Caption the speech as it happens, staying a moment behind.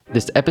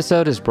This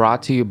episode is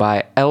brought to you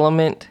by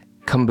Element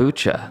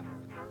Kombucha.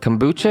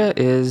 Kombucha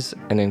is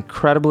an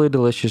incredibly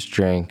delicious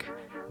drink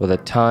with a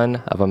ton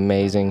of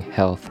amazing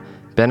health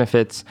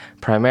benefits,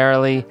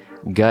 primarily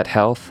gut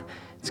health.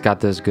 It's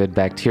got those good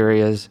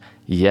bacterias.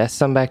 Yes,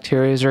 some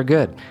bacterias are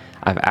good.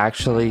 I've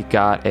actually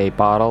got a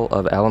bottle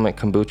of Element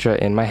Kombucha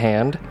in my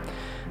hand.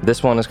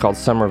 This one is called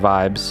Summer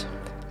Vibes.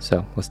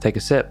 So let's take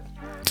a sip.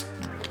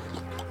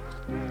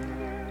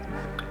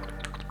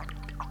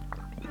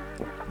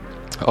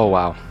 Oh,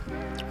 wow.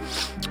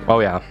 Oh,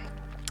 yeah.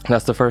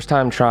 That's the first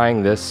time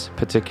trying this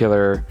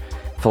particular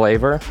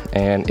flavor,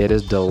 and it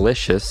is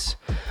delicious.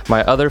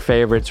 My other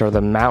favorites are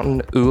the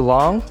Mountain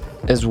Oolong,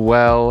 as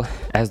well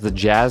as the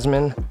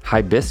Jasmine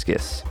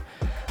Hibiscus.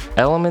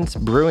 Element's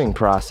brewing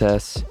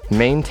process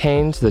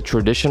maintains the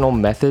traditional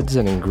methods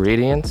and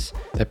ingredients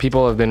that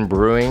people have been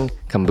brewing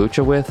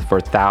kombucha with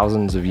for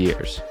thousands of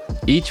years.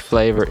 Each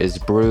flavor is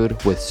brewed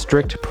with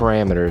strict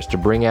parameters to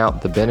bring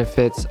out the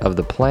benefits of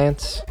the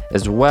plants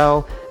as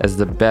well as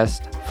the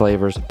best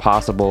flavors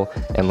possible.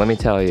 And let me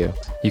tell you,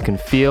 you can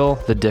feel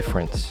the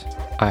difference.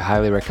 I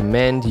highly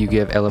recommend you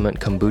give Element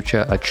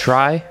Kombucha a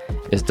try.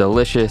 It's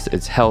delicious,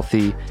 it's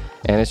healthy,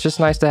 and it's just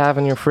nice to have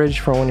in your fridge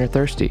for when you're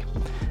thirsty.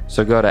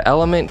 So go to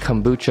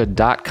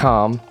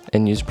elementkombucha.com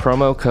and use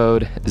promo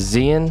code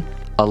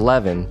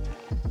ZIAN11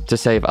 to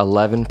save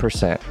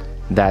 11%.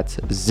 That's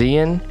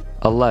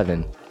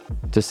ZIAN11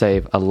 to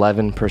save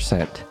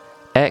 11%.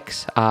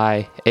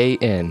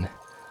 XIAN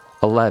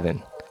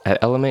 11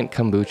 at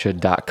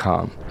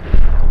elementkombucha.com.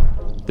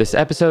 This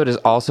episode is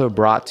also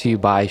brought to you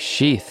by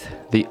Sheath,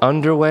 the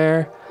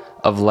underwear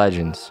of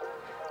legends.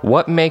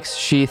 What makes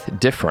Sheath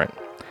different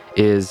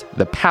is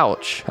the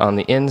pouch on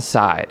the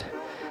inside.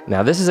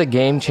 Now, this is a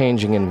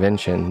game-changing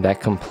invention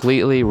that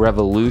completely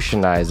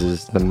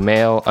revolutionizes the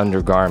male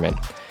undergarment.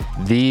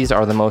 These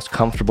are the most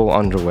comfortable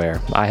underwear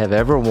I have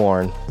ever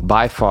worn,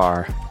 by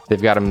far.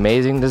 They've got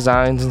amazing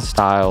designs and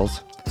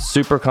styles,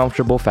 super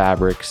comfortable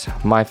fabrics.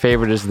 My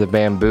favorite is the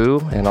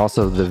bamboo and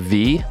also the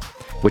V,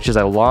 which is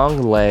a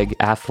long leg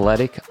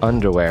athletic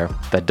underwear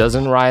that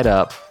doesn't ride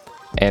up,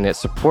 and it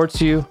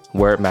supports you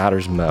where it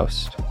matters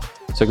most.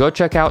 So go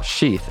check out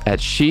Sheath at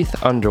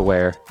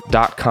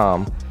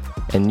sheathunderwear.com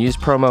and use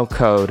promo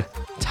code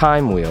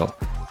TIMEWHEEL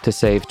to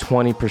save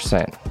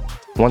 20%.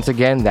 Once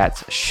again,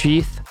 that's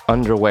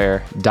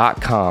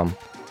sheathunderwear.com,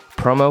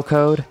 promo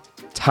code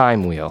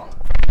TIMEWHEEL.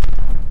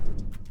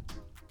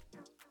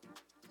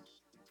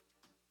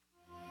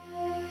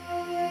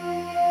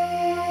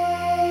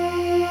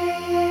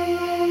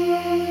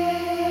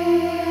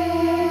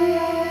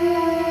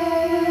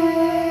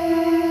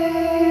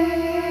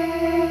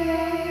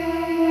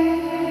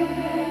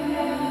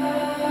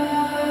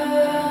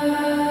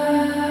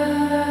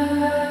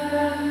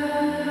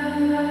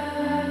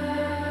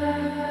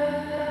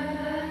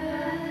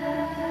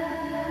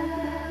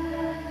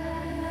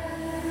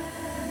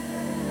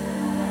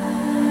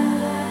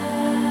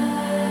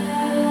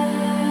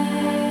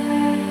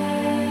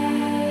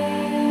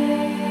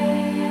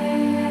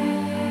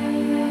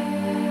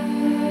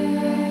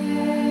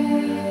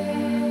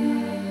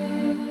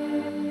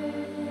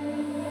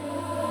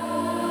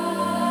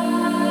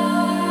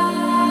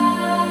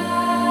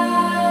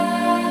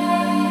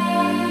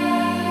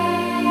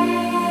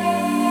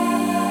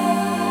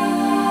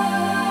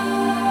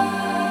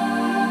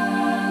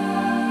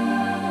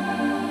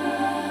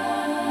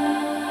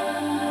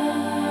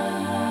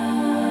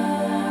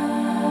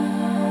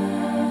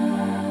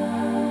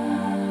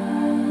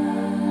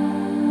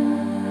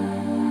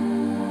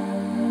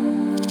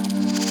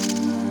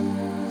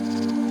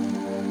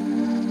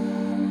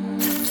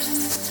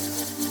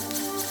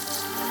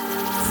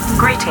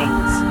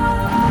 Greetings.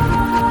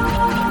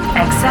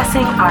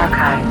 Accessing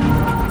archive.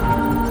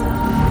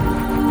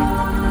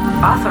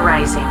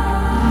 Authorizing.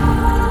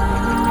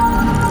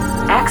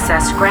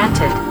 Access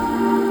granted.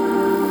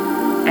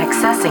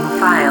 Accessing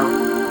file.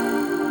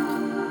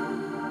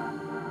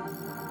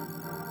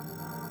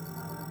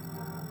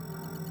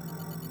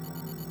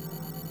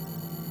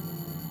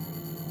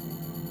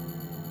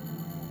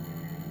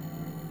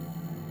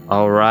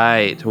 All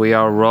right, we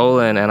are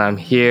rolling, and I'm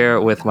here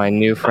with my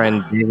new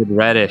friend, David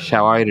Reddish.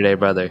 How are you today,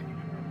 brother?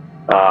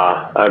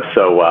 I'm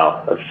so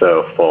well. I'm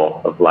so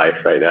full of life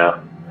right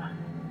now.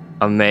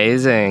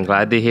 Amazing.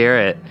 Glad to hear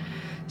it.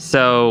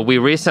 So we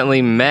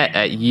recently met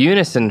at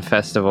Unison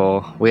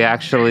Festival. We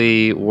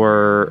actually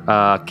were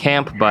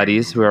camp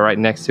buddies. We were right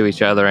next to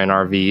each other in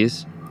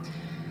RVs.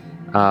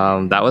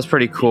 That was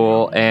pretty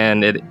cool.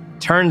 And it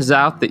turns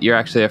out that you're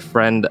actually a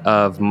friend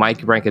of Mike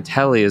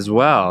Brancatelli as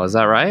well. Is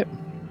that right?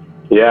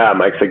 Yeah,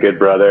 Mike's a good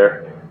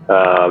brother.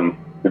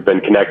 We've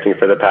been connecting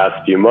for the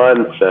past few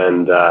months,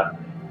 and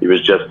he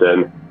was just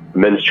in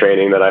men's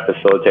training that I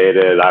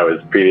facilitated. I was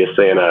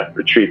previously in a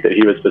retreat that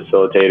he was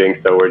facilitating,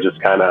 so we're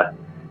just kind of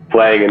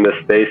playing in this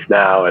space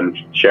now and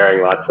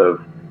sharing lots of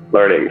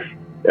learnings.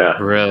 Yeah.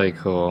 Really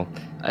cool.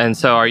 And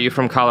so are you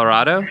from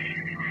Colorado?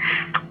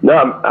 No,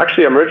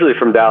 I'm originally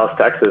from Dallas,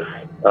 Texas.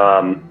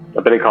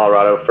 I've been in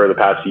Colorado for the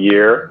past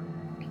year,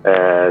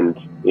 and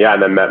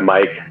then met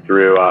Mike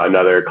through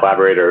another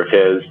collaborator of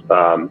his,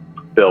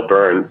 Bill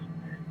Burns.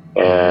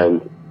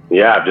 And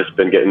yeah, I've just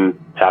been getting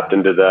tapped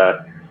into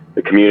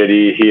the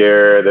community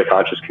here, the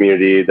conscious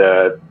community,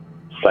 the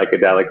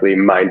psychedelically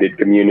minded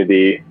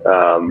community.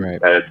 Right.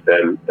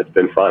 And it's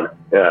been fun.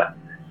 Yeah.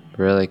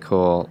 Really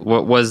cool.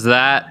 What was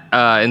that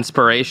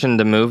inspiration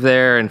to move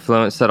there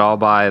influenced at all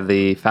by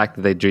the fact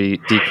that they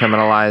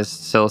decriminalized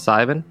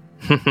psilocybin?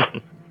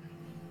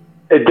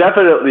 It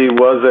definitely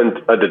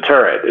wasn't a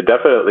deterrent. It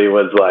definitely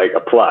was like a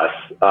plus.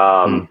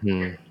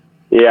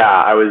 Yeah,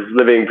 I was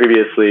living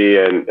previously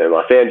in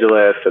Los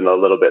Angeles and a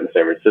little bit in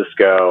San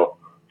Francisco.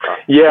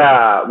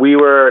 Yeah, we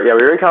were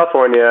in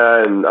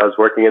California, and I was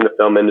working in the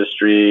film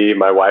industry.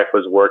 My wife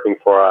was working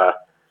for a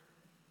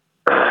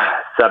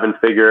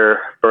 7-figure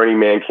Burning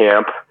Man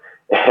camp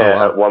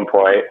at one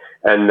point,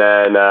 and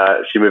then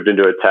she moved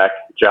into a tech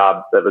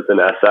job that was in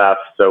SF.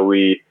 So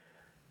it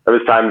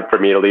was time for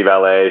me to leave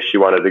LA. She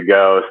wanted to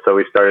go, so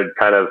we started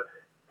kind of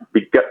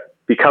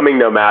becoming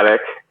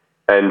nomadic.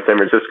 And San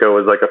Francisco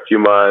was like a few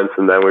months,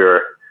 and then we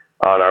were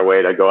on our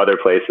way to go other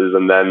places.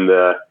 And then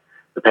the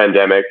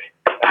pandemic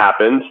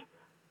happened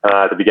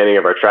at the beginning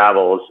of our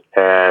travels,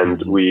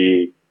 and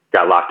we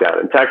got locked down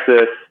in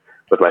Texas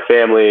with my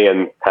family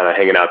and kind of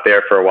hanging out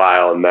there for a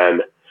while. And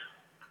then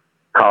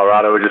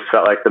Colorado just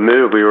felt like the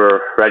move. We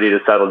were ready to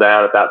settle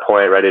down at that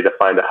point, ready to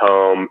find a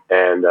home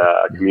and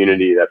a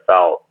community that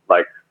felt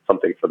like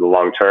something for the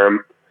long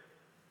term.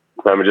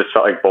 It just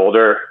felt like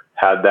Boulder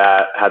had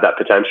that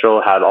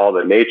potential, had all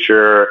the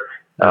nature,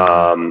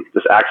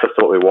 just access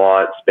to what we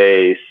want,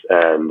 space,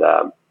 and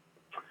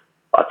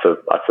lots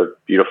of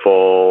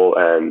beautiful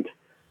and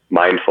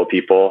mindful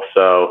people.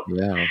 So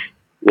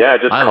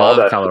just I called love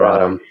us.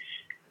 Colorado.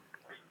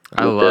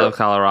 I love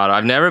Colorado.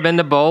 I've never been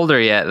to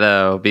Boulder yet,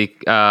 though.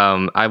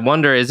 I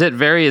wonder, is it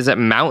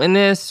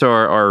mountainous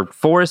or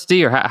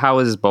foresty, or how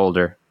is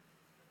Boulder?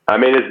 I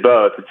mean, it's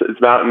both.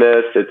 It's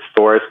mountainous. It's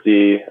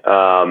foresty.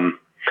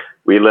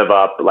 We live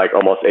up like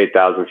almost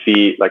 8,000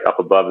 feet, like up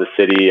above the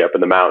city, up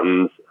in the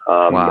mountains.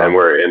 And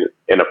we're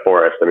in a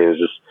forest. I mean, there's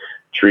just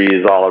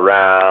trees all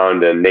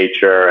around and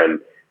nature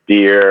and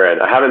deer.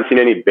 And I haven't seen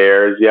any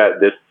bears yet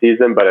this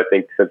season, but I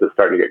think since it's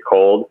starting to get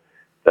cold,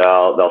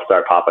 they'll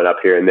start popping up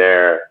here and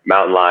there.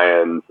 Mountain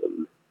lions.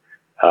 And,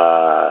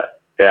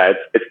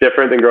 it's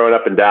different than growing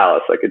up in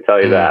Dallas. I can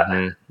tell you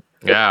that.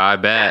 Yeah, I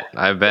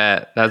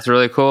bet. That's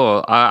really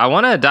cool. I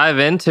want to dive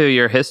into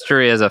your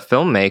history as a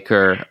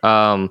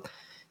filmmaker.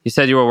 You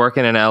said you were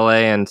working in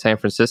LA and San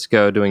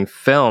Francisco doing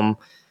film.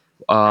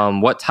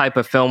 What type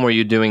of film were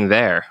you doing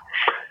there?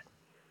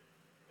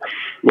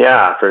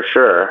 Yeah, for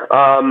sure.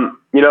 A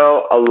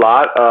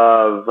lot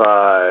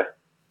of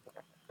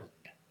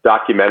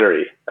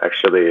documentary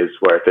actually is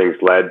where things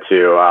led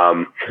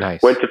to.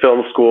 Nice. Went to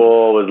film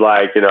school, was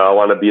like, I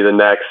want to be the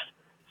next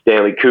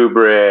Stanley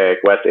Kubrick,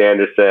 Wes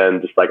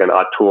Anderson, just like an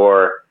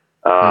auteur.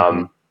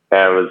 And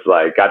was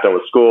like, got done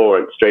with school,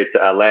 went straight to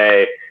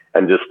LA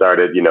and just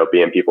started,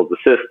 being people's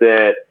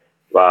assistant,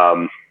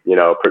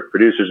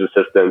 producer's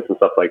assistants and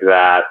stuff like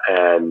that.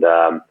 And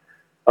I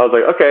was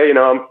like, okay,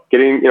 I'm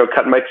getting,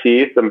 cutting my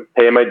teeth, I'm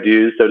paying my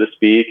dues, so to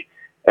speak.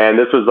 And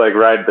this was like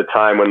right at the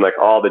time when like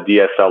all the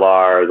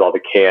DSLRs, all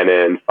the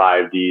Canon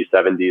 5D,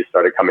 7D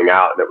started coming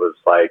out. And it was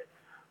like,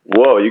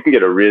 whoa, you can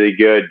get a really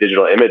good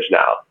digital image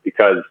now.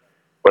 Because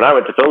when I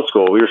went to film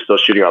school, we were still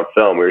shooting on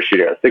film. We were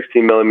shooting on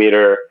 16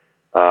 millimeter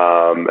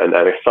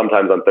and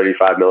sometimes on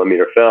 35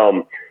 millimeter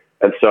film.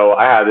 And so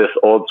I had this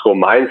old school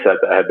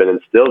mindset that had been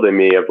instilled in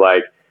me of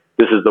like,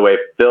 this is the way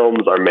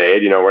films are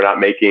made. We're not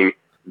making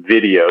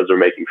videos, we're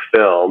making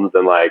films,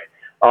 and like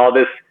all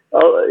this,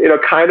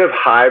 kind of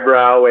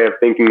highbrow way of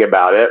thinking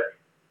about it.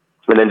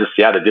 And then just,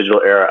 the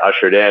digital era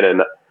ushered in,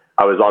 and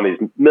I was on these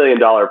 $1 million,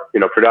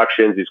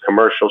 productions, these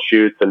commercial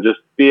shoots, and just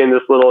being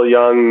this little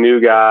young new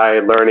guy,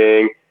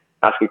 learning,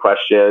 asking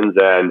questions.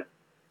 And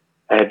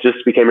it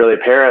just became really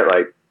apparent,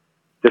 like,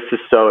 this is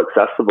so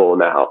accessible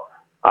now.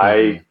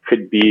 I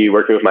could be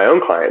working with my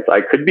own clients.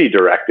 I could be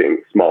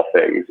directing small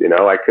things.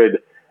 I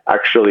could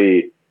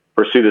actually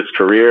pursue this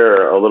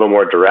career a little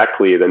more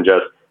directly than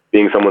just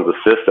being someone's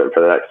assistant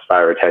for the next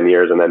 5 or 10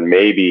 years and then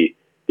maybe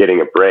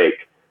getting a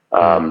break.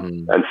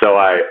 And so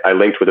I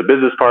linked with a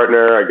business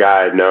partner, a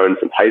guy I'd known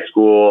since high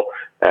school,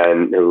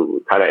 and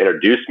who kind of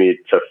introduced me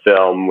to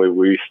film.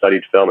 We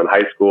studied film in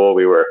high school.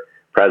 We were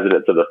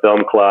presidents of the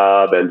film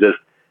club, and just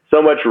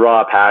so much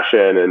raw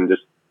passion and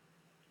just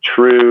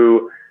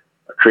true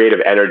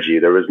creative energy.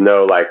 There was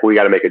no like, we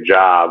got to make a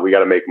job, we got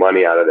to make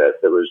money out of this.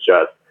 It was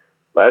just,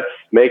 let's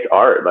make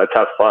art, let's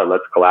have fun,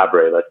 let's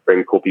collaborate, let's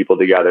bring cool people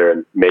together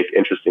and make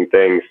interesting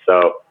things.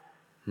 So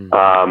in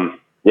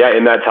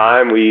that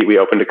time we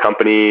opened a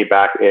company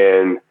back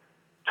in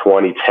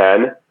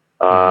 2010. It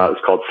was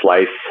called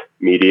Slice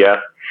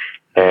Media,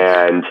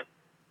 and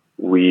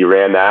we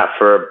ran that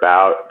for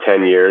about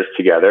 10 years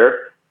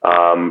together.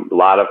 A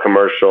lot of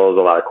commercials,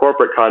 a lot of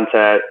corporate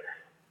content,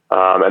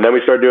 and then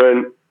we started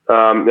doing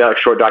like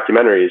short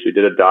documentaries. We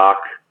did a doc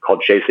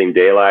called Chasing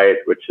Daylight,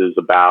 which is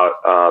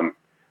about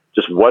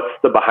just what's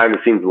the behind the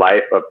scenes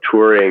life of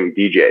touring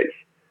DJs.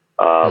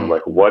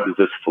 Like, what is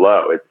this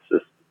flow? It's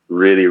just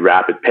really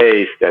rapid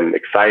paced and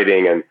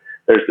exciting. And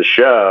there's the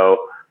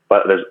show,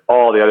 but there's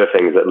all the other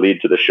things that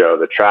lead to the show,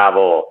 the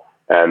travel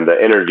and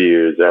the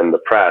interviews and the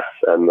press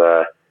and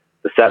the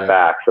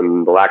setbacks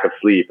and the lack of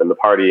sleep and the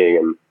partying.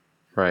 And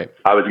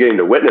I was getting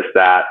to witness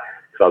that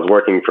because I was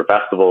working for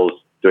festivals,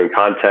 doing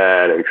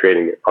content and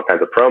creating all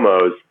kinds of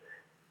promos.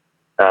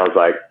 And I was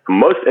like, the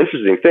most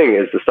interesting thing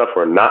is the stuff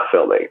we're not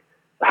filming.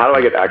 How do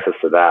I get access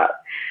to that?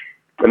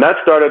 And that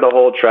started the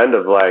whole trend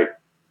of like,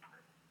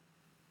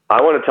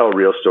 I want to tell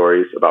real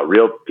stories about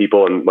real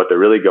people and what they're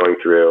really going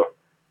through.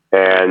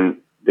 And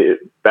the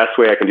best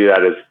way I can do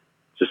that is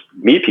just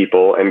meet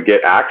people and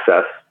get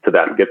access to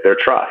them, get their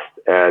trust,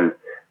 and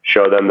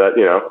show them that,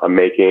 you know, I'm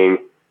making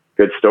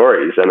good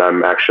stories and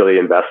I'm actually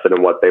invested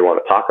in what they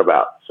want to talk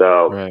about.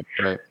 So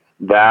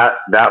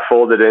that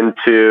folded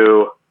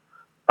into,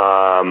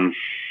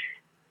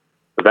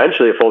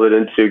 eventually it folded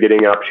into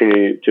getting an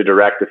opportunity to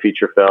direct a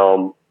feature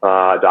film,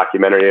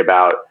 documentary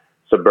about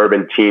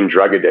suburban teen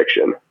drug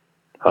addiction,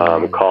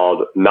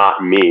 called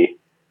Not Me,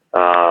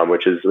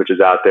 which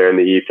is out there in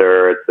the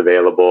ether. It's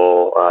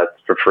available, it's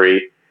for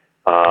free.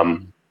 That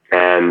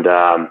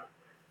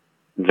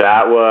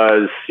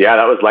was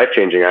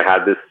life-changing. I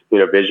had this, you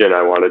know, vision.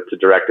 I wanted to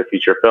direct a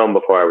feature film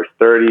before I was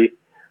 30.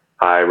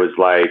 I was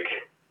like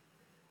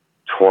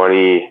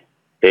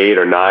 28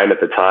 or 9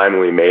 at the time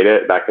when we made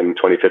it back in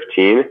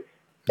 2015.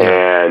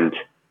 And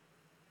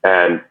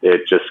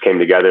it just came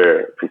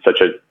together in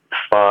such a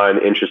fun,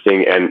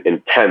 interesting, and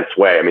intense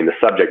way. I mean, the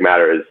subject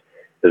matter is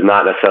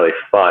not necessarily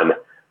fun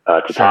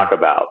to talk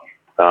about.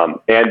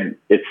 And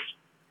it's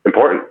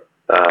important.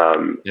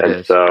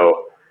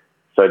 So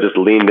I just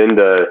leaned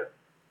into,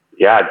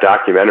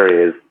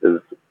 documentary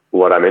is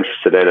what I'm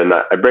interested in. And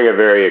I bring a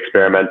very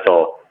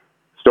experimental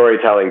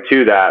storytelling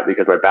to that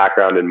because my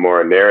background in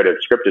more narrative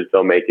scripted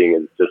filmmaking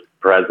is just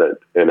present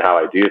in how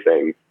I do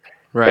things.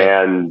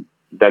 And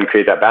then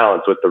create that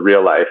balance with the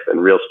real life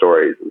and real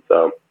stories. And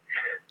so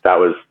that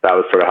was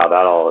sort of how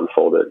that all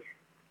unfolded.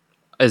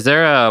 Is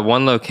there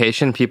one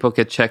location people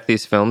could check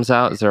these films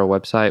out? Is there a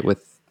website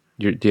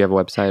do you have a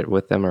website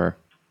with them or?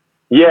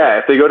 Yeah,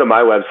 if they go to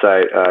my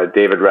website,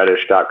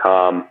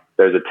 davidreddish.com,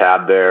 there's a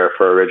tab there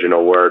for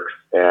original works.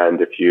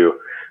 And if you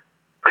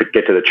could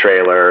get to the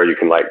trailer, you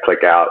can like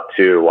click out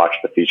to watch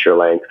the feature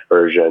length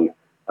version.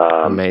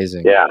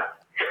 Amazing. Yeah.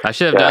 I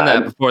should have done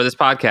that before this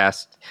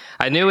podcast.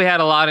 I knew we had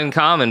a lot in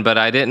common, but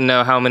I didn't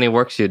know how many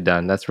works you'd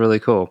done. That's really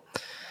cool.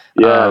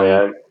 Yeah,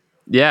 man.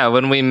 Yeah,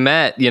 when we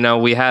met, you know,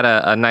 we had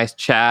a nice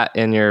chat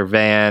in your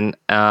van,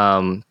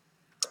 and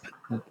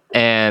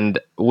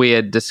we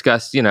had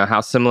discussed, you know,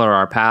 how similar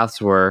our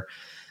paths were.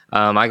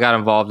 I got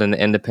involved in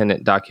the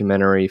independent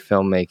documentary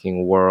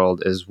filmmaking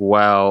world as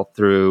well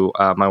through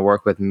my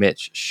work with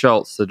Mitch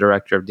Schultz, the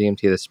director of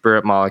DMT, The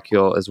Spirit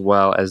Molecule, as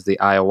well as the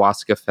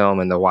Ayahuasca film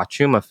and the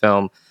Wachuma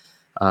film,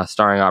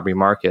 starring Aubrey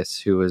Marcus,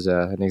 who was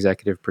an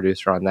executive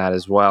producer on that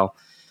as well.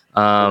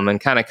 And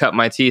kind of cut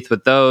my teeth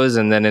with those,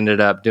 and then ended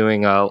up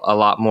doing a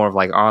lot more of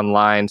like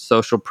online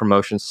social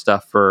promotion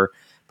stuff for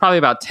probably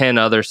about 10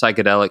 other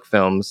psychedelic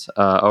films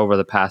over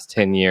the past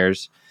 10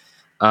 years.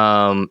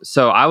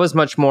 So I was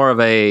much more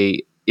of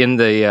in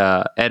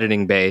the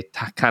editing bay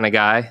kind of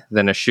guy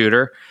than a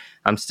shooter.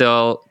 I'm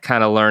still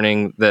kind of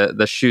learning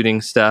the shooting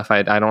stuff.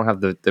 I don't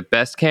have the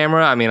best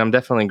camera. I mean, I'm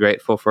definitely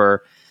grateful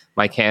for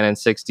my Canon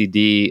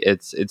 60D.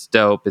 It's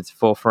dope. It's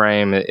full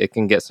frame. It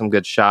can get some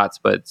good shots,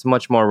 but it's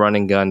much more run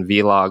and gun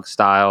vlog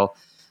style,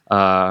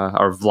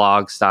 or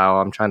vlog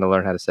style. I'm trying to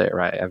learn how to say it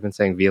right. I've been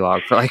saying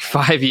vlog for like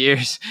 5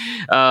 years.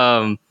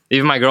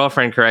 Even my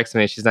girlfriend corrects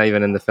me. She's not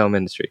even in the film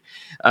industry.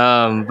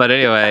 But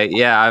anyway,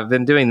 yeah, I've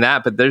been doing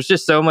that, but there's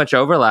just so much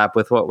overlap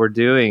with what we're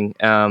doing.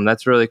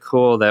 That's really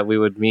cool that we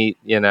would meet,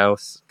 you know,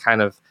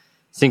 kind of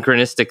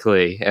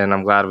synchronistically. And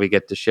I'm glad we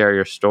get to share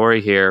your story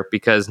here,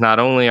 because not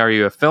only are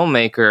you a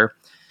filmmaker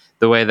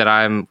the way that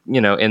I'm, you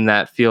know, in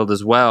that field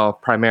as well,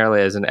 primarily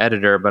as an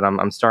editor, but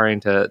I'm starting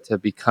to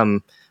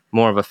become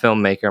more of a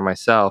filmmaker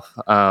myself.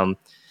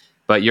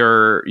 But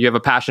you have a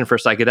passion for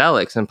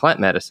psychedelics and plant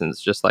medicines,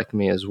 just like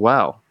me as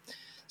well.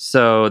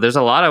 So there's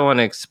a lot I want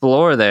to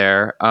explore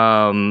there.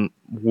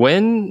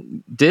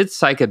 When did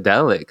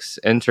psychedelics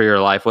enter your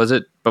life? Was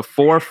it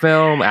before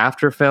film,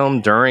 after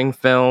film, during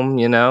film?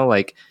 You know,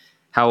 like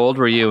how old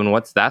were you and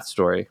what's that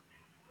story?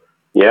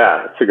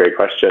 Yeah, that's a great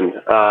question.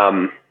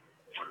 I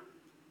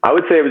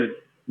would say it was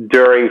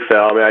during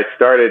film. I mean, I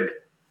started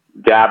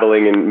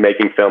dabbling in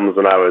making films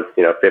when I was,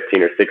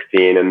 15 or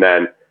 16, and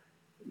then,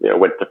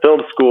 went to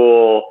film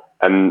school,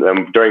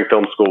 and during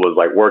film school was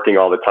like working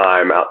all the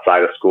time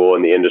outside of school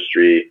in the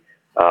industry.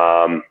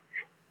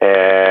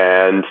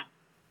 And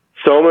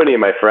so many of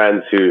my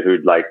friends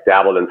who'd like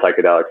dabbled in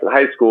psychedelics in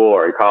high school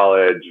or in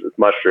college with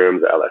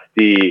mushrooms,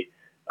 LSD,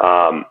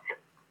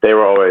 they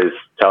were always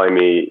telling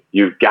me,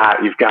 you've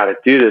got to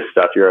do this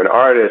stuff. You're an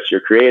artist,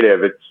 you're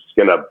creative. It's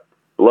going to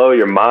blow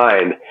your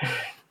mind.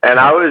 And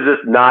I was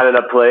just not in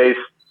a place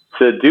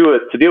to deal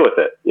with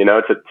it,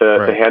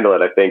 to handle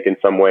it. I think in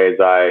some ways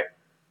I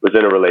was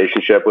in a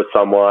relationship with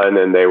someone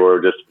and they were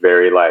just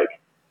very like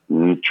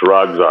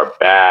drugs are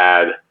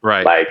bad.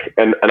 Right. Like,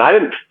 and I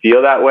didn't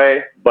feel that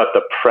way, but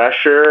the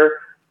pressure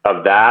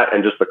of that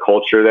and just the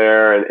culture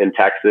there in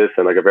Texas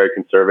and like a very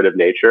conservative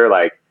nature,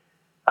 like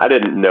I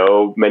didn't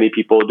know many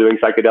people doing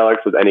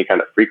psychedelics with any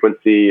kind of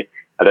frequency.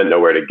 I didn't know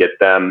where to get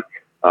them.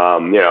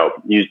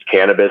 Used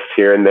cannabis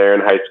here and there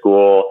in high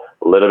school,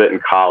 a little bit in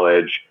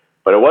college,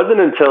 but it wasn't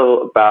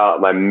until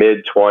about my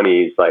mid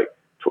 20s, like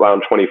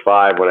around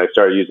 25, when I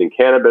started using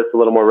cannabis a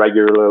little more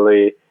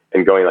regularly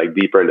and going like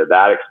deeper into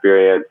that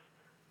experience.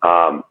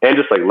 And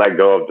just like let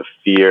go of the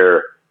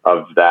fear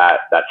of that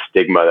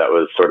stigma that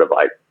was sort of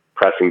like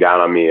pressing down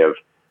on me of,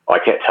 oh, I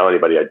can't tell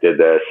anybody I did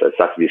this. It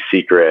has to be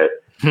secret.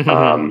 Yep.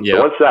 So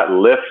once that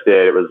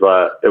lifted, it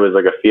was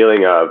like a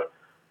feeling of,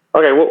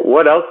 okay,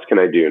 what else can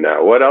I do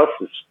now? What else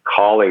is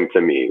calling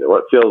to me?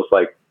 What feels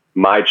like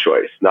my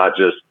choice, not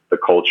just the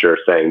culture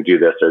saying do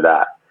this or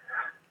that.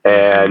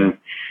 And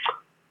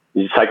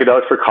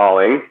psychedelics were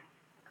calling.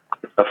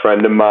 A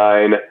friend of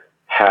mine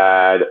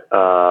had,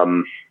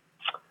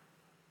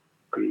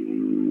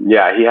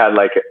 he had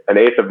like an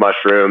eighth of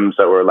mushrooms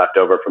that were left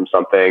over from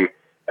something.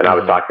 And I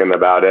was talking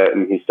about it,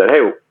 and he said,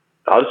 hey,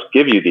 I'll just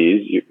give you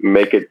these. You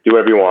make it, do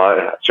whatever you want,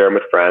 share them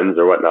with friends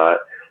or whatnot.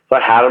 So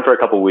I had them for a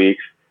couple of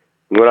weeks.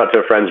 We went out to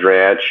a friend's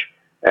ranch,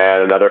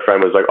 and another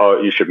friend was like,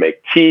 oh, you should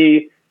make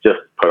tea. Just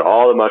put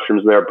all the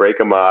mushrooms in there, break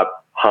them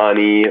up,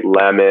 honey,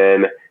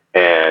 lemon,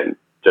 and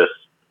just,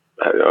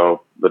 I don't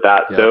know, with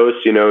that dose,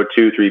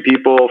 2-3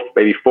 people,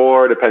 maybe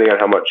 4, depending on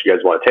how much you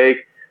guys want to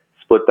take.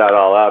 Split that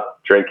all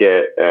up, drink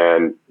it,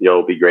 and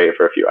you'll be great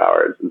for a few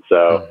hours. And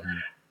so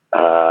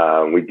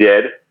we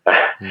did.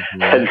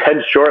 And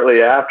then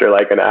shortly after,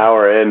 like an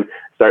hour in,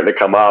 starting to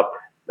come up,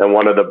 and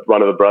one of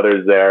the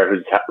brothers there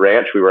whose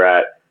ranch we were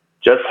at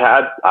just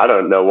had, I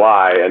don't know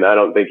why, and I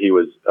don't think he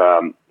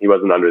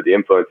wasn't under the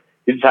influence.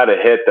 He just had a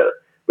hit that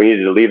we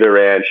needed to leave the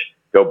ranch,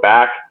 go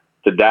back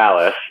to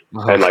Dallas,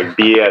 and like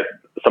be at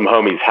some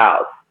homie's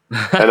house.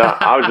 And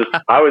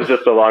I was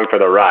just along for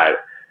the ride.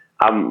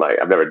 I'm like,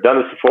 I've never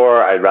done this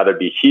before. I'd rather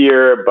be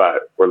here,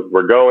 but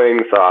we're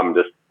going. So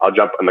I'll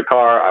jump in the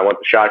car. I want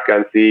the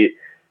shotgun seat.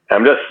 And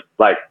I'm just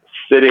like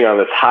sitting on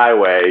this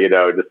highway,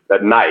 just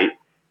at night,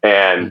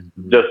 and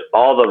just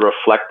all the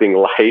reflecting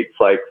lights,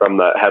 like from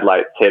the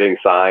headlights hitting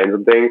signs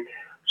and things.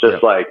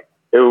 Just like,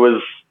 it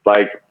was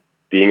like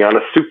being on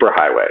a super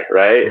highway,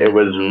 right? It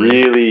was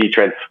really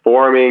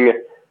transforming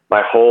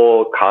my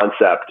whole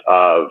concept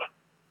of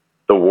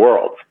the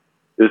world.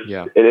 It's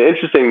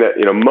interesting that,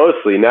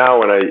 mostly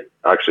now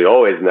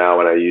always now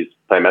when I use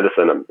plant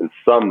medicine, I'm in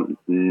some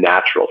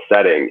natural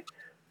setting.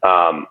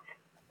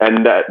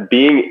 And that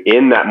being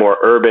in that more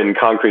urban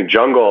concrete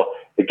jungle,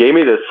 it gave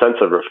me this sense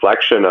of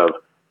reflection of,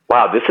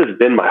 wow, this has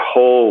been my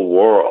whole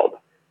world.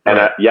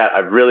 And yet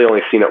I've really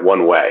only seen it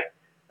one way.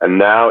 And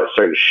now it's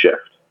starting to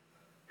shift.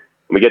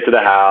 We get to the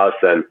house,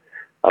 and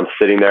I'm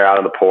sitting there out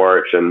on the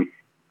porch, and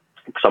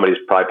somebody's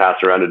probably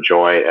passed around a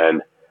joint,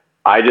 and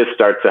I just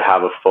start to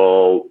have a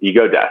full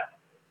ego death.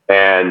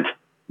 And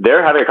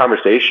they're having a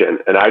conversation,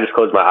 and I just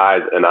close my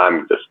eyes, and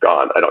I'm just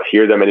gone. I don't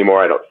hear them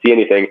anymore. I don't see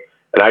anything.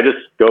 And I just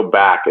go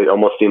back. It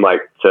almost seemed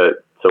like to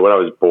when I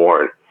was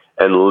born,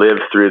 and live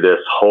through this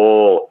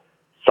whole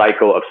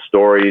cycle of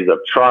stories of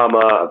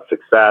trauma, of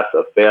success,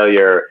 of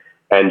failure.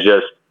 And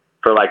just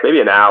for like maybe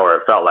an hour,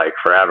 it felt like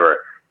forever.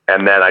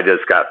 And then I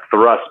just got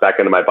thrust back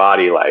into my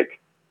body, like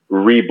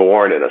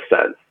reborn in a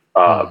sense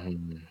of,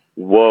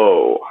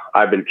 whoa,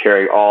 I've been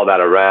carrying all that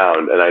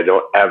around and I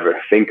don't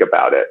ever think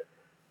about it.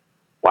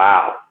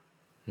 Wow.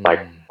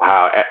 Like,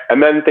 wow.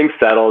 And then things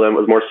settled, and it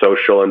was more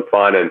social and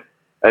fun.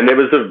 And it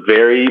was a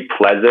very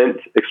pleasant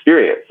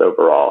experience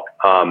overall.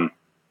 And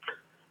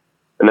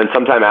then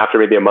sometime after,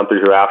 maybe a month or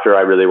two after,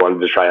 I really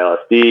wanted to try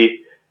LSD.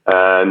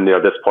 And,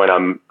 at this point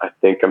I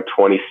think I'm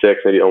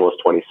 26, maybe almost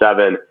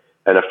 27.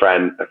 And a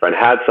friend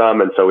had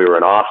some. And so we were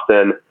in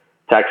Austin,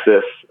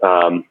 Texas.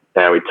 And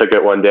we took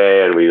it one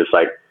day, and we just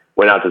like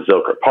went out to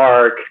Zilker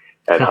Park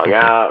and hung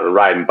out and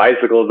riding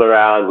bicycles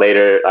around.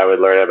 Later, I would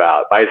learn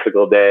about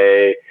Bicycle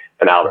Day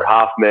and Albert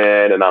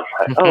Hoffman. And I'm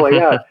like, oh my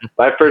God,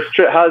 my first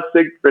trip, how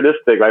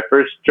synchronistic, my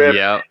first trip.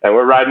 Yep. And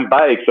we're riding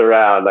bikes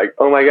around, like,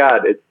 oh my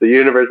God, it's the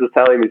universe is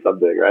telling me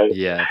something, right?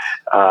 Yes.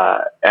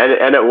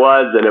 And it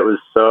was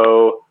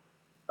so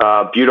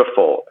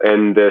beautiful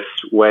in this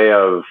way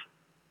of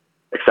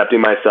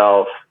accepting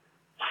myself,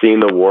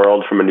 seeing the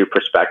world from a new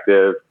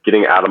perspective,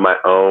 getting out of my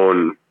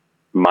own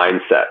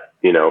mindset,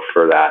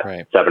 for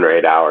that 7 or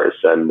 8 hours.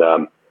 And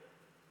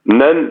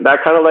then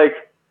that kind of like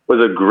was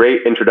a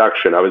great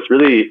introduction. I was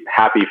really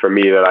happy for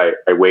me that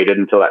I waited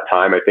until that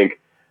time. I think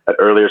at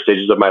earlier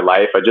stages of my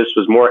life, I just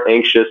was more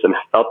anxious and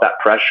felt that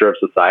pressure of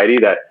society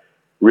that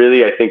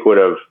really, I think would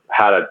have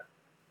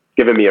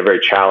given me a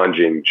very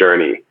challenging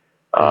journey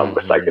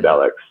with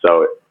psychedelics.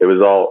 So it was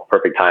all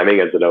perfect timing,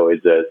 as it always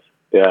is.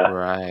 Yeah.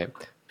 Right.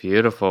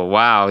 Beautiful.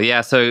 Wow.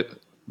 Yeah. So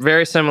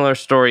very similar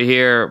story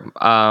here.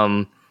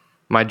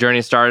 My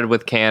journey started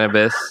with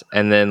cannabis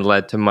and then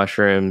led to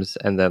mushrooms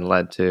and then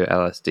led to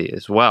LSD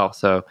as well.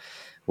 So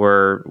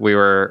we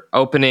were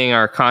opening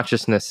our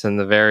consciousness in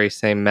the very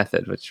same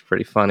method, which is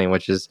pretty funny,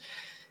 which is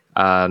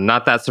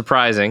not that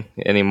surprising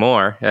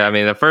anymore. I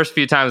mean, the first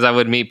few times I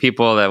would meet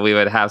people that we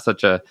would have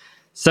such a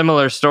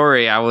similar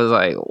story, I was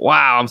like,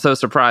 wow, I'm so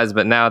surprised.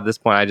 But now at this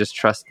point, I just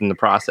trust in the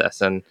process,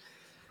 and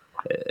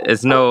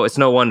it's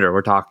no wonder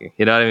we're talking.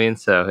 You know what I mean?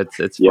 So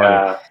it's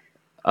funny.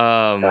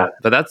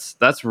 But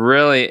that's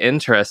really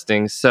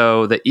interesting.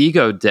 So the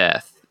ego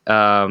death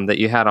that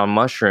you had on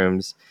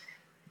mushrooms,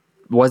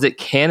 was it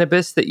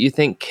cannabis that you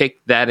think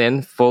kicked that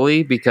in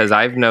fully? Because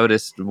I've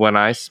noticed when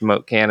I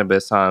smoke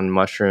cannabis on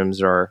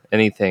mushrooms or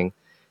anything,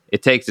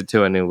 it takes it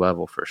to a new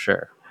level for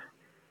sure.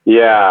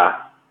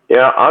 Yeah.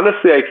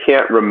 Honestly, I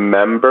can't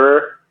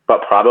remember,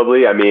 but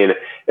probably, I mean,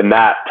 in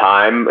that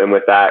time and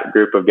with that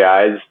group of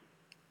guys,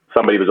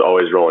 somebody was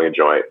always rolling a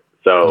joint.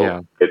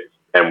 So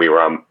and we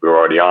were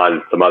already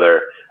on some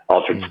other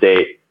altered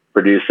state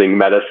producing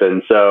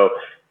medicine. So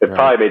it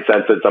probably made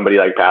sense that somebody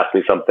like passed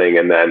me something,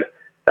 and then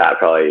that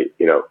probably,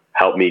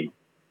 helped me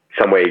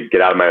some way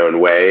get out of my own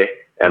way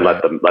and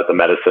let the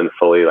medicine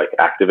fully like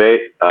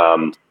activate.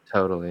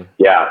 Totally.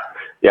 Yeah.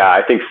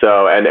 I think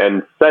so.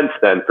 And since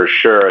then, for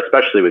sure,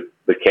 especially with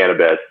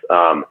cannabis,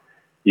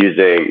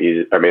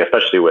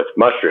 especially with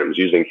mushrooms,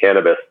 using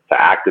cannabis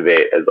to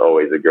activate is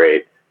always a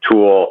great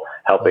tool,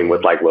 helping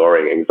with like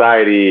lowering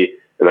anxiety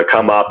and the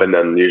come up, and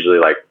then usually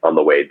like on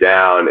the way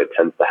down, it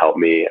tends to help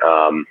me.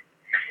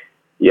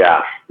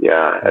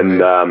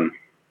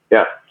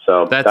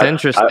 So that's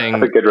interesting. I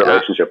have a good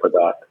relationship with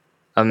that.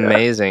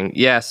 Amazing.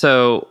 Yeah.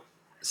 So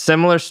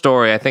similar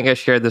story. I think I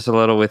shared this a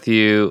little with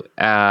you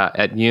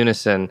at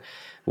Unison,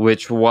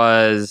 which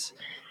was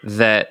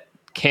that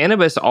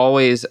cannabis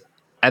always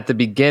at the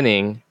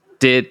beginning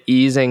did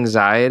ease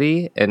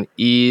anxiety and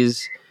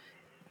ease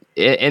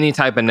any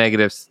type of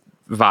negative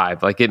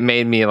vibe. Like it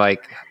made me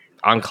like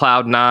on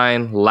cloud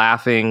nine,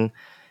 laughing,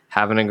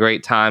 having a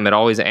great time. It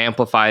always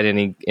amplified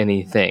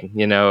anything.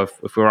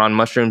 If we were on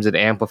mushrooms, it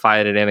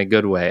amplified it in a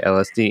good way.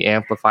 LSD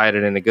amplified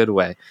it in a good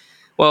way.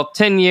 Well,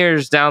 10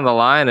 years down the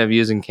line of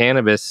using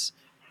cannabis,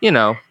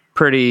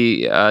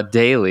 pretty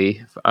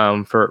daily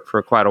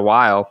for quite a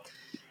while,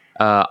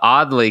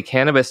 oddly,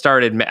 cannabis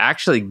started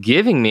actually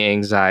giving me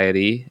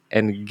anxiety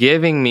and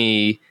giving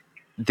me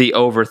the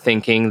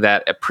overthinking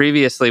that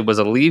previously was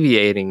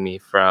alleviating me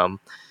from.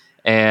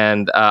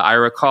 And I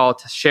recall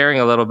sharing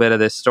a little bit of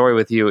this story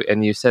with you,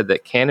 and you said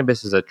that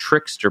cannabis is a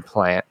trickster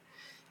plant.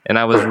 And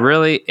I was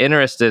really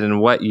interested in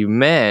what you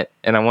meant,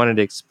 and I wanted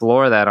to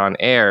explore that on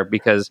air,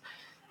 because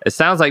it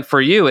sounds like for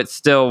you, it's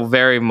still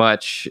very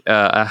much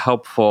a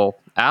helpful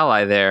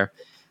ally there.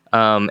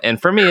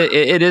 And for me,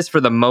 it is for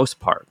the most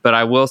part. But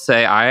I will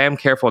say I am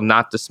careful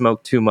not to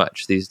smoke too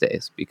much these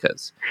days,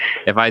 because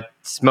if I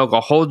smoke a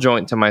whole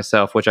joint to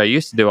myself, which I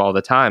used to do all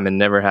the time and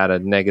never had a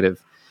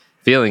negative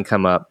feeling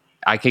come up,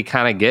 I could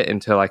kind of get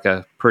into like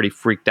a pretty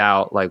freaked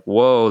out, like,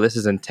 whoa, this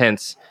is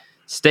intense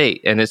state.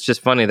 And it's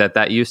just funny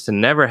that used to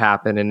never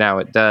happen, and now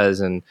it does.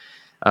 And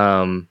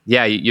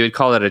you would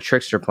call it a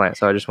trickster plant.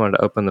 So I just wanted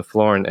to open the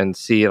floor and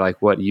see like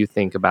what you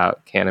think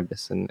about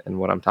cannabis and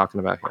what I'm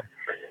talking about here.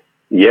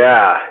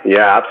 Yeah,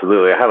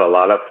 absolutely. I have a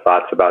lot of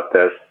thoughts about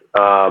this.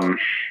 I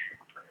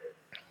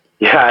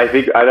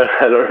think I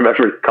don't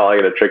remember calling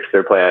it a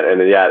trickster plant, and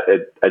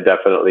I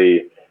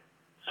definitely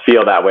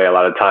feel that way a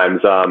lot of times.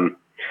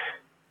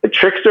 A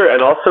trickster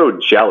and also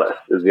jealous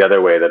is the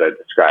other way that I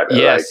describe it.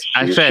 Yes,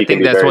 like actually, I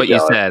think that's what you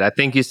said. I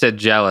think you said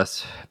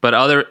jealous, but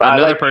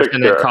another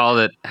person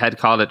had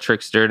called it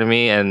trickster to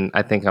me, and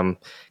I think I'm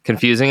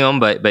confusing them.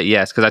 But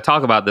yes, because I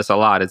talk about this a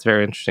lot. It's a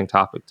very interesting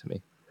topic to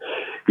me.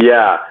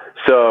 Yeah,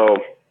 so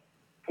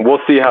we'll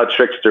see how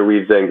trickster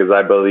weaves in, because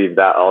I believe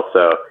that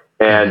also.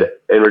 And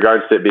in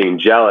regards to it being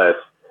jealous,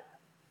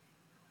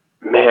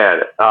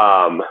 man,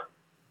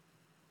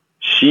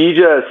 she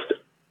just,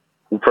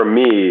 for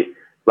me,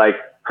 like,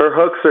 her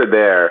hooks are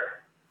there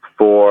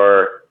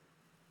for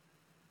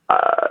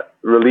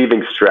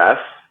relieving stress.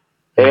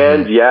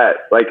 And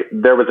yet, like,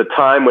 there was a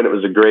time when it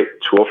was a great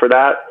tool for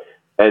that.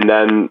 And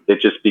then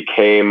it just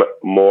became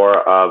more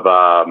of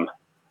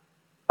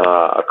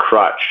a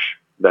crutch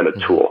than a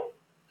tool,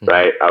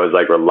 right? I was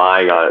like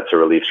relying on it to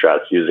relieve stress,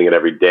 using it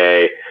every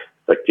day,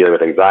 like dealing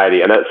with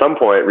anxiety. And at some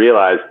point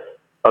realized,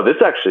 oh, this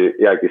actually,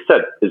 like you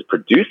said, is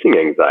producing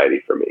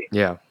anxiety for me.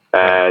 Yeah.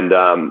 And,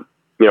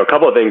 a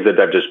couple of things that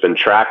I've just been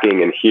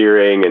tracking and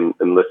hearing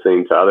and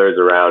listening to others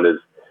around is,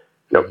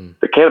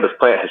 the cannabis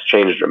plant has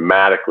changed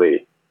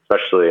dramatically,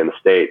 especially in the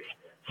States,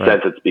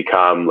 since it's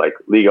become like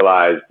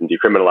legalized and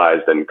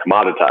decriminalized and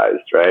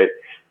commoditized, right?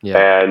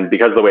 Yeah. And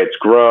because of the way it's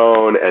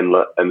grown and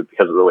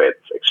because of the way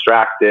it's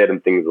extracted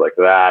and things like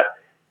that,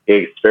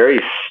 it's very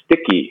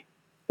sticky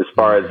as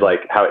far as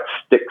like how it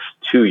sticks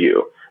to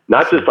you,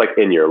 not just like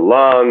in your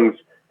lungs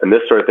and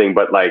this sort of thing,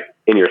 but like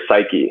in your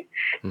psyche.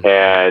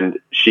 And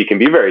she can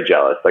be very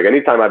jealous. Like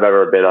anytime I've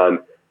ever been on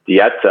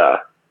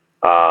dieta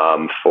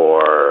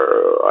for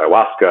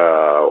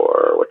ayahuasca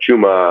or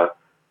wachuma,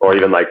 or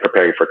even like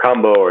preparing for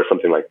kambo or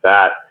something like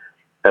that,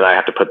 and I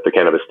have to put the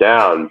cannabis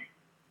down,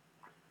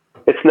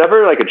 it's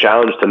never like a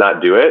challenge to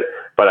not do it.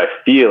 but I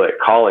feel it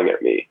calling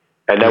at me.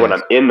 And then when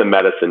I'm in the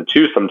medicine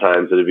too,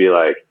 sometimes it'd be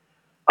like,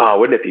 oh,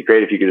 wouldn't it be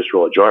great if you could just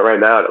roll a joint right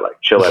now to like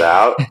chill it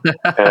out? And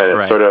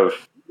it's sort of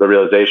the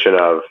realization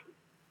of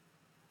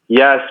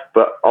yes,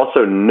 but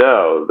also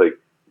no. Like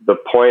the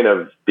point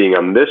of being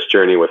on this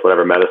journey with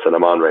whatever medicine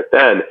I'm on right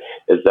then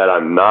is that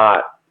I'm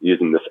not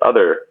using this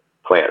other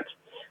plant.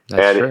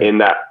 That's true. In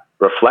that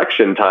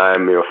reflection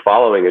time,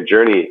 following a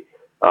journey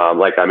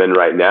like I'm in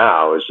right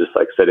now, is just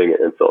like sitting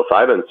in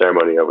psilocybin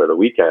ceremony over the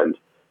weekend.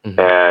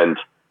 And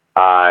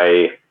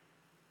I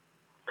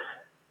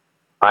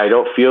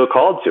don't feel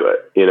called to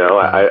it.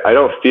 I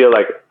don't feel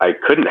like I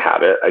couldn't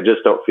have it. I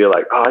just don't feel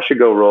like, oh, I should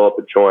go roll up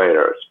a joint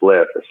or a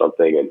spliff or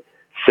something and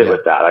sit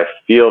with that. I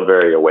feel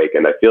very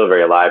awakened. I feel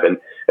very alive, and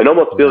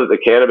almost feel that the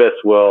cannabis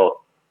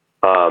will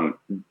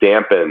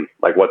dampen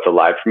like what's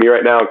alive for me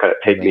right now and kind of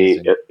take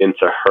me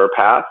into her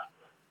path.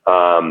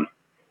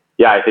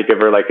 I think of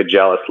her like a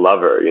jealous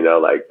lover,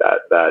 like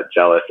that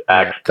jealous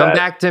ex. Come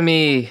back to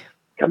me.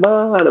 Come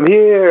on, I'm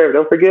here.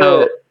 Don't forget.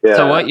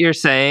 So what you're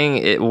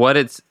saying,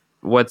 what's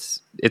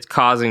it's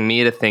causing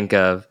me to think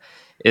of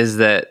is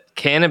that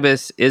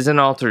cannabis is an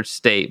altered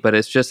state, but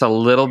it's just a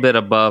little bit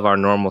above our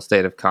normal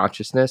state of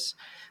consciousness.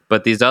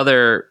 But these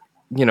other,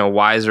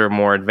 wiser,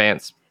 more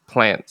advanced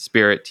plant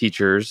spirit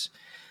teachers,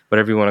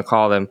 whatever you want to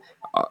call them,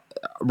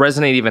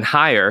 resonate even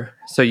higher.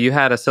 So you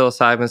had a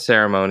psilocybin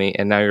ceremony,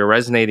 and now you're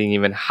resonating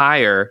even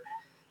higher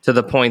to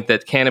the point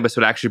that cannabis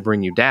would actually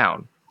bring you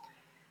down.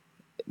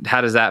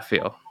 How does that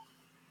feel?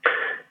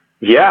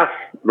 Yeah,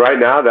 right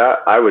now that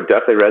I would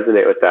definitely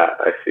resonate with that.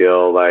 I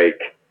feel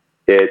like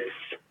it's,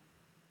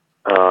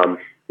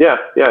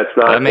 it's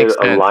not in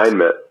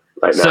alignment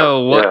right now.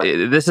 So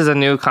this is a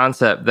new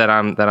concept that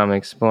I'm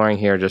exploring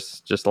here,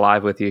 just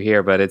live with you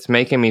here, but it's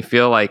making me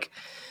feel like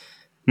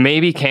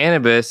maybe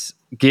cannabis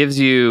gives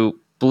you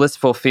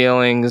blissful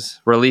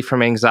feelings, relief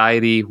from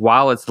anxiety,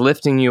 while it's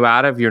lifting you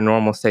out of your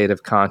normal state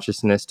of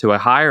consciousness to a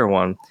higher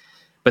one.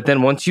 But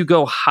then once you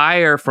go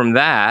higher from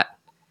that,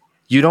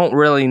 you don't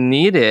really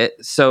need it.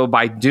 So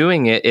by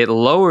doing it, it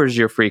lowers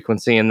your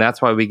frequency, and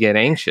that's why we get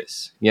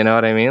anxious. You know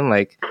what I mean?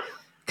 Like,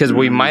 because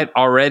we might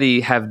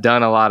already have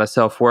done a lot of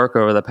self-work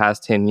over the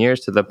past 10 years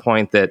to the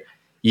point that,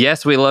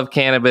 yes, we love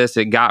cannabis.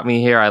 It got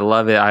me here. I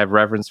love it. I have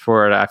reverence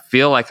for it. I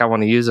feel like I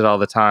want to use it all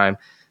the time.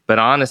 But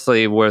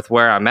honestly, with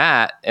where I'm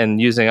at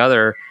and using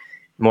other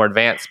more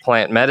advanced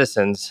plant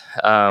medicines,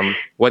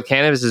 what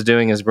cannabis is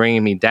doing is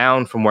bringing me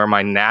down from where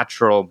my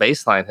natural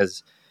baseline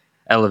has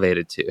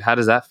elevated to. How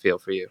does that feel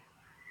for you?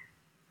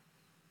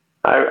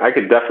 I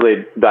could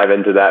definitely dive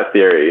into that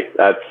theory.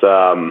 That's,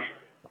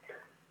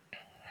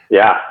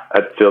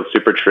 that feels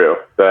super true.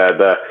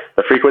 The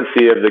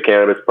frequency of the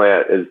cannabis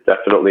plant is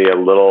definitely a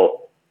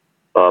little,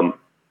 I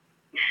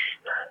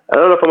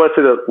don't know if I want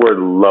to say the word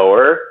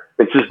lower.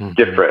 It's just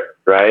different,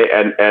 right?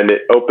 And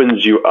it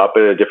opens you up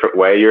in a different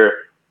way. You're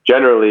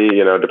generally,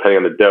 depending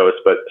on the dose,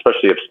 but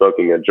especially if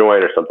smoking a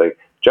joint or something,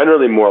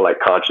 generally more like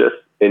conscious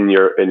in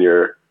your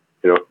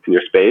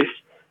space.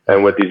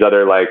 And with these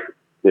other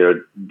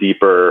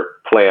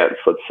deeper plants,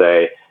 let's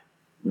say,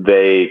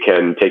 they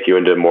can take you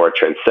into more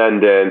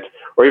transcendent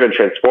or even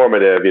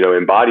transformative,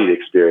 embodied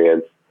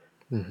experience.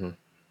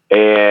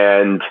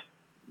 And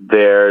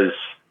there's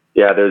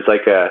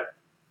like a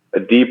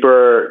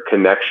deeper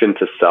connection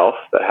to self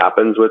that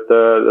happens with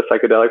the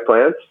psychedelic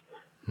plants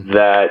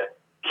that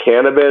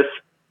cannabis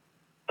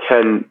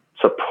can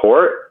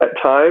support at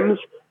times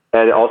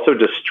and also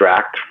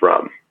distract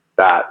from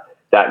that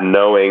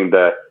knowing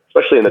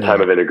especially in the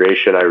time of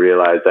integration. I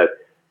realized that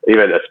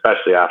even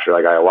especially after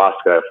like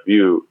ayahuasca,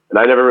 and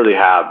I never really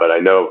have, but I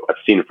know I've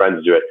seen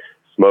friends do it,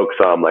 smoke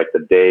some like the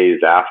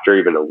days after,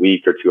 even a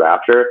week or two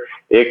after,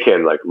 it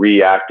can like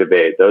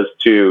reactivate those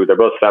two. They're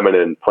both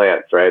feminine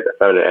plants, right? The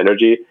feminine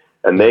energy,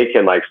 and they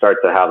can like start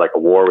to have like a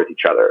war with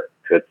each other.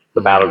 It's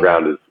the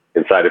battleground is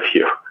inside of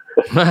you.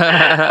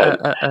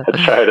 I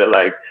try to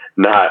like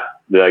not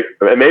be like,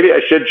 maybe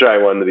I should try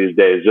one of these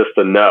days just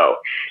to know,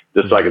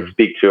 just so I can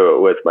speak to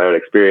it with my own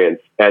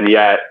experience. And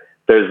yet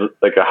there's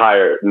like a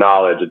higher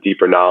knowledge, a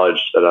deeper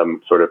knowledge that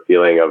I'm sort of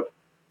feeling of,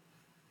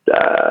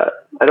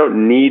 I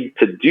don't need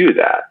to do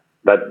that.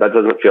 That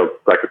doesn't feel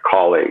like a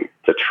calling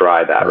to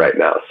try that right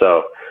now.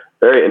 So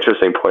very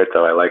interesting point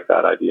though. I like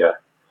that idea.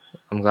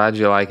 I'm glad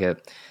you like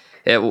it.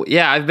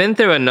 I've been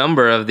through a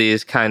number of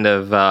these kind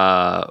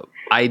of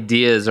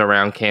ideas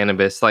around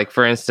cannabis. Like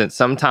for instance,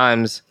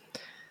 sometimes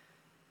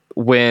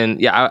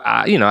when,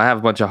 I have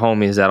a bunch of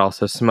homies that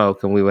also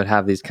smoke, and we would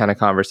have these kind of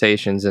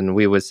conversations, and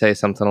we would say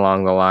something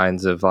along the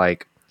lines of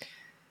like,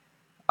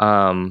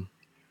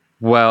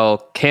 well,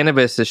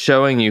 cannabis is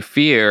showing you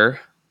fear,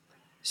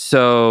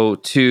 so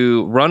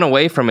to run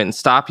away from it and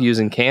stop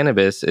using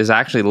cannabis is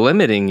actually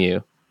limiting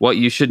you. What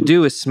you should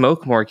do is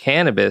smoke more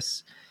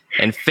cannabis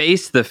and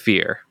face the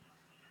fear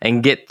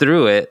and get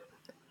through it.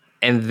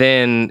 And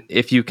then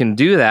if you can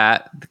do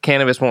that, the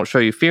cannabis won't show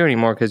you fear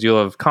anymore because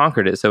you'll have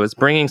conquered it. So it's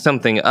bringing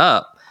something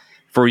up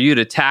for you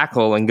to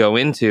tackle and go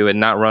into and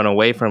not run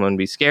away from and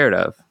be scared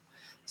of.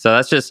 So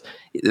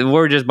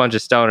we're just a bunch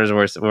of stoners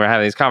and we're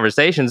having these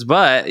conversations,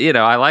 but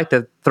I like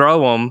to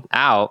throw them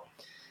out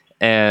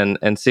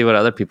and see what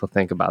other people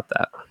think about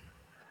that.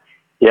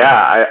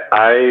 Yeah.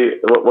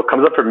 What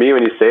comes up for me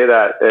when you say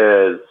that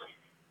is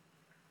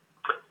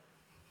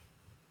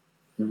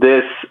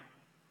this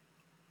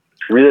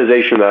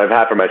realization that I've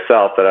had for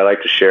myself that I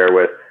like to share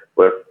with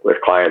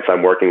clients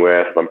I'm working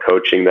with. If I'm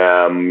coaching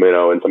them,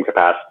 in some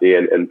capacity,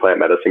 and plant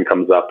medicine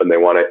comes up and they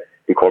want to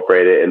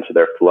incorporate it into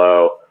their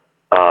flow,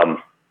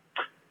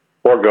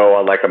 or go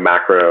on like a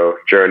macro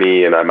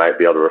journey, and I might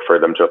be able to refer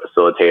them to a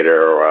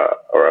facilitator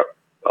or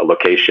a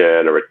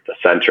location or a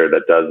center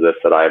that does this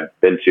that I've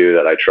been to,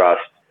 that I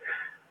trust.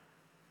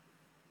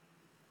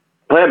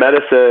 Plant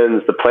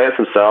medicines, the plants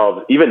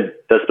themselves, even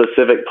the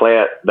specific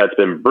plant that's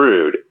been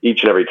brewed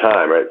each and every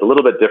time, right? It's a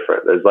little bit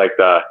different. There's like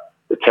the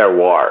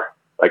terroir,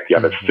 like you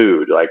have the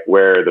food, like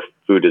where the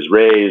food is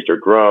raised or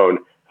grown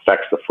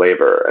affects the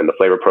flavor, and the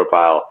flavor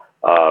profile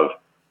of,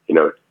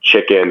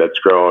 chicken that's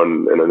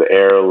grown in an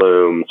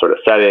heirloom sort of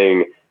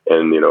setting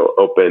and,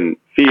 open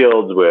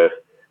fields with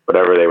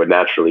whatever they would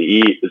naturally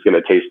eat is going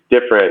to taste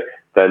different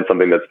than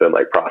something that's been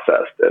like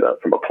processed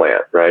from a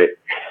plant, right?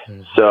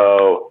 Mm-hmm.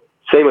 So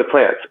same with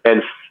plants,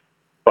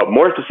 but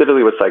more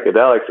specifically with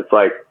psychedelics, it's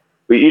like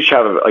we each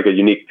have like a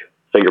unique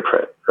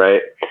fingerprint,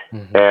 right?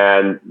 Mm-hmm.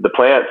 And the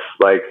plants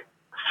like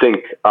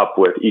sync up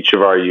with each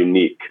of our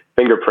unique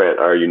fingerprint,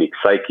 our unique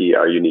psyche,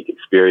 our unique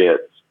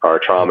experience, our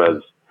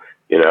traumas,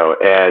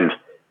 and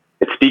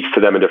it speaks to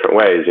them in different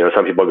ways.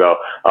 Some people go,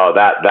 oh,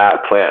 that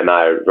plant and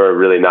I are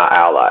really not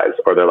allies,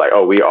 or they're like,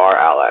 oh, we are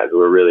allies.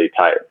 We're really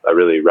tight. I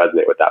really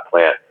resonate with that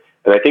plant.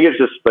 And I think it's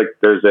just like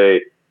there's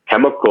a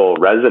chemical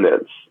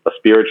resonance, a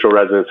spiritual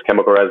resonance,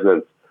 chemical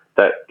resonance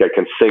that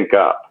can sync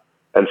up.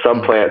 And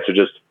some plants are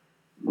just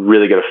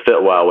really going to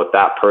fit well with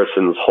that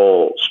person's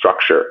whole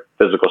structure,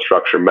 physical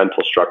structure,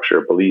 mental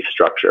structure, belief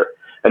structure.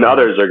 And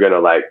others are going to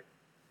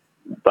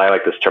I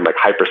like this term, like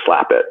hyper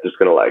slap it, just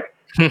going to like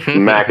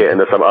smack it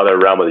into some other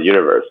realm of the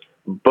universe.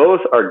 Both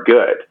are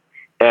good.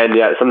 And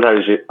yet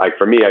sometimes, like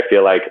for me, I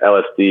feel like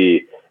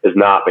LSD has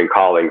not been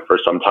calling for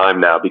some time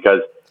now,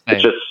 because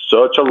it's just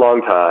such a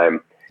long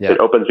time. Yeah. It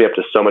opens me up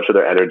to so much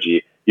other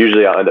energy.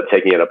 Usually I'll end up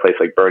taking it a place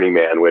like Burning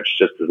Man, which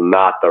just is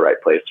not the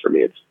right place for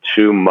me. It's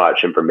too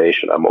much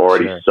information. I'm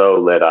already so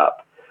lit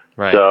up.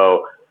 Right.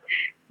 So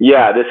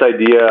yeah, this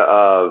idea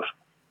of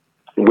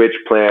which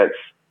plants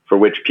for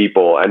which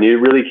people, and you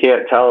really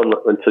can't tell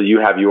until you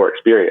have your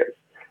experience.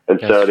 And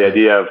so the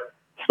idea of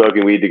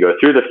smoking weed to go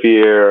through the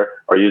fear,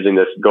 or using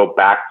this, go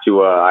back to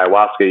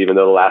ayahuasca, even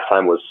though the last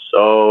time was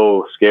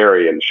so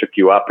scary and shook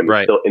you up and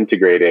you're still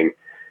integrating,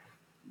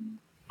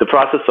 the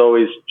process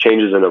always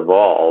changes and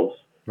evolves.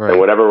 Right. And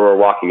whatever we're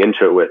walking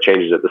into it with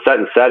changes it. The set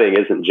and setting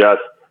isn't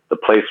just the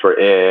place we're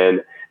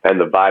in and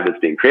the vibe that's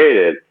being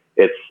created.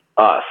 It's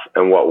us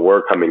and what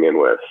we're coming in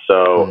with.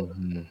 So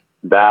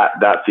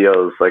that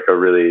feels like a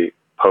really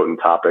potent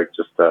topic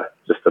just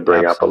to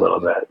bring up a little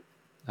bit.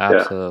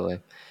 Absolutely.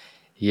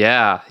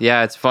 Yeah.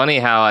 It's funny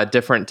how at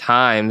different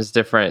times,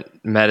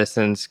 different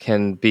medicines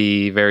can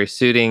be very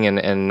suiting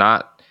and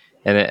not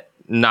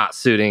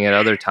suiting at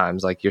other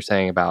times, like you're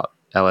saying about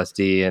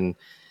LSD and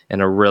in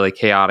a really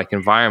chaotic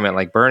environment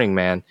like Burning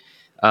Man,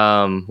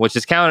 which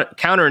is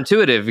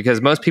counterintuitive,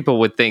 because most people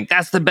would think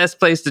that's the best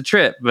place to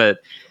trip. But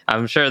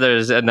I'm sure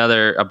there's a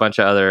bunch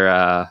of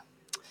other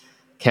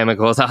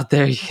chemicals out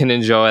there you can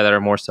enjoy that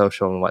are more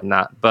social and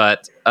whatnot.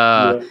 But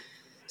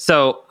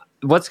so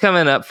what's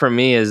coming up for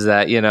me is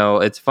that,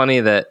 it's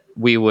funny that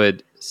we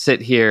would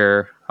sit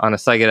here on a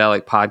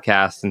psychedelic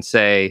podcast and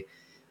say,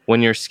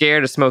 when you're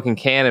scared of smoking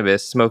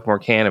cannabis, smoke more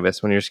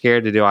cannabis. When you're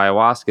scared to do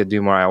ayahuasca,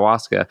 do more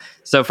ayahuasca.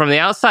 So from the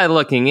outside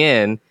looking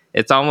in,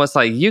 it's almost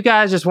like you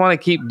guys just want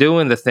to keep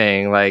doing the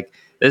thing. Like,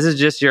 this is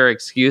just your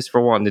excuse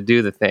for wanting to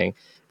do the thing.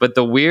 But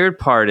the weird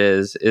part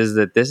is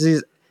that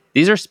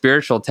these are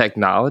spiritual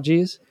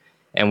technologies.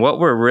 And what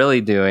we're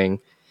really doing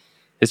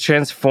is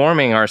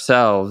transforming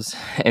ourselves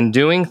and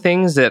doing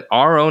things that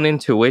our own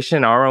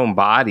intuition, our own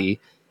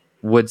body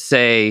would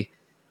say,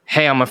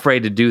 hey, I'm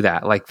afraid to do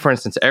that. Like, for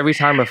instance, every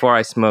time before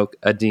I smoke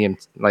a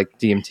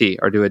DMT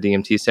or do a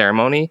DMT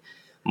ceremony,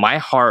 my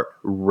heart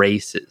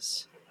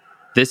races.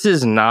 This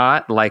is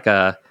not like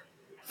a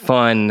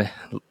fun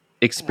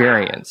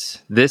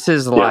experience. This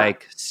is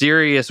like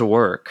serious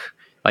work.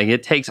 Like,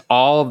 it takes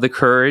all of the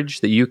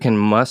courage that you can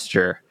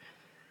muster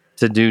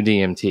to do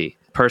DMT,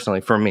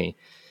 personally, for me.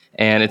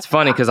 And it's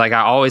funny because like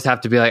I always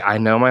have to be like, I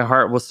know my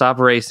heart will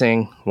stop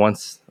racing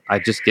once I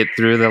just get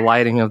through the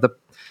lighting of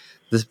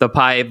the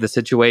pipe, the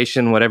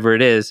situation, whatever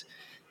it is.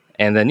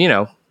 And then,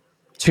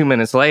 2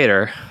 minutes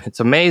later, it's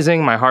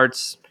amazing. My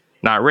heart's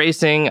not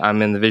racing.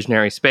 I'm in the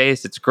visionary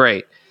space. It's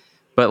great.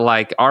 But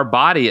like our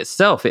body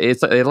itself,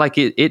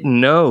 it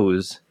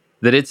knows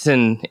that it's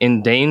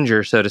in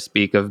danger, so to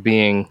speak, of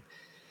being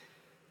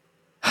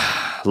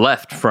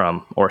left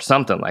from or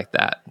something like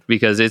that,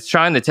 because it's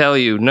trying to tell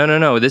you,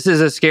 no, this is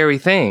a scary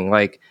thing.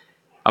 Like,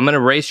 I'm going to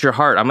race your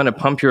heart. I'm going to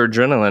pump your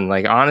adrenaline.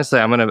 Like, honestly,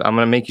 I'm going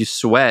to make you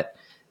sweat,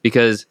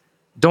 because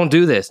don't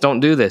do this,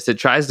 don't do this. It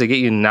tries to get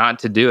you not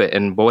to do it.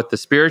 And but what the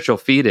spiritual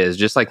feed is,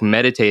 just like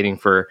meditating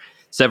for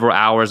several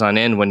hours on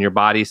end, when your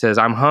body says,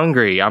 I'm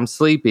hungry, I'm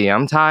sleepy,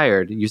 I'm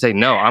tired, you say,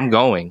 no, I'm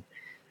going.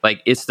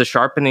 Like, it's the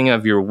sharpening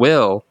of your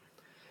will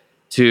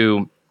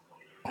to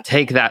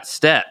take that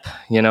step.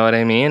 You know what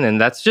I mean? And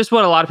that's just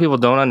what a lot of people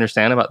don't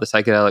understand about the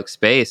psychedelic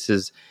space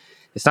is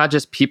it's not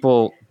just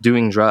people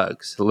doing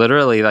drugs.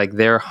 Literally, like,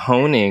 they're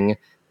honing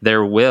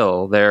their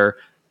will. They're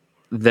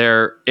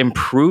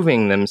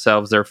improving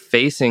themselves. They're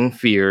facing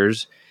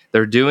fears.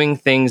 They're doing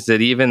things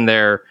that even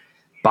their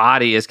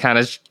body is kind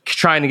of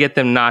trying to get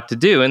them not to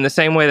do. In the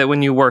same way that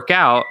when you work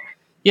out,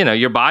 you know,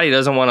 your body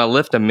doesn't want to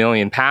lift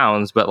 1,000,000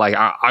 pounds, but like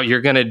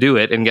you're going to do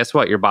it. And guess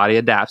what? Your body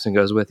adapts and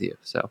goes with you.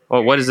 So,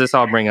 well, what does this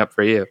all bring up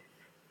for you?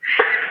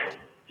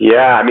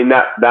 Yeah, I mean,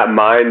 that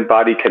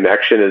mind-body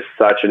connection is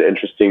such an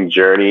interesting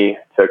journey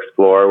to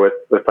explore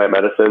with plant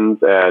medicines.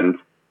 And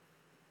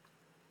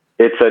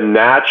it's a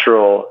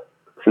natural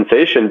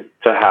sensation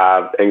to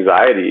have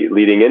anxiety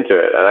leading into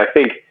it. And I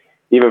think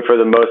even for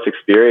the most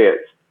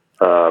experienced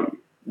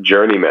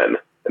journeymen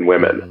and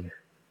women,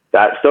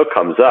 that still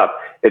comes up.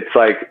 It's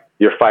like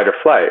your fight or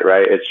flight,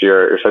 right? It's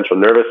your central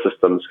nervous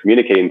system's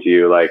communicating to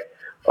you like,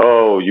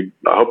 oh,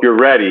 I hope you're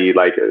ready.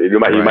 Like you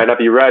might not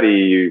be ready.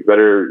 You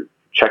better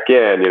check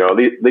in, you know, at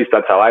least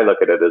that's how I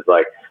look at it, is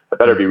like, I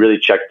better be really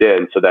checked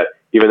in so that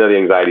even though the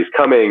anxiety is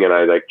coming and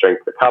I like drink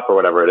the cup or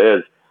whatever it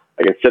is,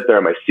 I can sit there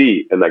on my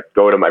seat and like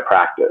go to my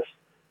practice,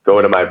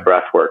 go to my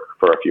breath work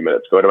for a few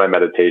minutes, go to my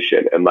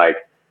meditation and like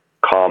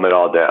calm it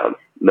all down,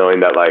 knowing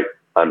that like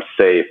I'm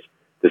safe.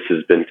 This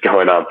has been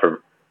going on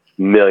for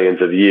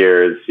millions of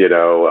years, you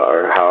know,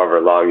 or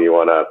however long you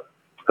want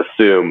to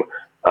assume.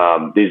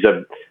 These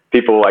are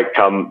people like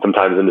come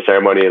sometimes in the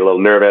ceremony a little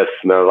nervous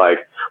and they're like,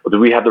 well, do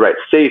we have the right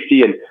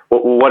safety? And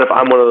what if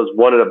I'm one of those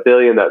 1 in a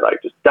billion that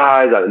like just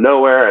dies out of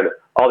nowhere, and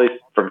all these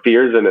from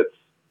fears? And it's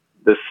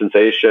this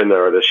sensation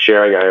or this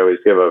sharing I always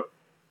give of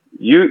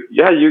you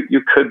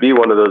could be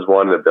one of those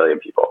 1 in a billion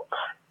people.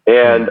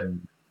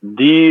 And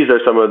these are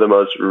some of the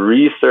most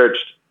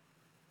researched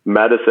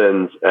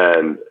medicines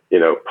and, you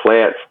know,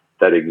 plants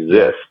that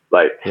exist.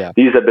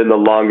 These have been the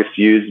longest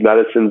used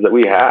medicines that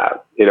we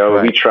have, you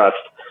know. We trust,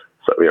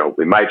 so, you know,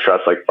 we might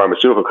trust like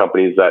pharmaceutical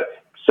companies that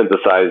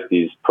synthesize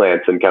these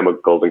plants and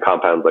chemicals and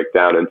compounds like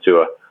down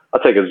into I'll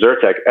take a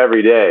Zyrtec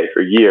every day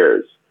for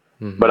years,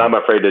 but I'm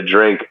afraid to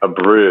drink a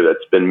brew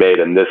that's been made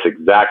in this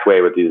exact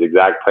way with these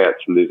exact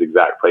plants from these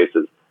exact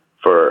places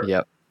for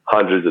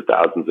hundreds of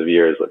thousands of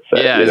years, let's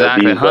say. Yeah,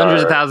 exactly.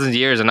 Hundreds of thousands of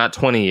years and not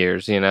 20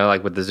 years, you know,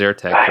 like with the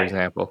Zyrtec, for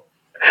example.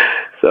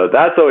 So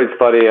that's always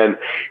funny. And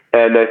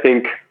I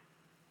think,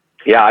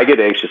 I get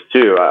anxious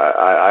too.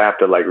 I have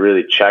to like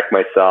really check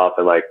myself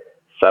and like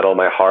settle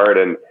my heart.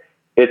 And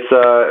it's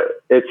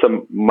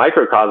a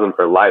microcosm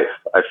for life.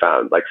 I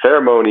found like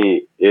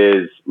ceremony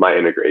is my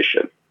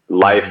integration.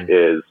 Life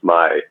is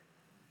my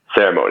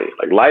ceremony.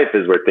 Like life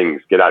is where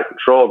things get out of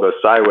control, go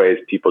sideways.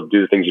 People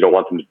do things you don't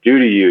want them to do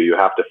to you. You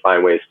have to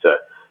find ways to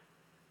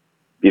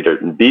either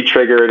be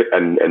triggered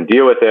and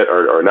deal with it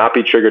or not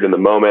be triggered in the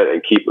moment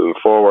and keep moving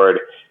forward.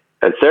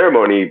 And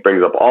ceremony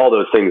brings up all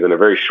those things in a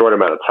very short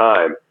amount of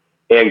time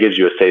and gives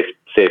you a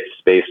safe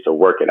space to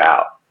work it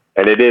out.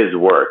 And it is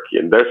work.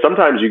 And there's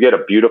sometimes you get a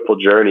beautiful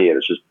journey and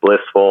it's just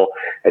blissful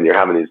and you're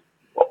having these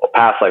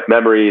past life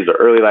memories or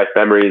early life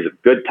memories of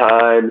good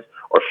times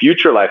or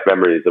future life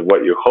memories of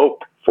what you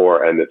hope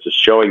for. And it's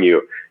just showing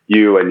you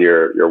and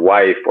your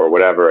wife or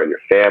whatever and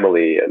your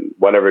family and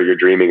whatever you're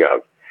dreaming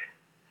of.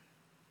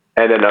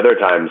 And then other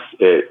times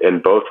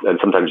and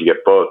sometimes you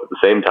get both at the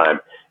same time.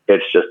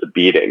 It's just a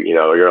beating, you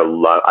know,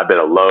 I've been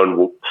a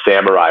lone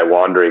samurai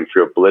wandering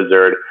through a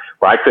blizzard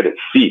where I couldn't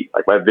see,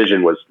 like my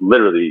vision was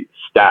literally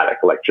static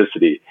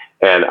electricity.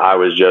 And I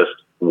was just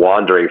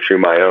wandering through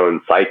my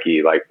own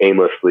psyche, like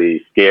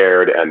aimlessly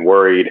scared and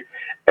worried.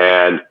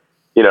 And,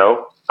 you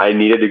know, I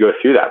needed to go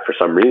through that for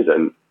some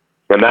reason.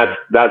 And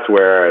that's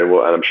where,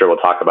 and I'm sure we'll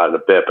talk about it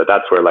in a bit, but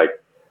that's where like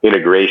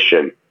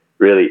integration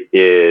really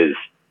is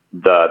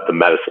the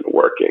medicine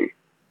working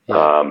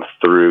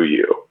through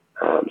you.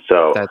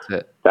 So that's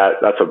it.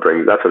 That's what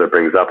it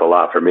brings up a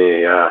lot for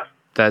me. Yeah.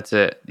 That's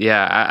it.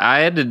 Yeah. I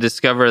had to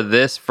discover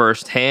this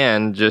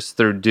firsthand just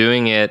through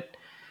doing it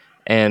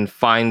and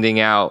finding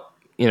out,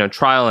 you know,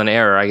 trial and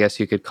error, I guess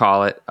you could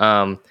call it,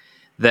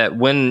 that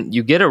when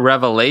you get a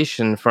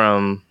revelation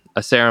from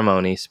a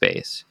ceremony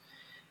space,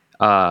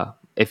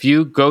 if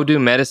you go do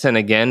medicine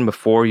again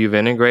before you've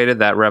integrated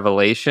that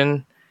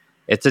revelation,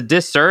 it's a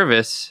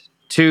disservice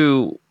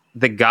to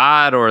the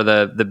God or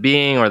the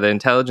being or the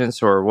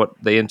intelligence or what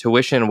the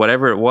intuition,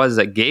 whatever it was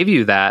that gave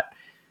you that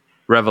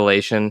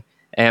revelation.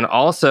 And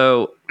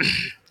also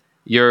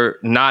you're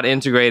not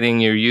integrating,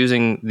 you're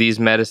using these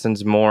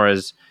medicines more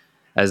as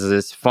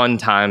this fun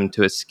time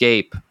to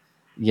escape,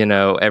 you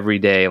know,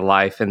 everyday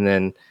life. And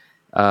then,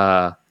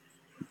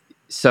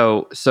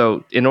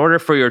 so in order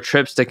for your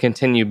trips to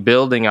continue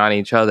building on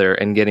each other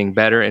and getting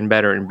better and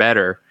better and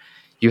better,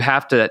 you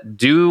have to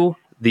do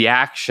the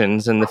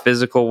actions in the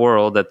physical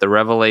world that the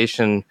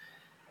revelation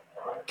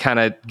kind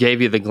of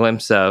gave you the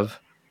glimpse of,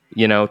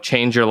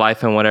 change your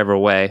life in whatever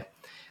way.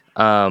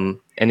 And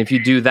if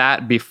you do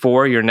that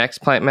before your next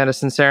plant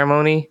medicine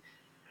ceremony,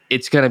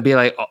 it's going to be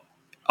like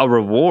a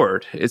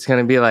reward. It's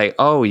going to be like,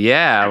 oh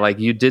yeah, like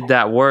you did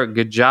that work.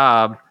 Good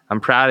job. I'm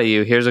proud of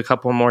you. Here's a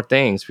couple more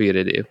things for you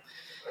to do,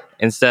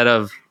 instead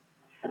of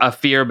a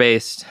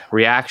fear-based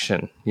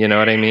reaction. You know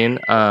what I mean?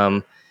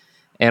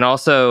 And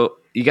also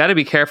you got to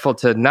be careful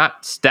to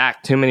not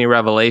stack too many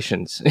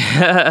revelations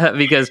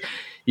because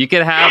you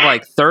could have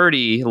like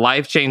 30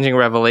 life-changing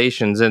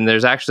revelations and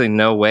there's actually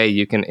no way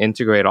you can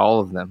integrate all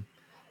of them.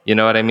 You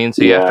know what I mean?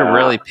 So you have to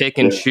really pick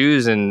and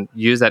choose and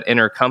use that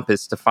inner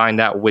compass to find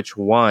out which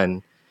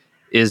one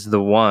is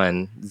the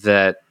one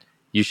that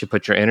you should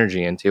put your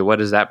energy into. What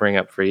does that bring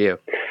up for you?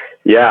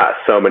 Yeah,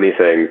 so many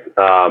things.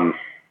 I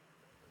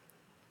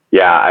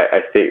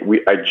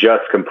think I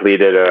just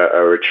completed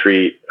a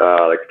retreat,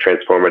 like a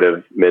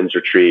transformative men's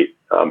retreat,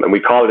 and we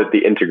called it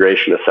the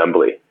Integration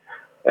Assembly.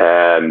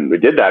 And we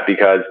did that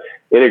because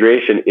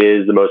integration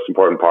is the most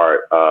important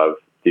part of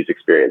these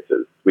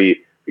experiences.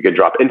 We can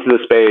drop into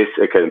the space.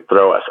 It can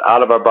throw us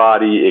out of our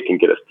body. It can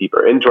get us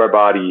deeper into our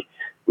body.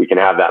 We can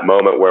have that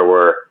moment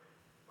where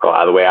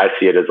the way I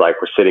see it is like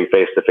we're sitting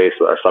face to face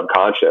with our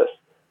subconscious,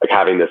 like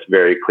having this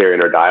very clear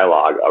inner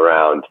dialogue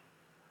around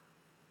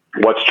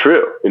what's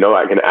true.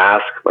 I can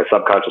ask my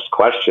subconscious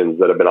questions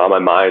that have been on my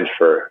mind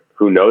for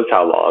who knows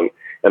how long,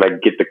 and I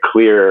get the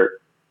clear,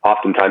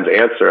 oftentimes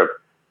answer of,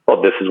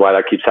 well, this is why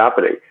that keeps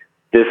happening.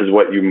 This is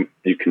what you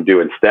can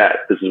do instead.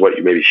 This is what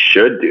you maybe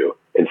should do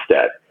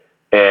instead.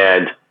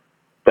 And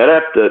then I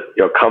have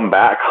to come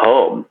back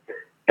home,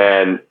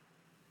 and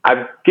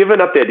I've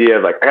given up the idea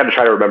of like I got to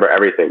try to remember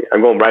everything.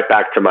 I'm going right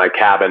back to my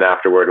cabin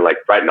afterward and like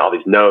writing all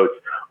these notes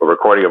or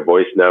recording a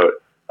voice note.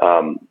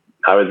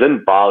 I was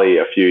in Bali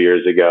a few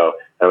years ago.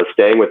 I was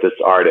staying with this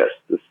artist,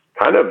 this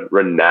kind of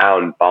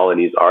renowned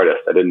Balinese artist.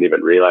 I didn't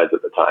even realize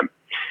at the time.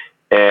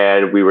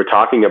 And we were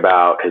talking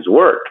about his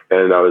work,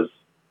 and I was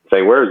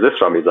saying, "Where is this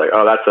from?" He's like,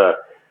 "Oh,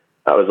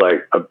 that was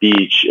like a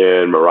beach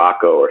in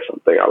Morocco or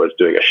something. I was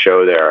doing a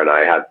show there, and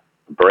I had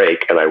a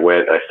break, and I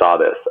went and I saw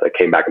this. I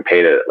came back and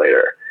painted it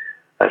later."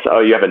 I said,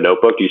 "Oh, you have a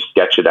notebook? You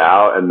sketch it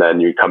out, and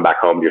then you come back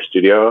home to your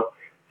studio?"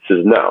 He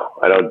says, "No,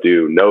 I don't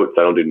do notes.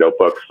 I don't do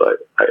notebooks.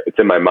 It's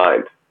in my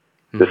mind.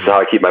 This is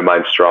how I keep my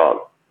mind strong."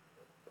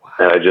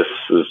 And I just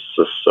was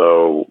just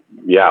so,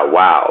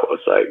 wow.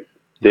 It's like,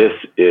 this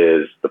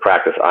is the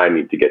practice I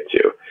need to get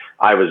to.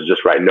 I was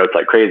just writing notes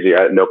like crazy.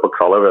 I had notebooks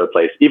all over the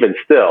place, even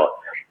still.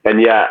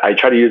 And yet I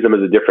try to use them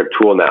as a different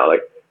tool now.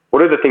 Like,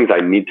 what are the things I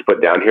need to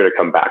put down here to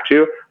come back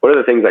to? What are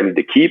the things I need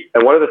to keep?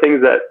 And what are the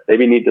things that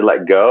maybe need to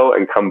let go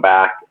and come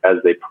back as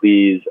they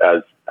please,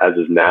 as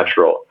is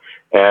natural?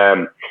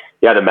 And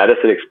the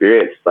medicine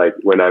experience, like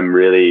when I'm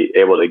really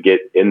able to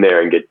get in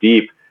there and get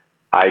deep,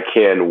 I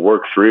can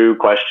work through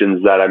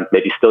questions that I'm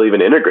maybe still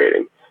even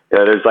integrating.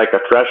 There's like a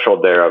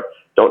threshold there of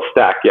don't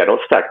stack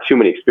too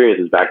many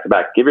experiences back to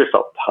back. Give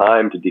yourself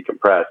time to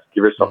decompress.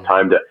 Give yourself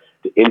time to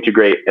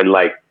integrate and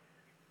like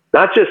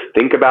not just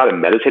think about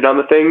and meditate on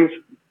the things.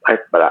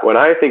 But when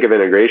I think of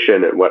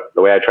integration and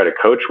the way I try to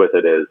coach with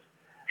it is,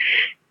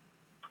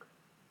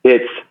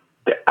 it's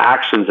the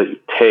actions that you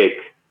take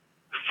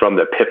from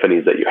the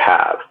epiphanies that you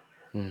have.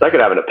 So I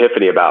could have an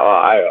epiphany about,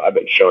 I've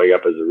been showing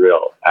up as a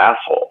real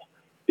asshole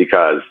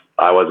because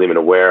I wasn't even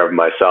aware of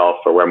myself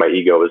or where my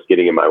ego was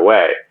getting in my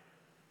way.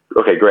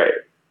 Okay, great.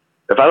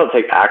 If I don't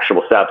take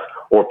actionable steps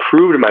or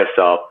prove to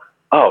myself,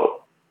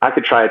 I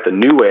could try it the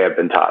new way I've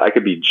been taught. I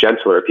could be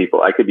gentler to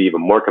people. I could be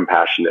even more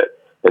compassionate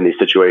in these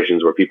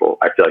situations where people,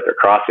 I feel like they're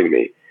crossing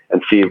me,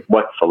 and see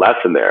what's the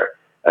lesson there.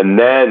 And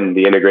then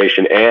the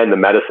integration and the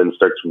medicine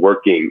starts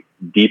working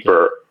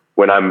deeper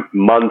when I'm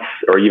months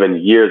or even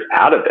years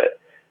out of it,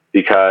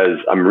 because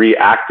I'm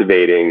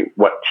reactivating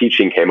what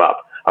teaching came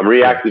up. I'm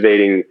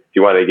reactivating, if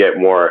you want to get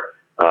more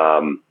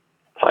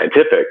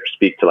scientific,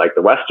 speak to like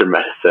the Western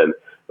medicine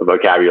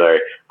vocabulary,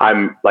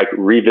 I'm like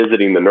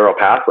revisiting the neural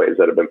pathways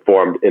that have been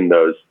formed in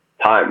those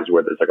times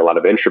where there's like a lot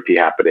of entropy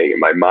happening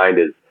and my mind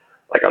is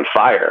like on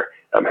fire.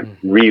 I'm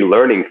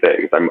relearning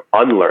things. I'm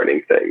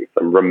unlearning things.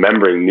 I'm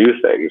remembering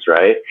new things,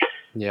 right?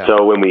 Yeah.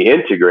 So when we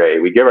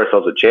integrate, we give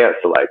ourselves a chance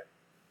to like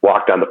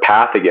walk down the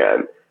path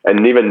again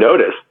and even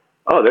notice,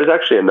 there's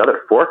actually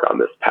another fork on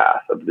this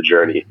path of the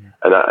journey.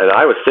 And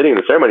I was sitting in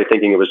the ceremony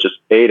thinking it was just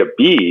A to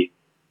B.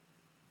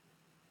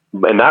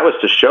 And that was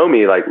to show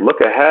me like,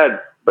 look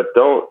ahead, but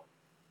don't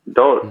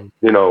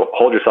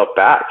hold yourself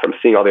back from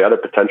seeing all the other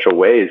potential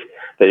ways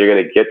that you're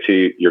going to get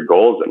to your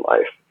goals in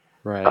life.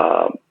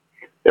 Right.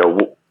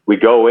 We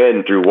go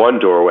in through one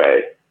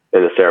doorway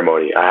in the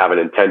ceremony. I have an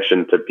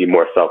intention to be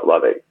more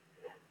self-loving,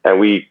 and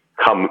we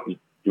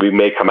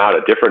may come out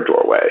a different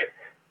doorway,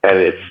 and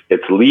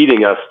it's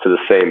leading us to the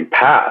same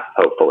path,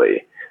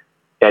 hopefully.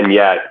 And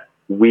yet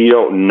we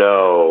don't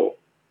know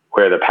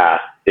where the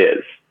path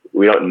is.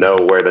 We don't know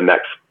where the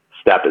next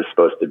step is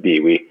supposed to be.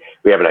 We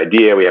have an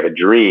idea, we have a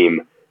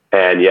dream,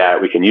 and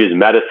yet we can use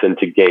medicine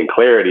to gain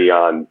clarity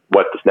on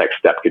what this next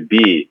step could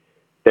be.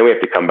 Then we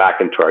have to come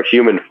back into our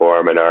human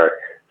form and our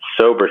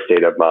sober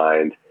state of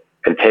mind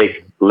and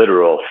take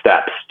literal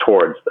steps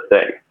towards the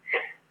thing.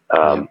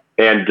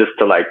 And just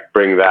to like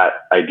bring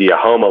that idea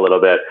home a little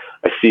bit,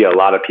 I see a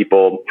lot of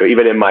people,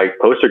 even in my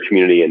poster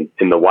community and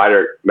in the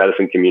wider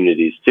medicine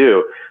communities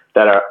too,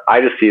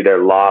 I just see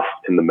they're lost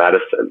in the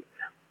medicine.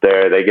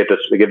 They give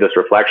this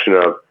reflection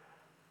of,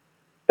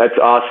 that's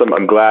awesome.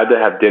 I'm glad to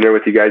have dinner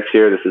with you guys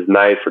here. This is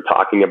nice. We're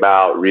talking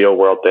about real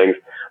world things,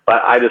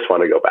 but I just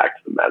want to go back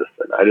to the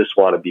medicine. I just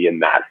want to be in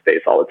that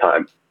space all the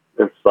time.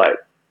 It's like,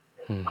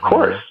 of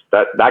course,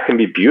 that can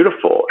be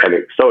beautiful and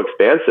it's so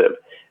expansive.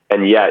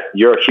 And yet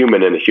you're a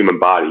human in a human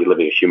body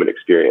living a human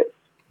experience.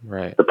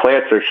 Right. The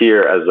plants are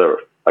here as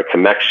a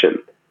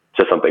connection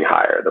to something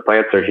higher. The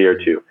plants are here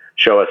to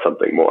show us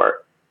something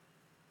more.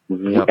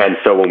 Yep. And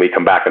so when we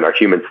come back in our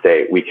human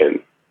state, we can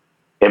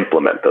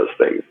implement those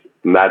things.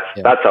 And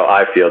that's how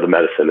I feel the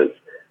medicine is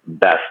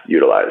best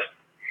utilized.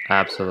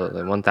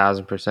 Absolutely.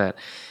 1000%.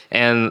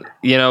 And,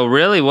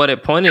 really what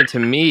it pointed to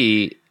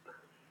me,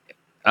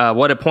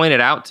 what it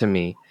pointed out to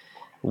me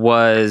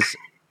was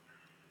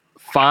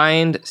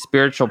find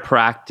spiritual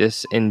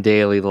practice in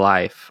daily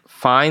life.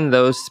 Find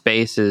those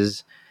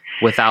spaces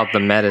without the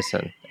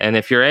medicine. And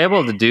if you're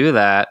able to do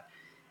that,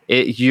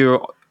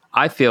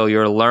 I feel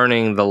you're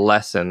learning the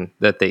lesson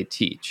that they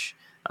teach.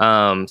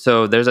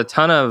 So there's a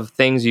ton of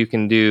things you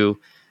can do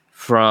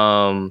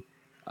from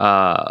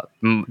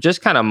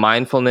just kind of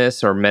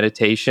mindfulness or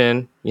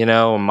meditation,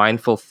 or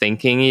mindful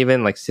thinking,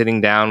 even like sitting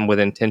down with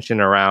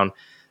intention around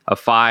a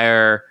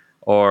fire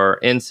or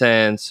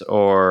incense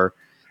or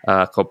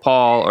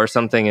copal or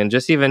something, and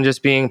just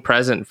being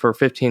present for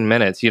 15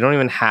 minutes. You don't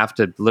even have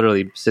to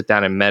literally sit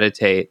down and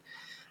meditate.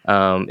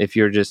 If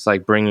you're just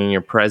like bringing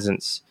your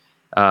presence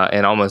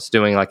and almost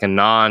doing like a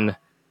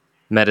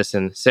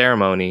non-medicine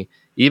ceremony,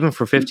 even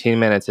for 15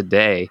 minutes a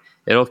day,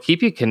 it'll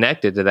keep you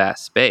connected to that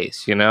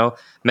space.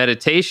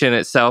 Meditation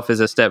itself is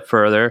a step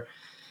further.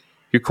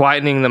 You're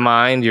quietening the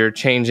mind. You're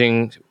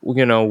changing,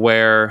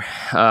 where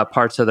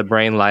parts of the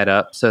brain light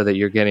up so that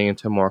you're getting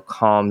into a more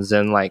calm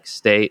Zen-like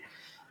state.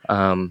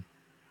 And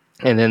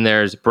then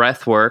there's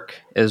breath work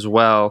as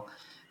well,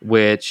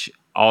 which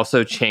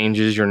also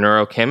changes your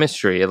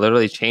neurochemistry. It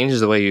literally changes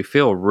the way you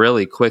feel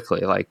really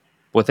quickly. Like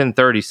within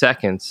 30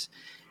 seconds,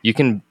 you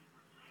can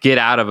get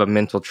out of a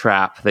mental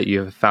trap that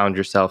you've found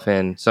yourself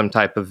in, some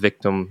type of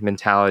victim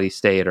mentality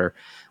state or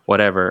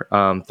whatever,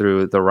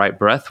 through the right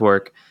breath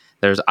work.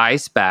 There's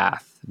ice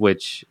bath,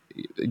 which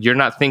you're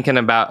not thinking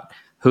about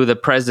who the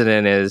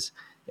president is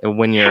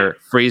when you're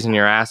freezing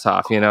your ass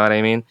off. You know what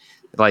I mean?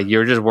 Like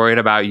you're just worried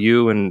about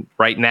you and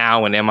right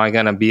now, and am I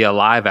going to be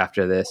alive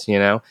after this?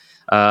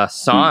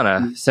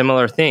 Sauna,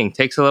 similar thing,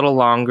 takes a little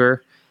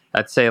longer.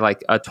 I'd say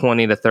like a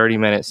 20 to 30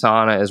 minute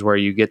sauna is where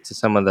you get to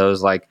some of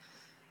those like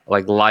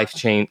life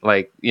change,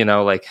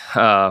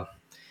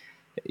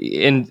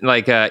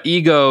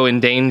 ego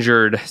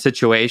endangered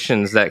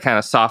situations that kind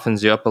of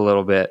softens you up a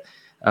little bit.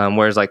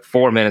 Whereas like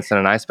 4 minutes in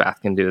an ice bath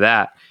can do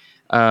that.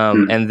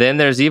 And then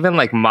there's even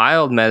like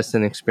mild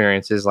medicine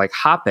experiences like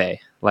hape,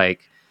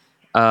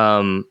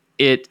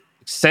 it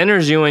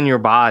centers you in your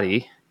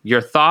body. Your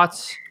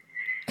thoughts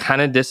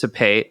kind of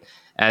dissipate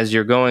as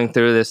you're going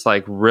through this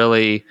like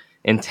really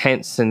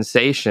intense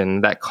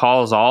sensation that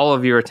calls all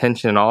of your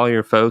attention, all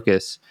your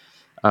focus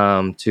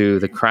to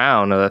the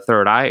crown of the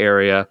third eye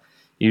area,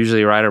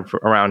 usually right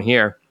around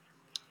here.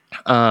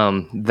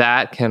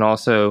 That can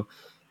also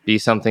be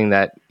something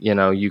that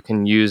you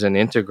can use and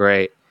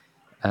integrate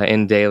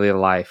in daily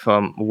life.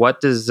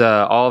 What does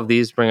all of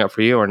these bring up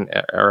for you,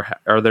 or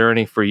are there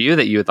any for you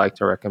that you would like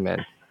to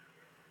recommend?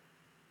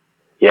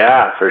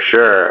 Yeah, for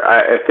sure.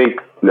 I think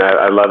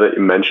I love that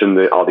you mentioned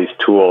all these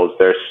tools.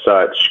 They're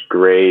such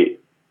great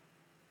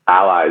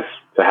allies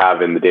to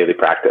have in the daily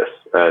practice.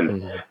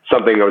 And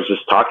something I was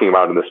just talking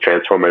about in this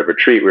transformative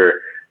retreat, we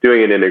were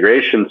doing an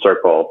integration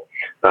circle,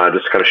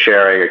 just kind of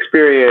sharing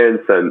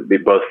experience and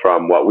both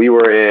from what we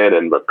were in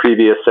and the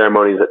previous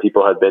ceremonies that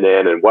people had been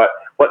in, and what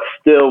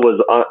still was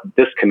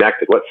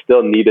disconnected, what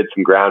still needed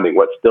some grounding,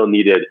 what still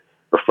needed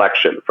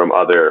reflection from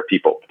other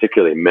people,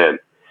 particularly men.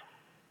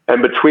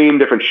 And between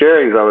different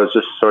sharings, I was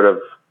just sort of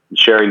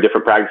sharing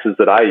different practices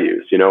that I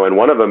use, and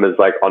one of them is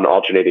like on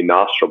alternating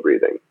nostril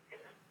breathing.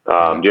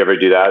 Do you ever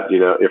do that?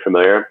 You're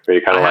familiar? Or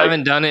you I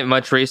haven't done it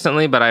much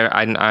recently, but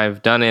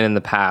I've done it in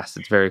the past.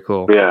 It's very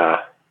cool.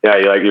 Yeah. Yeah.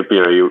 I like to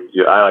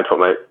put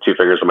my 2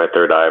 fingers on my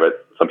third eye,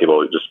 but some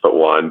people just put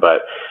one,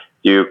 but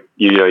you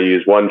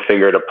use one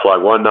finger to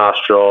plug one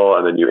nostril,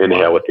 and then you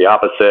inhale with the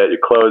opposite, you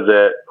close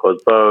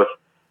both.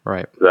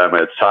 Right. Then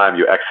when it's time,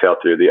 you exhale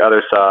through the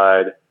other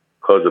side,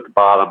 close at the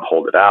bottom,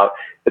 hold it out.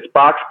 It's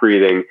box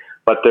breathing,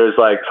 but there's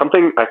like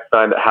something I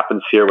find that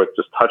happens here with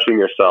just touching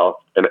yourself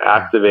and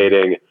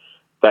activating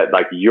that,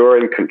 like you're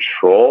in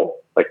control,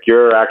 like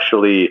you're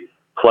actually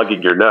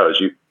plugging your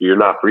nose. You're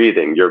not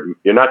breathing. You're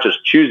not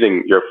just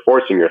choosing, you're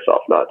forcing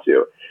yourself not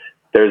to.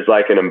 There's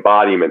like an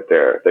embodiment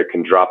there that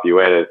can drop you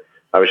in. And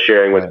I was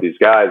sharing with these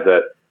guys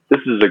that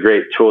this is a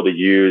great tool to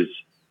use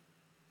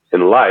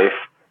in life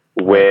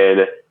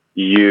when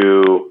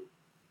you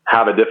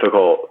have a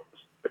difficult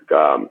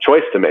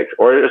choice to make,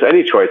 or there's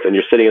any choice, and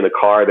you're sitting in the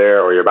car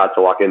there, or you're about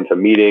to walk into a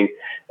meeting,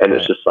 and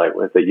it's just like,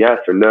 is it yes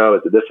or no?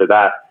 Is it this or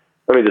that?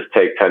 Let me just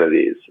take 10 of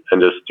these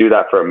and just do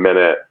that for a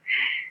minute.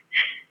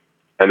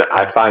 And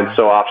I find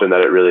so often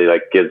that it really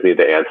like gives me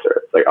the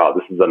answer. It's like, oh,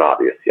 this is an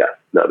obvious yes.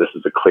 No, this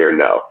is a clear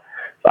no.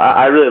 So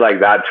I really like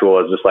that tool.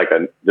 Is just like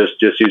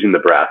just using the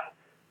breath.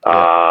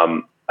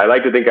 I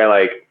like to think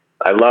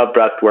I love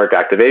breath work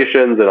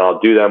activations, and I'll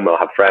do them. I'll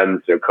have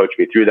friends coach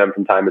me through them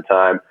from time to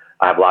time.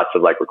 I have lots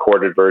of like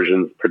recorded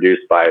versions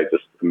produced by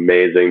just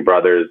amazing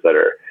brothers that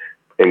are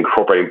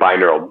incorporating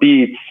binaural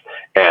beats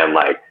and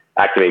like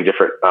activating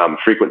different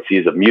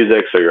frequencies of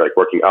music. So you're like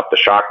working up the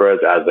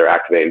chakras as they're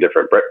activating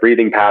different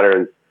breathing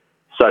patterns.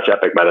 Such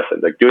epic medicine.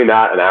 Like doing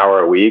that an hour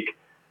a week,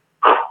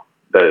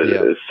 that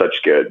is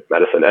such good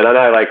medicine. And then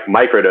I like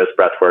microdose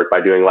breath work by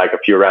doing like a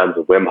few rounds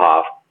of Wim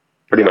Hof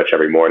pretty much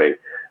every morning.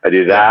 I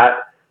do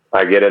that.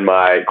 I get in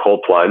my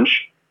cold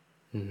plunge.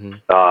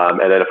 And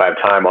then if I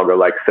have time, I'll go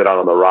like sit out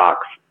on the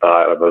rocks.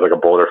 There's like a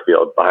boulder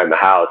field behind the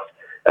house.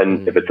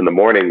 And if it's in the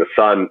morning, the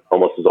sun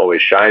almost is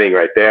always shining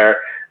right there.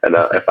 And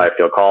if I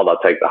feel called, I'll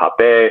take the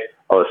hape.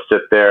 I'll just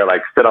sit there,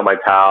 like sit on my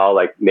towel,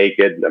 like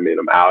naked. I mean,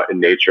 I'm out in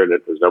nature and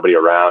there's nobody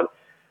around.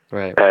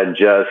 Right. And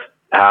just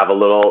have a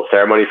little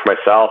ceremony for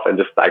myself, and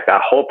just like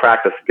that whole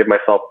practice, give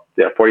myself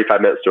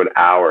 45 minutes to an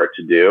hour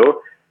to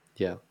do.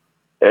 Yeah.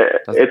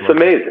 It's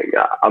amazing.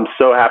 I'm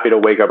so happy to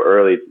wake up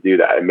early to do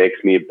that. It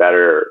makes me a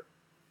better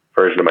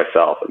version of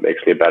myself. It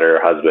makes me a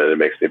better husband. It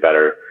makes me a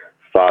better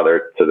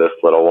father to this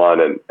little one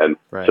and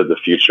to the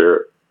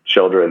future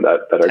children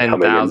that are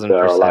coming into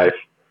our life.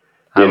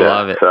 I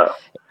love it. So.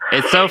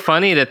 It's so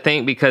funny to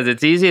think, because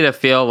it's easy to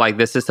feel like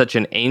this is such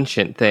an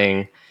ancient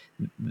thing,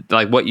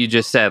 like what you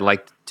just said,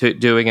 like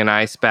doing an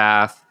ice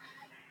bath,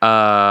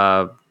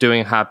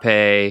 doing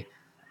hape,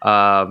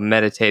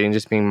 meditating,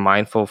 just being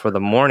mindful for the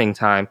morning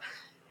time.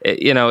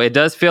 It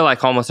does feel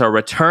like almost a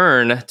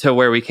return to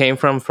where we came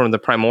from the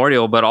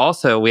primordial, but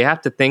also we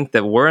have to think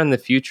that we're in the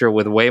future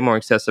with way more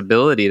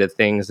accessibility to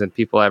things than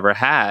people ever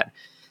had.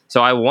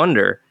 So I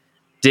wonder,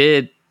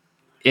 did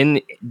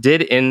any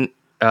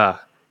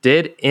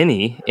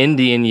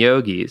Indian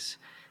yogis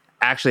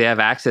actually have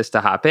access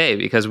to hape?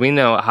 Because we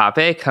know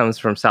hape comes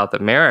from South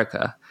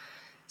America.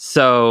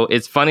 So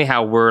it's funny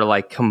how we're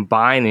like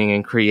combining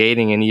and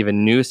creating an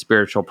even new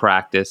spiritual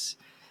practice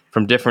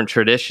from different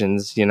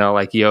traditions,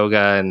 like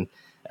yoga and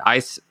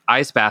ice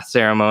bath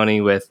ceremony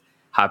with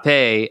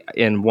hape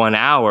in 1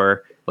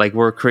 hour. Like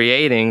we're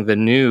creating the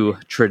new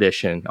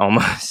tradition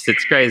almost.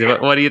 It's crazy.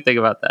 What do you think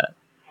about that?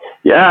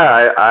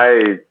 Yeah,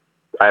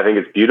 I think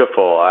it's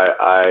beautiful.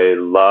 I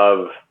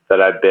love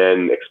that I've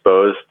been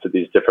exposed to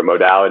these different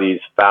modalities,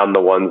 found the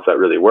ones that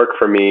really work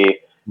for me,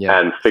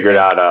 and figured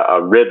out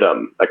a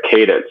rhythm, a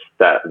cadence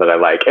that I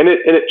like. And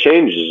it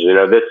changes,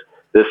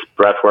 this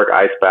breathwork,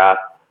 ice bath,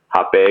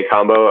 hape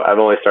combo, I've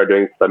only started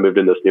doing since I moved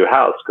in this new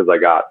house, because I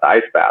got the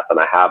ice bath and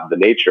I have the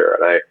nature.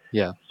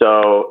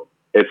 So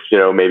it's,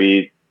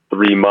 maybe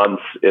 3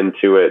 months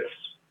into its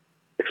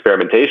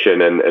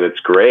experimentation, and it's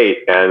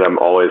great. And I'm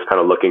always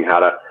kind of looking how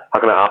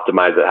can I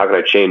optimize it? How can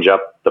I change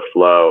up the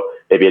flow?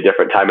 Maybe a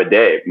different time of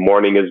day.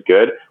 Morning is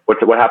good.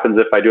 What happens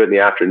if I do it in the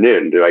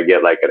afternoon? Do I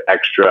get like an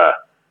extra,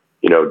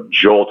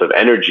 jolt of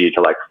energy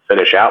to like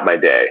finish out my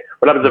day?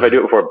 What happens if I do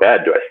it before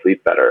bed? Do I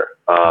sleep better?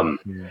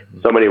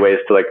 So many ways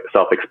to like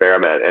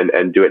self-experiment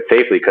and do it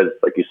safely. Because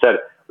like you said,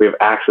 we have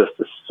access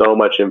to so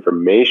much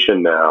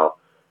information now,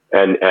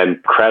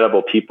 and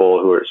credible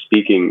people who are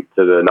speaking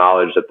to the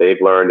knowledge that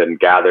they've learned and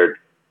gathered,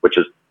 which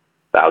is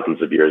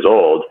thousands of years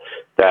old,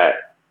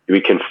 that we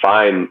can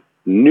find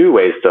new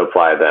ways to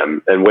apply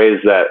them, and ways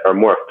that are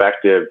more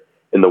effective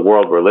in the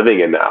world we're living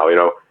in now.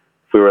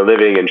 If we were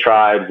living in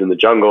tribes in the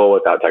jungle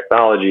without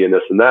technology and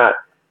this and that,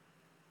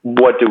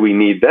 what do we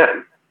need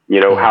then?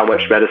 How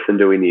much medicine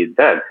do we need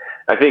then?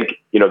 I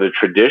think,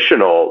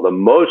 the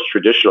most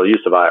traditional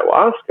use of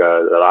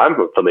ayahuasca that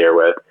I'm familiar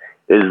with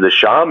is the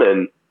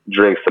shaman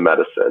drinks the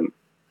medicine.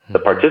 The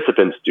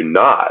participants do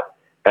not.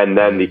 And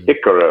then the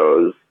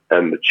Icaros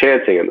and the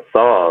chanting and the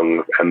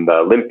songs and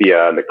the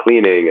limpia and the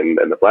cleaning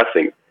and the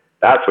blessings,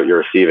 that's what you're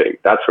receiving.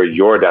 That's where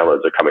your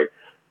downloads are coming.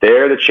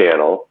 They're the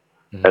channel,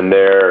 and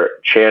they're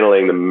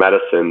channeling the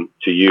medicine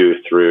to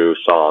you through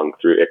song,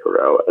 through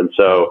Icaro. And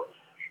so,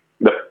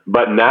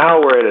 but now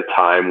we're in a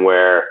time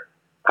where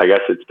I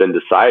guess it's been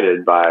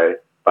decided by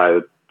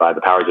the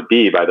powers that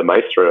be, by the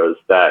maestros,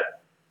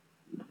 that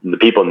the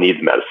people need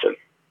the medicine.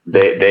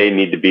 They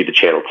need to be the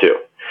channel too,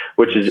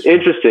 which is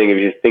interesting if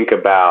you think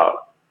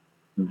about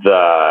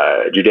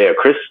the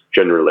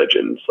Judeo-Christian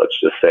religions, let's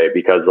just say,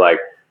 because like,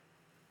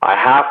 I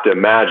have to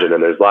imagine,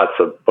 and there's lots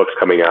of books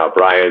coming out,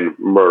 Brian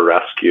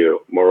Mororescu,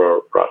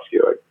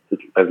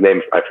 his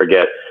name I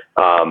forget.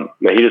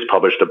 He just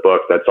published a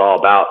book that's all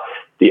about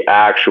the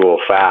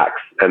actual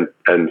facts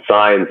and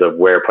signs of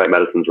where plant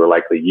medicines were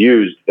likely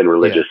used in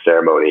religious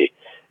ceremony.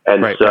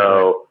 And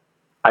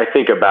I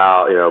think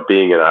about,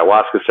 being in an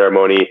ayahuasca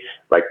ceremony,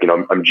 like,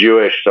 I'm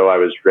Jewish, so I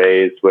was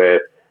raised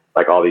with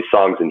like all these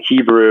songs in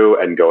Hebrew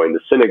and going to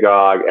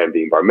synagogue and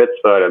being bar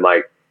mitzvah, and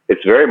like,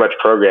 it's very much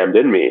programmed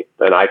in me,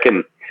 and I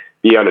can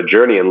be on a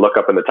journey and look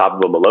up in the top of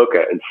a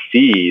Maloka and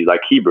see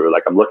like Hebrew,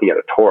 like I'm looking at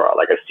a Torah,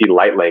 like I see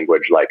light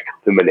language like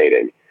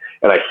illuminating,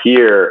 and I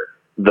hear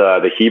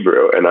the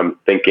Hebrew, and I'm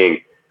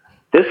thinking,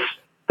 this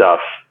stuff,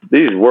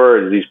 these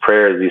words, these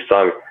prayers, these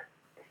songs,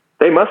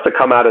 they must have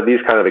come out of these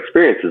kind of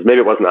experiences. Maybe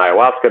it wasn't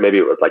ayahuasca, maybe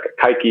it was like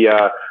a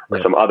kaikia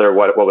or some other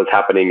what was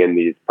happening in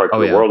these parts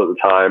of the world at the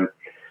time.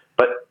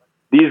 But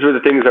these were the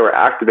things that were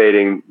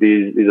activating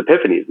these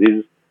epiphanies.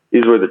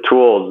 These were the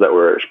tools that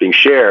were being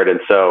shared. And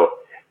so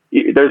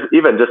there's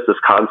even just this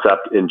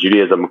concept in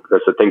Judaism.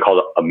 There's a thing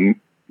called a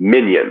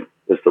minyan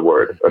is the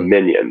word, a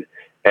minyan.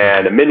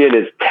 And a minyan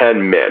is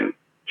 10 men,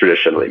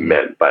 traditionally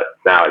men, but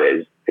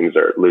nowadays things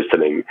are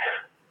loosening.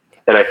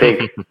 And I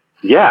think,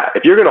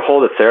 if you're going to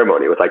hold a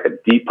ceremony with like a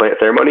deep plant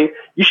ceremony,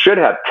 you should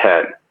have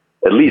 10,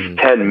 at least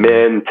 10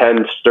 men,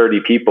 10 sturdy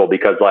people,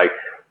 because like,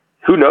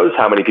 who knows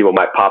how many people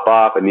might pop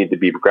off and need to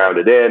be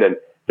grounded in. And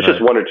it's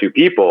just one or two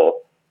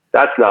people.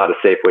 That's not a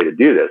safe way to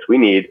do this. We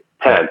need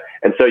 10.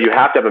 And so you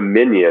have to have a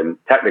minyan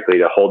technically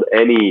to hold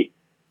any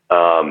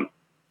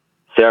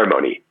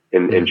ceremony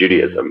in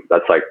Judaism.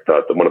 That's like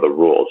the one of the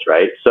rules,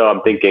 right? So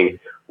I'm thinking,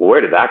 well,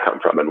 where did that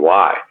come from and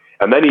why?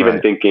 And then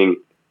even thinking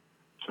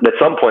at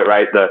some point,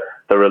 right,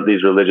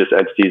 these religious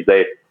entities,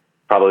 they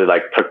probably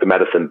like took the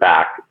medicine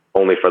back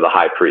only for the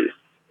high priests.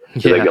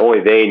 So like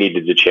only they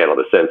needed to channel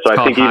this in. So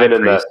I think even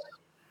in the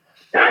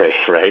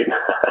right,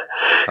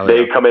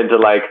 they come into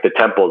like the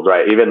temples,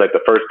 right? Even like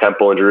the first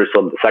temple in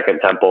Jerusalem, the second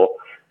temple,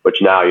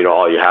 which now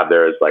all you have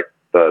there is like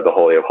the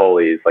Holy of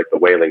Holies, like the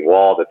Wailing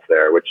Wall that's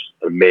there, which is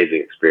an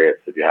amazing experience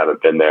if you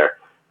haven't been there.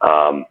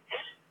 And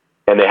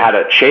they had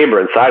a chamber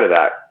inside of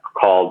that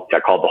called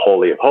the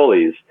Holy of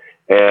Holies.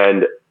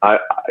 And I've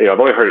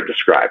only heard it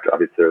described.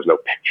 Obviously, there's no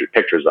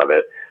pictures of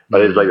it,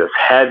 but it's like this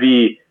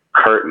heavy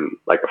curtain,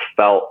 like a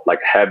felt, like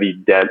heavy,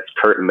 dense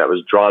curtain that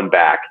was drawn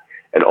back,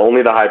 and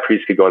only the high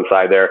priest could go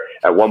inside there.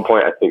 At one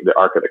point, I think the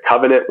Ark of the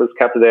Covenant was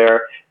kept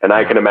there, and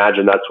I can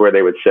imagine that's where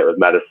they would sit with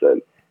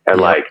medicine and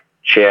like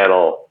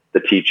channel the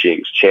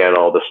teachings,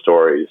 channel the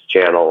stories,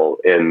 channel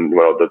in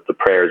the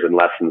prayers and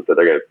lessons that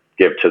they're going to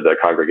give to the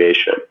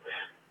congregation.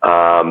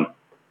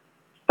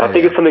 I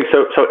think it's something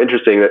so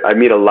interesting that I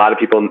meet a lot of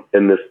people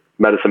in this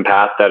medicine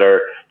path that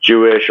are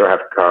Jewish or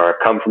have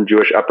come from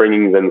Jewish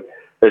upbringings, and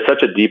there's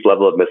such a deep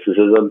level of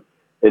mysticism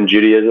in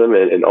Judaism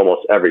and in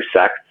almost every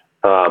sect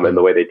and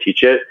the way they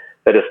teach it,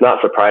 that it's not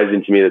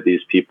surprising to me that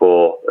these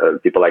people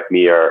like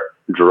me are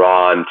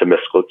drawn to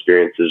mystical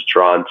experiences,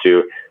 drawn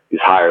to these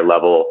higher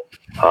level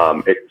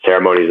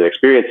ceremonies and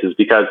experiences,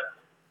 because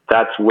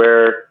that's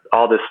where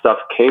all this stuff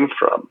came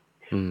from.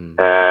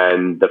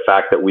 And the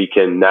fact that we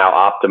can now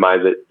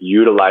optimize it,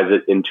 utilize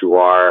it into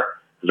our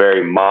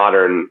very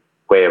modern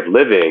way of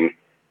living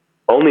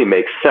only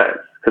makes sense,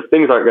 because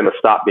things aren't going to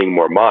stop being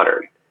more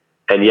modern.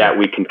 And yet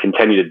we can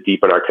continue to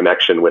deepen our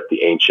connection with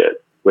the ancient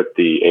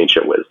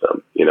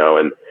wisdom,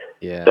 and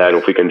then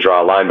if we can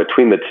draw a line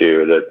between the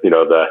two,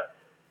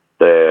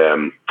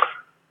 the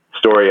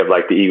story of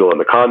like the eagle and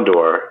the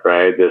condor,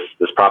 right?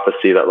 This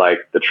prophecy that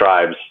like the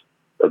tribes,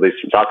 at least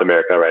in South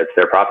America, right? It's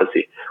their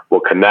prophecy, will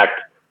connect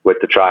with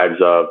the tribes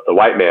of the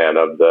white man,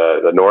 of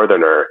the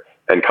northerner,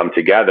 and come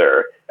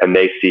together, and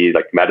they see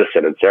like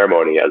medicine and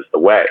ceremony as the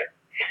way.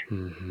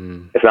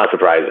 It's not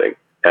surprising.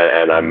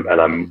 And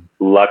I'm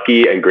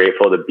lucky and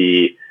grateful to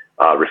be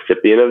a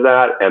recipient of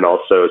that, and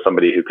also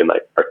somebody who can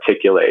like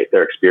articulate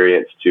their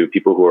experience to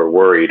people who are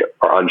worried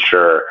or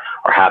unsure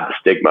or have the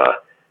stigma,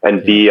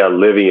 and be a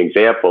living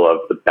example of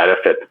the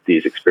benefit that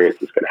these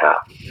experiences can have.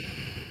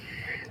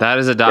 That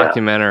is a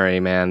documentary,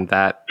 man.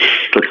 Let's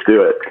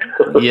do it.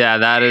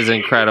 That is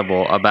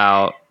incredible,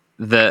 about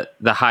the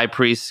high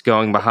priest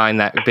going behind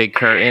that big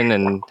curtain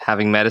and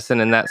having medicine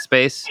in that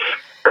space.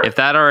 If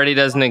that already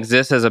doesn't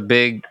exist as a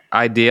big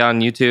idea on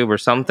YouTube or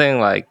something,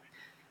 like,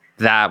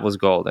 that was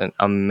golden,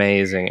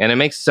 amazing. And it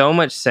makes so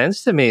much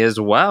sense to me as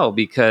well,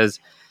 because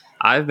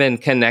I've been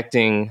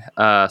connecting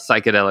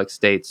psychedelic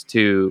states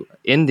to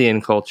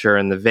Indian culture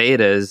and the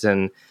Vedas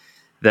and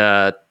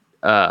the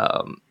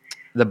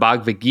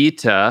Bhagavad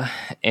Gita,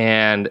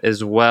 and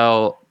as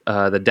well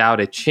the Tao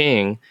Te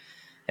Ching,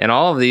 and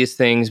all of these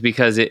things,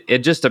 because it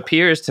just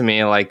appears to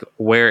me like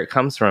where it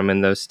comes from in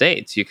those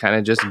states. You kind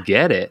of just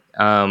get it.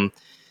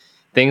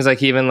 Things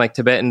like even like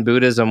Tibetan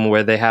Buddhism,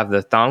 where they have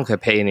the Thangka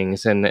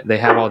paintings and they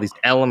have all these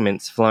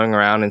elements flowing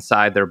around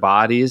inside their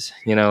bodies,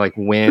 like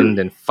wind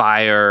and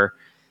fire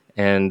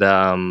and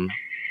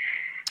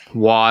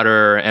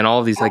water and all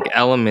of these like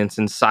elements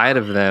inside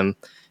of them,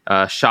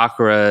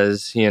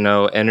 chakras,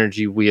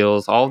 energy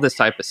wheels, all this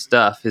type of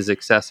stuff is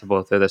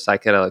accessible through the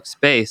psychedelic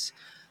space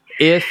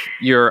if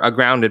you're a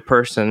grounded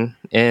person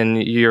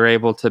and you're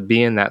able to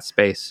be in that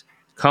space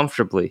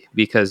comfortably,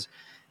 because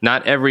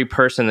not every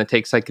person that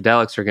takes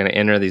psychedelics are going to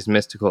enter these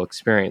mystical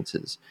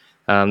experiences.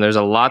 There's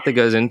a lot that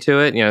goes into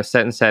it.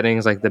 Set and setting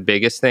is like the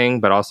biggest thing,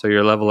 but also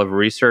your level of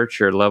research,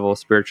 your level of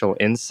spiritual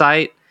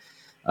insight,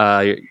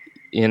 knowing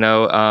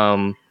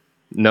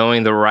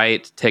the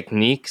right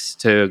techniques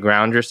to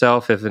ground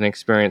yourself if an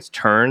experience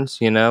turns,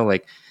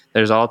 like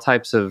there's all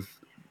types of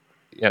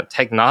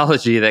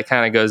technology that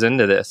kind of goes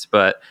into this,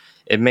 but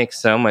it makes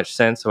so much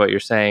sense what you're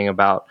saying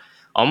about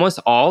almost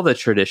all the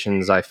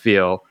traditions. I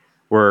feel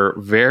were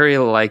very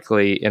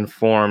likely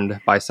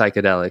informed by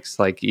psychedelics.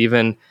 Like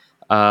even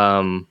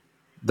the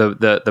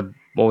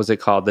what was it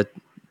called,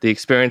 the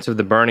experience of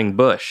the burning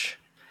bush.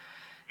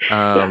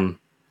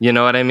 You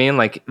know what I mean?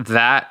 Like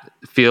that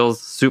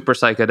feels super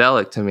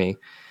psychedelic to me,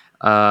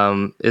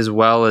 as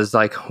well as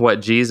like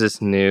what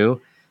Jesus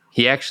knew.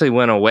 He actually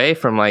went away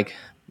from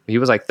he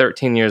was like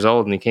 13 years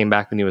old and he came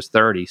back when he was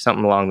 30,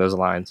 something along those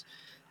lines.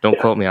 Don't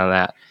quote me on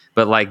that.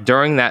 But like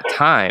during that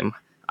time,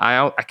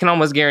 I can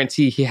almost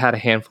guarantee he had a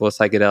handful of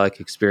psychedelic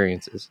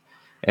experiences.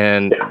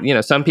 And,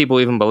 some people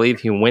even believe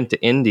he went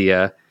to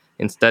India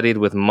and studied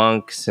with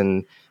monks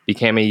and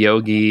became a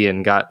yogi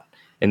and got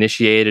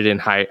initiated in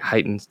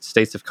heightened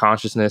states of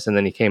consciousness. And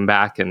then he came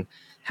back and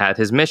had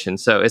his mission.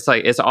 So it's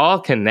like, it's all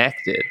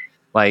connected,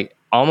 like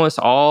almost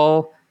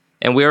all.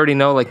 And we already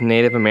know like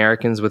Native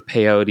Americans with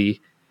peyote.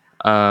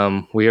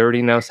 We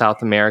already know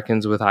South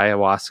Americans with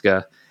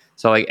ayahuasca.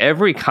 So like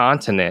every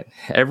continent,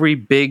 every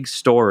big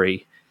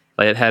story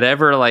that had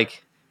ever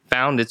like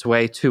found its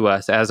way to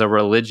us as a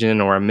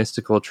religion or a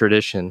mystical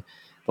tradition,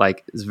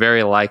 like is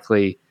very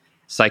likely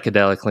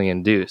psychedelically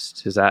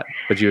induced.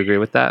 Would you agree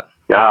with that?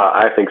 Yeah,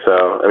 I think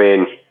so. I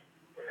mean,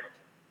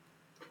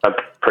 I'm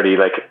pretty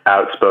like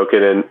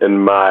outspoken in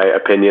my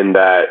opinion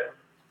that,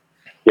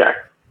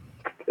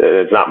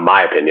 it's not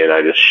my opinion.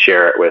 I just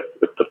share it with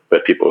the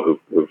people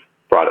who've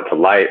brought it to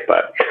light.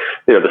 But,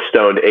 the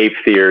stoned ape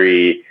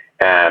theory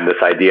and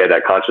this idea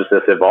that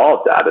consciousness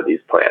evolved out of these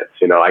plants,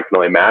 I can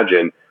only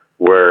imagine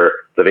we're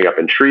living up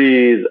in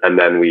trees and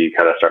then we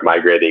kind of start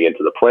migrating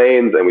into the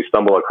plains and we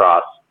stumble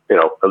across,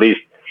 at least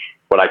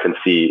what I can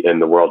see in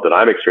the world that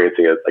I'm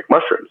experiencing is like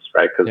mushrooms,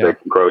 right? Because they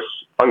grow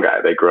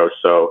fungi, they grow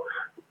so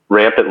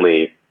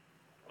rampantly.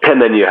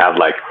 And then you have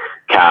like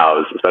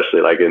cows,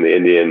 especially like in the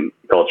Indian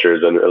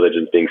cultures and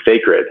religions, being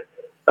sacred.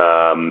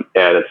 And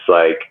it's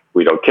like,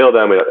 we don't kill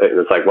them.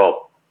 It's like,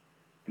 well,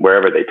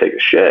 wherever they take a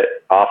shit,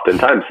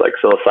 oftentimes like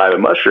psilocybin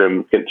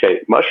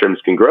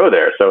mushrooms can grow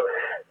there. So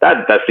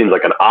that seems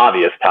like an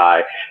obvious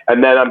tie.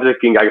 And then I'm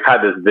thinking, I've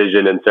had this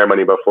vision in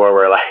ceremony before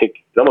where like,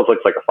 it almost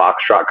looks like a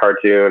Foxtrot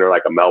cartoon or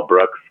like a Mel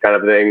Brooks kind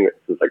of thing.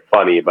 It's like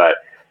funny, but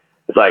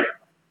it's like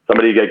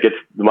somebody gets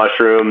the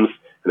mushrooms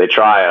and they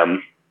try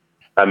them.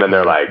 And then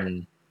they're like,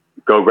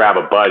 go grab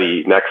a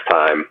buddy next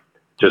time.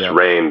 Just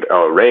rained.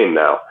 Oh, it rained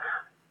now.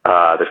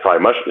 There's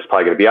probably mushrooms. It's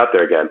probably going to be out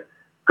there again.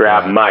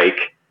 Grab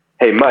Mike.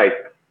 Hey, Mike,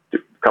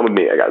 come with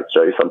me. I got to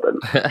show you something.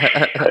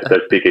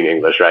 They're speaking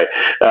English, right?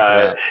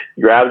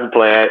 Grabs the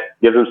plant,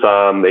 gives them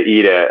some, they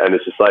eat it. And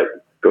it's just like,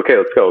 okay,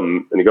 let's go.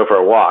 And you go for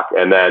a walk.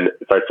 And then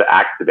it starts to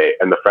activate.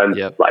 And the friend's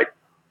like,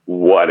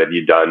 what have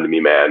you done to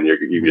me, man?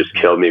 You just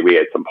killed me. We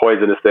ate some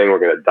poisonous thing. We're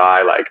going to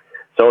die like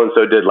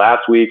so-and-so did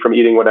last week from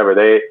eating whatever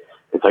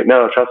it's like,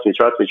 no, trust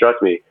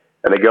me.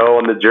 And they go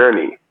on the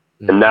journey.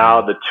 And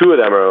now the two of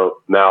them are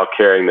now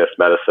carrying this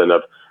medicine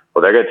of,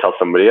 well, they're going to tell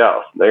somebody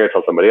else. They're going to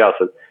tell somebody else.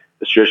 And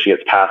the tradition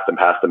gets passed and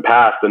passed and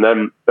passed. And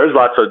then there's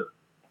lots of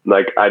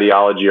like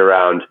ideology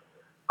around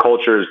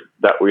cultures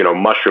that,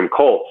 mushroom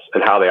cults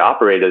and how they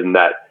operated, and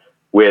that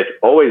with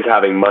always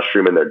having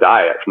mushroom in their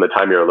diet from the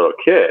time you're a little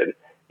kid,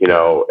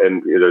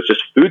 and there's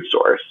just food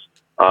source.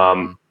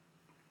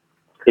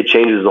 It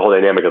changes the whole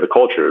dynamic of the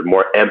culture,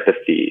 more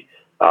empathy,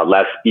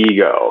 less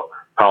ego,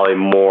 probably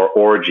more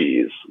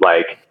orgies.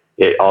 Like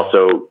it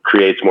also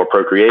creates more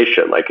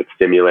procreation. Like it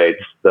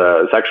stimulates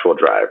the sexual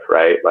drive,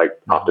 right? Like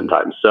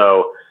oftentimes.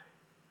 So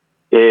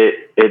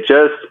it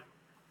just,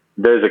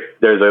 there's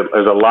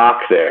a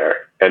lock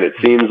there. And it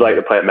seems like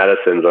the plant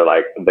medicines are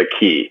like the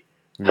key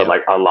to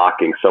like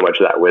unlocking so much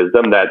of that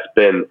wisdom that's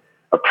been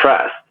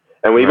oppressed.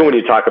 And even when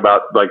you talk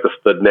about like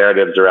the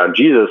narratives around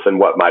Jesus and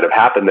what might've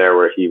happened there,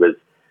 where he was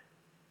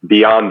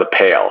beyond the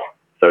pale,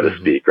 so to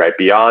speak, right?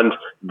 Beyond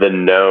the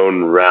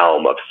known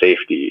realm of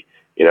safety,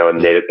 in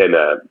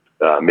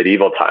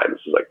medieval times,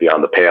 it's like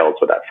beyond the pale is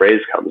where that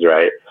phrase comes,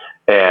 right?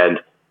 And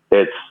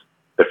it's,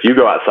 if you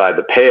go outside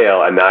the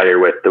pale and now you're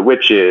with the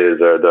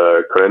witches or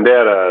the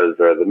curanderas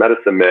or the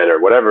medicine men or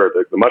whatever,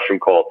 the mushroom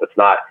cult that's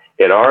not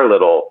in our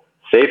little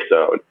safe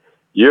zone,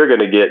 you're going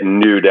to get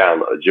new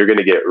downloads. You're going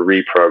to get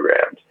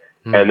reprogrammed.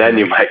 And then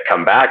you might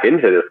come back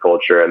into this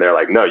culture and they're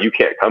like, no, you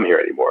can't come here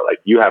anymore. Like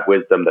you have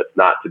wisdom that's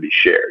not to be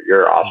shared.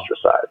 You're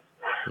ostracized.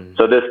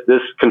 So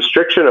this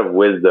constriction of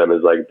wisdom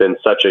has like been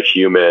such a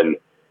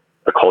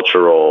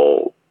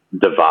cultural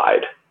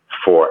divide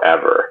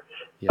forever.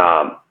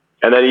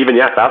 And then even,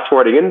 fast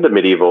forwarding into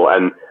medieval,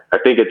 and I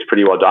think it's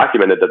pretty well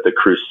documented that the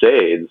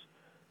Crusades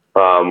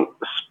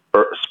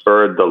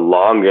spurred the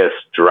longest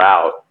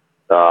drought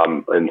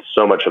in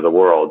so much of the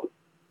world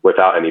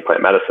without any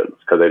plant medicines,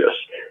 because they just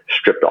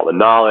stripped all the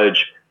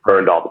knowledge,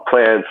 burned all the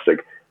plants.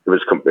 Like it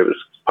was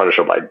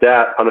punishable by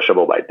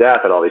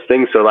death, and all these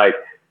things. So like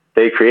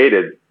they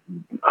created,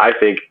 I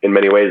think, in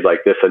many ways,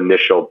 like this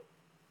initial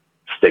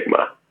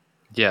stigma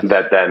Yeah.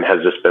 that then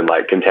has just been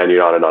like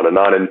continued on and on and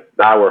on. And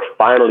now we're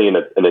finally in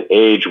an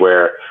age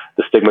where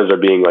the stigmas are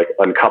being like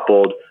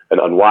uncoupled and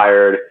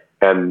unwired,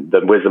 and the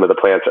wisdom of the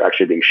plants are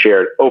actually being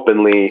shared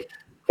openly.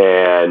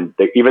 And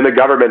even the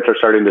governments are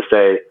starting to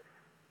say,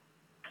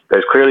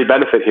 there's clearly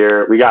benefit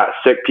here. We got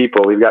sick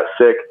people. We've got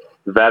sick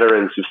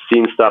veterans who've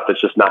seen stuff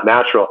that's just not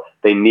natural.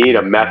 They need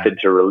a method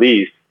to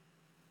release.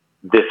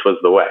 This was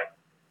the way.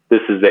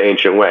 This is the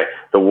ancient way.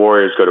 The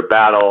warriors go to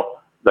battle,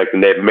 like the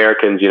Native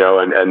Americans,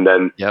 and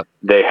then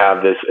they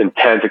have this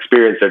intense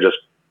experience. They're just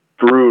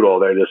brutal.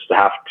 They just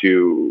have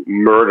to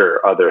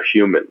murder other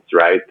humans,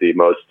 right? The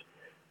most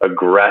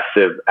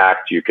aggressive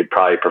act you could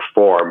probably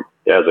perform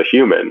as a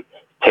human,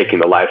 taking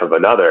the life of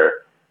another.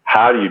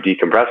 How do you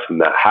decompress from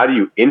that? How do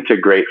you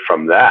integrate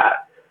from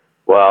that?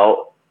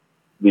 Well,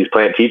 these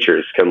plant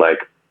teachers can like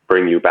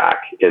bring you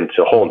back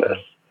into wholeness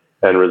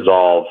and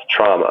resolve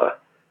trauma.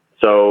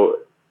 So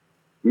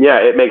yeah,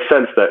 it makes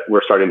sense that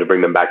we're starting to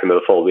bring them back into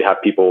the fold. We have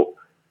people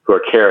who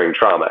are carrying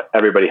trauma.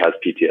 Everybody has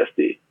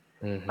PTSD.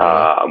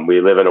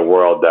 We live in a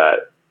world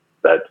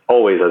that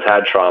always has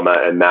had trauma,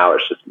 and now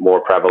it's just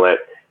more prevalent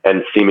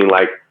and seeming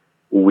like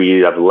we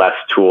have less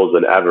tools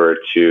than ever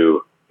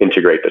to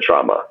integrate the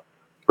trauma.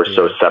 We're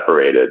so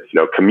separated.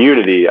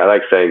 Community, I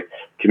like saying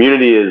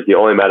community is the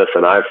only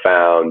medicine I've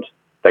found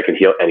that can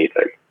heal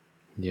anything.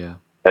 Yeah.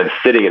 And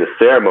sitting in a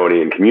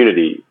ceremony in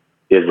community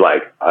is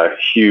like a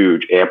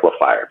huge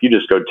amplifier. If you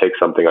just go take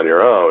something on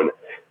your own,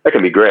 that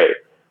can be great.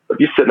 But if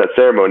you sit in that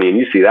ceremony and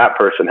you see that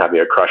person having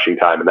a crushing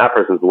time and that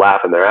person's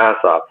laughing their ass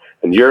off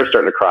and you're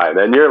starting to cry and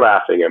then you're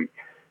laughing and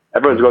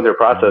everyone's going through a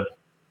process,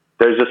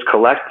 there's this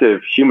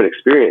collective human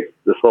experience,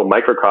 this little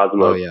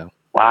microcosm of,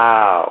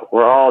 wow,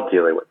 we're all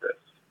dealing with this.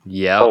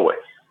 Yeah. Always.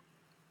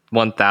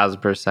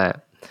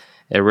 1000%.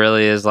 It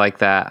really is like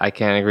that. I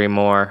can't agree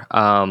more.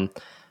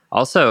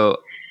 Also,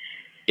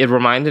 it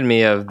reminded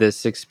me of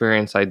this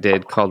experience I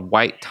did called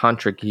White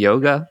Tantric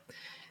Yoga.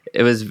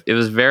 It was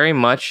very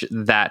much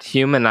that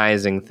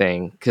humanizing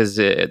thing because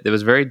it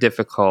was very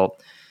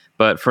difficult.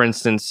 But for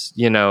instance,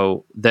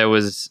 there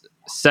was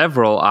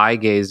several eye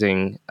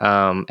gazing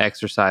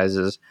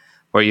exercises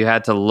where you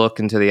had to look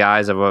into the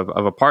eyes of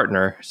a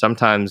partner.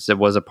 Sometimes it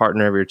was a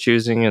partner of your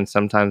choosing, and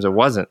sometimes it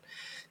wasn't.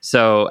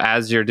 So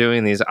as you're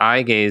doing these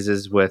eye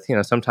gazes with,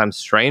 sometimes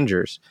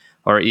strangers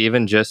or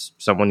even just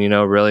someone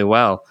really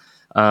well,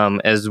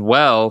 as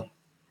well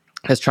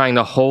as trying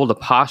to hold a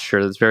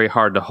posture that's very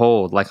hard to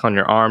hold, like on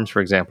your arms,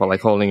 for example,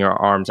 like holding your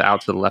arms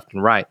out to the left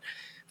and right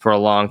for a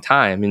long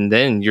time. And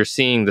then you're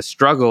seeing the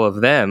struggle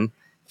of them,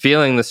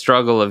 feeling the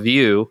struggle of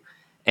you.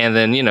 And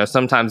then,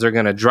 sometimes they're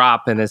going to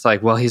drop and it's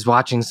like, well, he's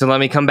watching, so let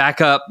me come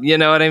back up. You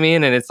know what I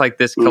mean? And it's like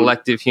this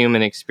collective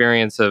human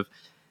experience of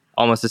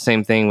almost the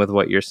same thing with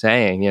what you're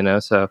saying,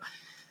 So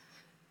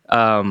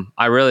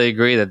I really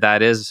agree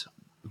that is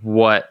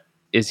what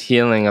is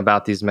healing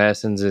about these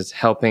medicines, is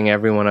helping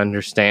everyone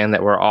understand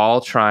that we're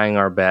all trying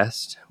our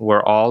best.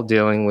 We're all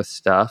dealing with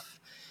stuff.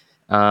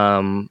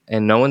 And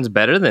no one's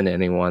better than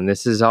anyone.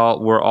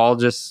 We're all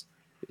just,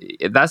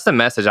 that's the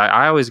message.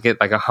 I always get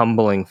like a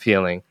humbling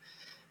feeling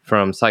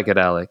from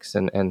psychedelics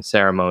and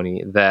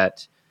ceremony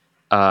that,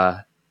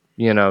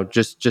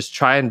 just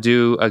try and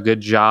do a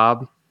good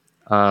job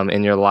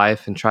in your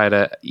life and try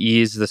to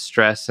ease the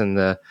stress and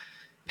the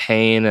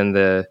pain and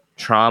the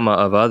trauma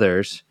of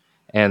others.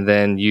 And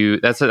then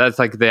that's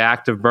like the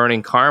act of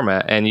burning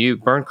karma, and you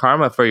burn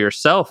karma for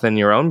yourself and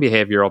your own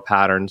behavioral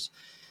patterns.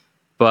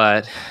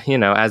 But,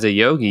 as a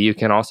yogi, you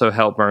can also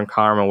help burn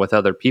karma with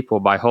other people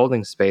by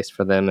holding space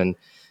for them and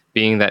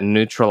being that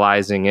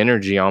neutralizing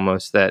energy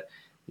almost that,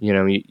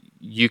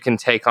 you can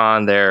take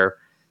on their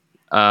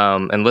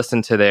and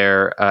listen to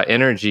their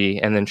energy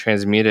and then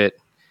transmute it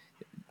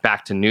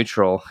back to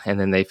neutral, and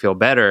then they feel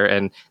better.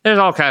 And there's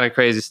all kind of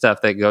crazy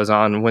stuff that goes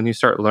on when you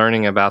start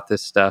learning about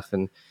this stuff.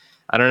 And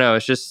I don't know,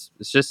 it's just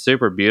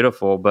super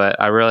beautiful. But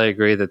I really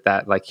agree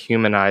that like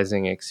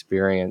humanizing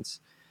experience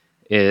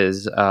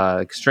is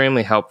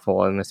extremely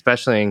helpful, and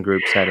especially in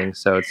group settings.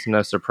 So it's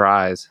no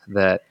surprise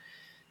that,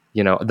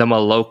 the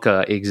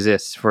Maloka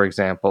exists, for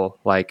example.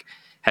 Like,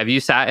 have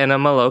you sat in a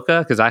Maloka?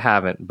 Because I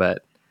haven't,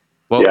 but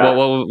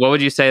what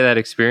would you say that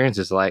experience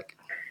is like?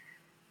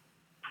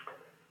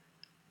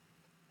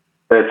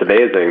 It's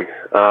amazing.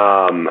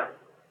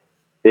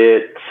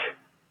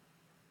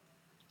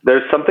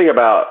 There's something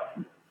about,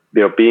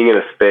 being in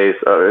a space,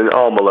 in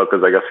all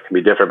Malokas, I guess it can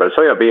be different, but it's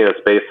something about being in a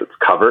space that's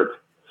covered,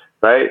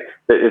 right?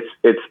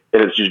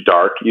 It's just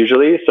dark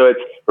usually. So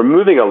it's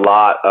removing a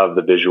lot of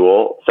the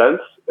visual sense.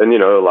 And,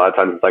 a lot of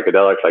times in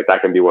psychedelics, like that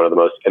can be one of the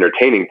most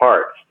entertaining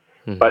parts.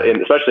 Mm-hmm. But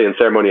especially in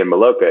ceremony and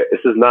Maloka,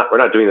 we're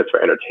not doing this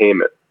for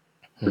entertainment.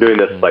 We're doing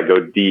this to like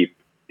go deep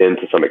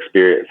into some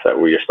experience that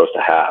you're supposed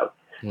to have.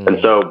 Mm-hmm.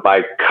 And so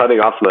by cutting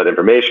off some of that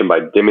information,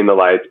 by dimming the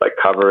lights, by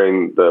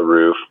covering the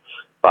roof,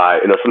 by,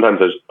 sometimes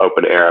there's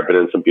open air. I've been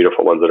in some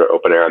beautiful ones that are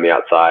open air on the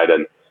outside,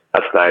 and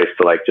that's nice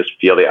to like just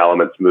feel the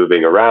elements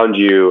moving around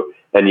you.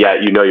 And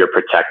yet, you're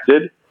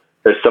protected.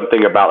 There's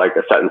something about like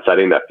a set and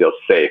setting that feels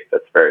safe.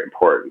 That's very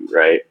important.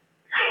 Right.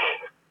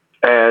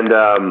 And,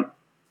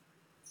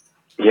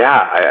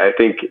 Yeah, I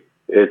think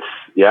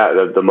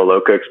the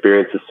Maloka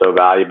experience is so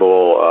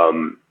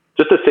valuable.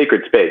 Just a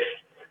sacred space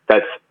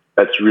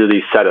that's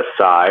really set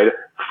aside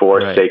for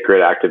Right.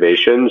 sacred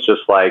activations,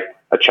 just like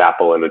a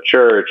chapel in a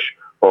church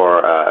or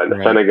in a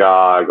Right.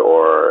 synagogue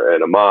or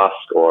in a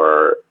mosque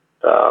or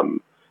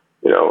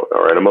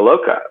or in a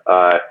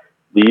Maloka.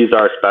 These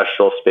are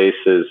special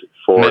spaces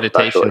for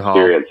Meditation special hall.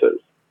 experiences.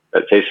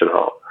 Meditation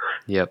hall.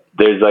 Yep.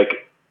 There's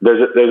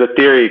a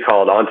theory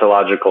called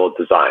ontological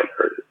design,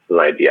 or it's an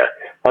idea.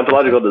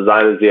 Ontological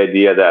design is the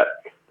idea that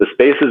the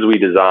spaces we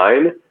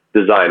design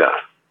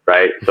us,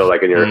 right? So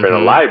like in a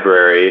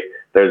library,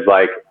 there's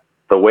like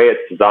the way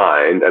it's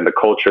designed and the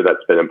culture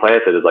that's been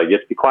implanted is like,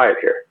 just be quiet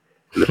here,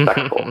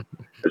 respectful.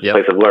 It's a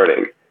place of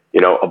learning.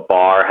 A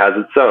bar has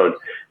its own.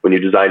 When you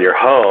design your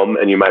home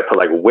and you might put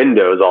like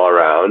windows all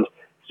around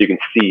so you can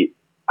see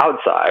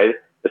outside,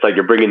 it's like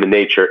you're bringing the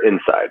nature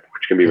inside,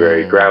 which can be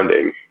very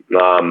grounding.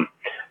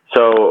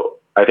 So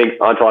I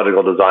think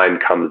ontological design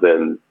comes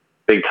in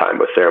big time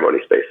with ceremony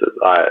spaces.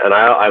 And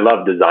I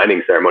love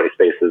designing ceremony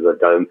spaces. I've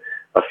done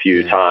a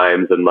few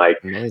times and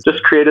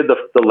just created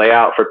the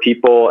layout for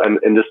people and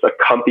just a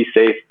comfy,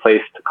 safe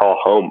place to call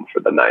home for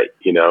the night,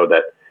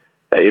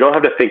 that you don't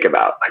have to think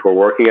about. Like we're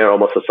working at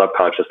almost a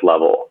subconscious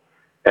level.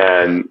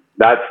 And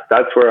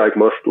that's where like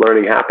most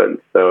learning happens.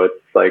 So it's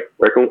like,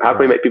 how can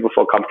we make people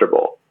feel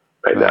comfortable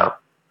right now?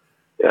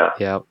 Yeah.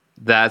 Yep.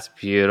 That's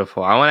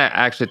beautiful. I want to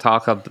actually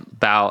talk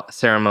about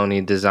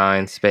ceremony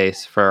design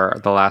space for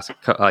the last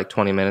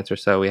 20 minutes or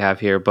so we have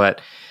here.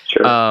 But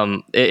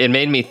sure. It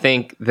made me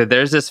think that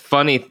there's this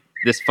funny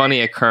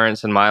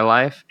occurrence in my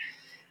life.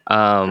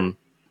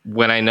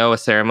 When I know a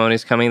ceremony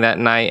is coming that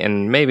night,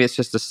 and maybe it's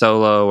just a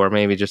solo or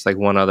maybe just like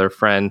one other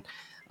friend,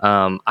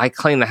 I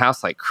clean the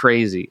house like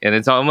crazy. And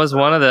it's almost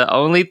one of the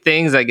only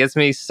things that gets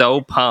me so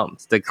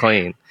pumped to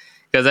clean.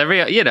 Because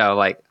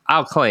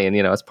I'll clean,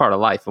 it's part of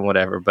life and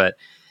whatever. But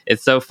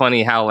it's so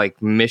funny how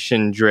like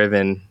mission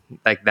driven,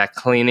 like that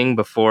cleaning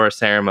before a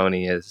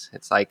ceremony is.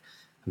 It's like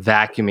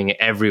vacuuming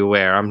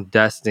everywhere. I'm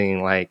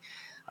dusting, like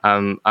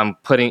I'm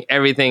putting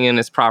everything in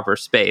its proper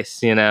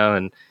space,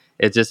 and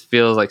it just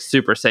feels like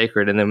super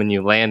sacred. And then when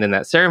you land in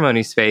that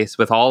ceremony space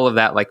with all of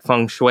that like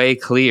feng shui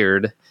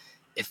cleared,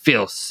 it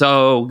feels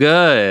so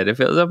good. It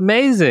feels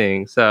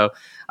amazing. So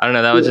I don't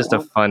know. That was just a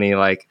funny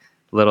like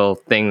little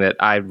thing that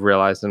I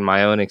realized in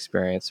my own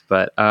experience.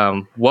 But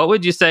what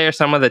would you say are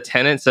some of the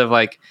tenets of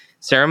like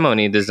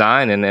ceremony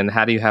design, and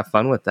how do you have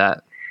fun with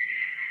that?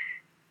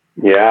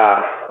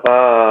 Yeah.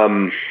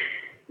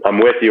 I'm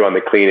with you on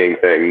the cleaning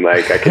thing.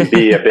 Like I can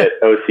be a bit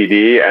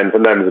OCD, and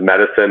sometimes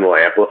medicine will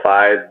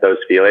amplify those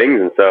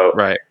feelings. And so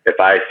if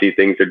I see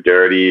things are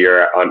dirty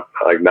or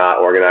like not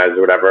organized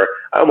or whatever,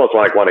 I almost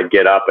want to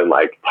get up and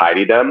like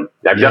tidy them.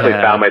 I've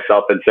definitely found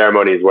myself in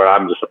ceremonies where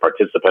I'm just a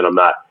participant. I'm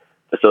not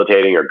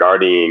facilitating or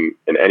guarding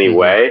in any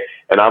way.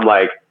 And I'm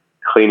like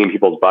cleaning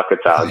people's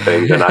buckets out and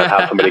things. And I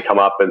have somebody come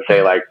up and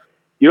say like,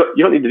 you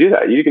don't need to do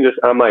that. You can just,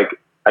 I'm like,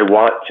 I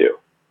want to.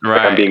 Right.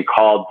 Like I'm being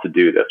called to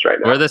do this right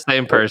now. We're the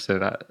same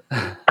person.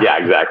 Yeah,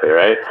 exactly.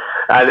 Right.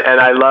 And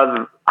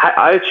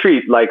I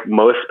treat like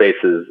most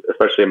spaces,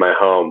 especially in my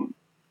home,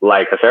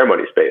 like a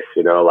ceremony space,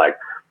 like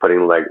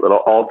putting like little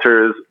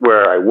altars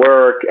where I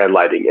work and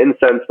lighting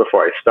incense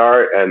before I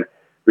start and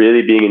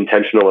really being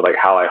intentional with like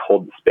how I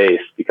hold the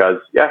space because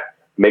it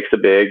makes a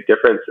big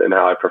difference in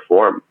how I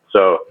perform.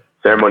 So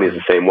ceremony is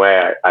the same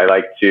way. I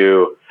like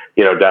to,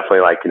 definitely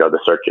like, the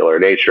circular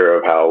nature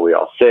of how we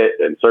all sit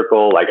and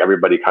circle, like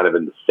everybody kind of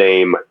in the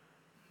same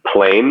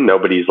plane.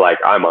 Nobody's like,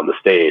 I'm on the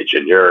stage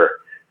and you're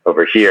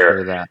over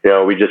here.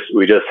 Sure we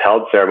just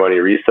held ceremony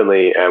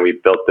recently and we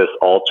built this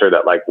altar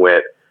that like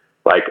went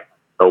like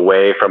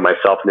away from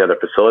myself and the other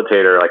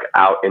facilitator, like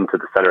out into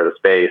the center of the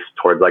space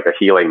towards like a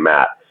healing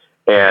mat.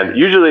 And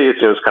usually it's,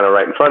 it's kind of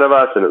right in front of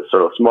us and it's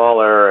sort of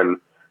smaller. And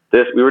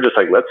we were just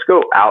like, let's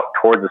go out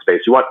towards the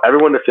space. We want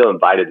everyone to feel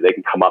invited. They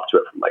can come up to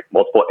it from like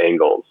multiple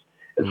angles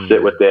and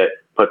sit with it,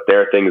 put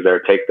their things there,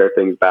 take their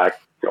things back,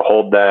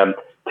 hold them,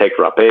 take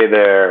rapé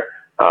there.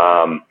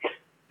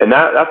 And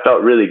that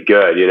felt really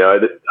good.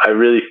 I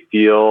really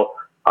feel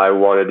I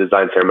want to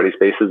design ceremony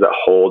spaces that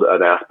hold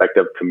an aspect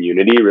of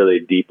community really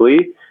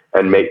deeply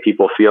and make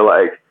people feel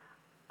like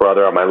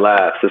brother on my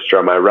left, sister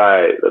on my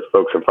right, the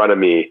folks in front of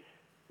me,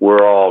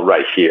 we're all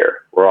right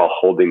here. We're all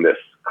holding this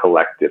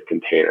collective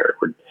container.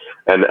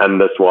 And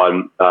this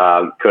one,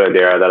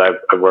 Curandera that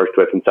I've worked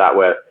with and sat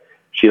with,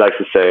 she likes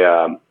to say,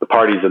 the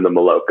party's in the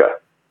Maloka.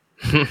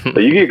 So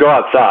you can go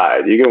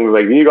outside. You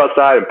can go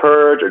outside and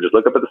purge or just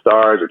look up at the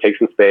stars or take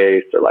some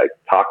space or like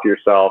talk to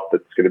yourself.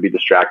 That's going to be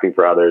distracting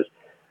for others.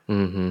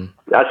 Mm-hmm.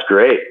 That's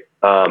great.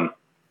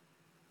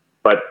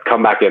 But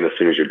come back in as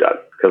soon as you're done.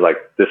 Cause like,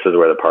 this is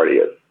where the party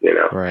is,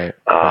 Right.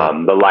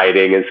 The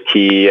lighting is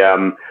key.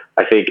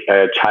 I think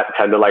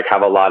tend to like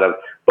have a lot of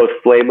both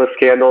flameless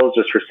candles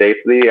just for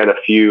safety and a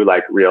few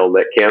like real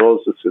lit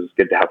candles. This is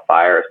good to have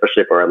fire,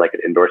 especially if we're in like an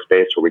indoor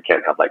space where we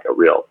can't have like a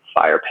real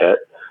fire pit.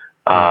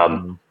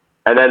 And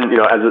then,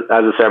 as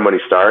the ceremony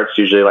starts,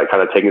 usually like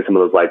kind of taking some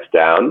of those lights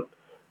down.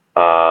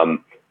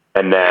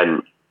 And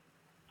then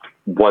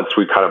once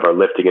we kind of are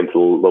lifting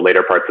into the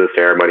later parts of the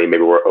ceremony,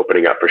 maybe we're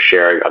opening up for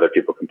sharing. Other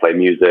people can play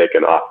music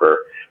and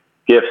offer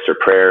gifts or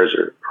prayers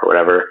or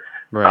whatever.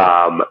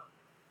 Right.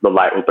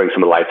 We'll bring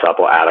some of the lights up.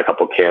 We'll add a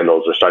couple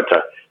candles or start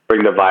to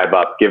bring the vibe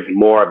up, give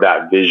more of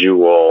that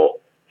visual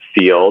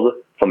field,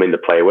 something to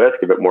play with,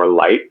 give it more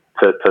light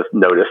to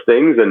notice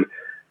things. And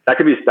that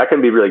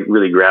can be really,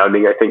 really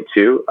grounding, I think,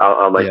 too,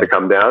 on the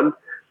come down,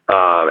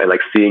 and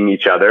like seeing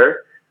each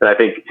other. And I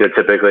think,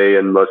 typically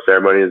in most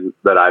ceremonies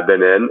that I've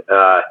been in,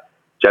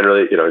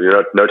 generally,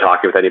 you're no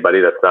talking with anybody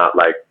that's not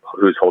like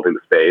who's holding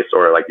the space,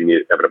 or like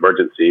you have an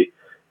emergency,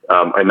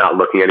 and not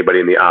looking anybody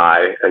in the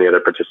eye, any other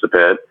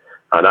participant,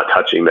 not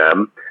touching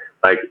them.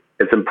 Like,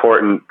 it's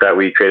important that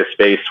we create a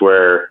space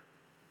where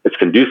it's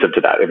conducive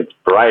to that. If it's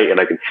bright and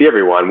I can see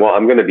everyone, well,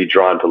 I'm going to be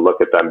drawn to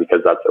look at them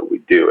because that's what we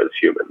do as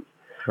humans.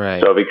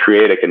 Right. So if we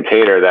create a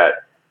container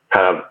that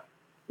kind of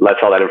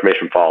lets all that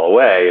information fall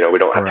away, we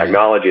don't have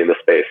technology in the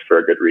space for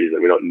a good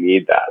reason. We don't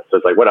need that. So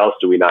it's like, what else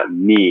do we not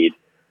need?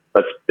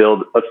 Let's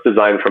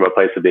design from a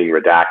place of being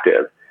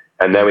redactive.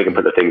 And then we can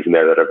put the things in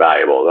there that are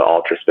valuable, the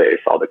altar space,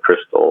 all the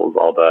crystals,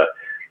 all the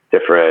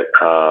different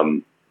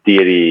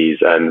deities.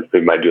 And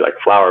we might do like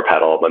flower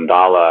petal,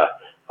 mandala,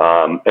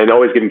 and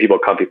always giving people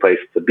a comfy place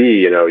to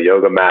be,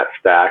 yoga mat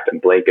stacked and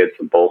blankets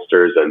and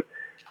bolsters. And,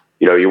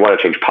 you want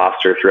to change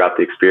posture throughout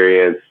the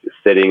experience,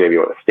 sitting, maybe you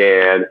want to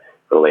stand,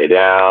 or lay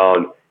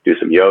down, do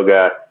some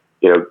yoga,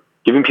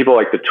 giving people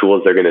like the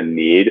tools they're going to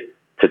need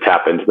to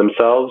tap into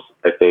themselves.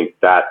 I think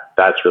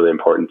that's really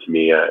important to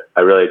me. I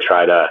really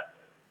try to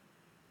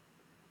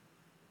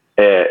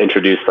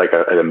introduce like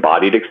an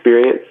embodied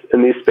experience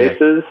in these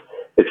spaces. Yeah.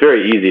 It's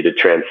very easy to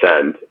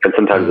transcend, and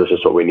sometimes it's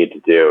just what we need to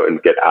do and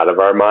get out of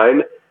our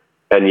mind.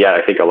 And yet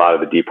I think a lot of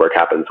the deep work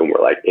happens when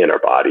we're like in our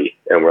body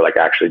and we're like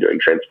actually doing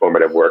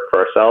transformative work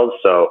for ourselves.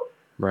 So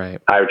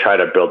I would try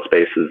to build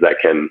spaces that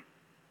can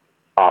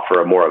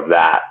offer more of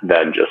that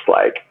than just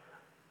like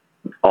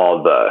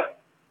all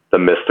the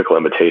mystical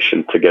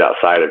invitation to get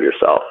outside of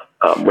yourself,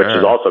 which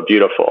is also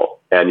beautiful,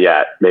 and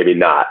yet maybe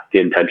not the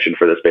intention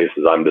for the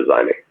spaces I'm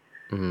designing.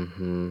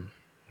 Mm-hmm.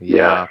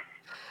 Yeah.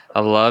 I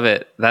love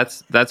it.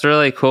 That's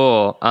really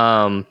cool.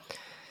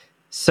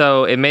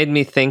 So it made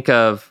me think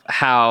of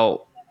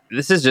how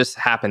this has just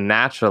happened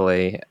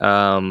naturally.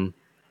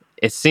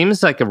 It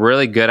seems like a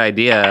really good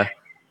idea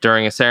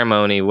during a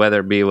ceremony,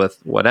 whether it be with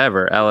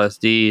whatever,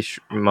 LSD,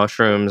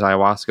 mushrooms,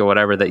 ayahuasca,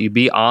 whatever, that you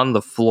be on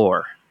the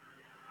floor.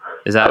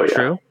 Is that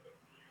true?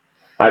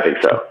 I think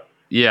so.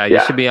 Yeah, you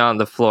should be on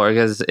the floor,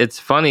 because it's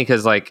funny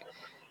because like,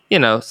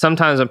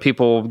 sometimes when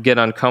people get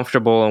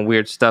uncomfortable and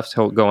weird stuff's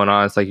going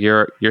on, it's like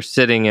you're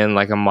sitting in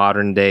like a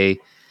modern day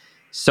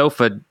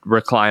sofa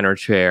recliner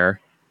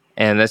chair,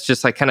 and that's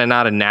just like kind of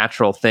not a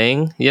natural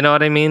thing. You know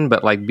what I mean?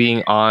 But like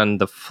being on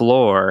the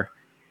floor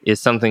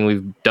is something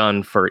we've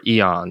done for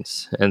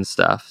eons and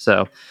stuff.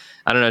 So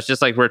I don't know. It's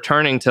just like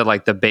returning to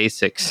like the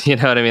basics. You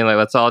know what I mean? Like,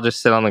 let's all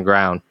just sit on the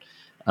ground.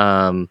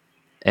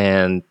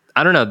 And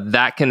I don't know,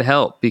 that can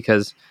help,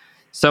 because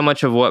so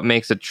much of what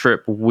makes a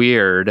trip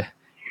weird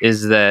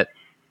is that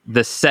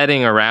the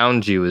setting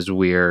around you is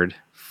weird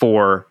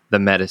for the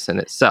medicine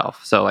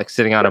itself. So like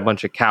sitting on a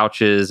bunch of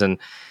couches and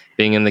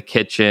being in the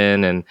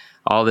kitchen and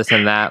all this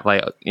and that,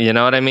 like, you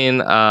know what I mean?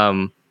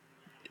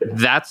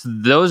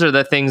 Those are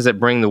the things that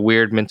bring the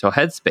weird mental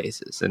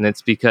headspaces. And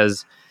it's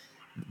because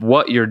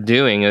what you're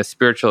doing, a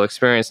spiritual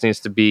experience, needs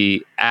to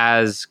be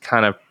as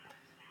kind of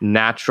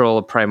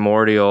natural,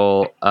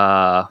 primordial,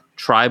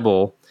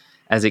 tribal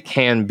as it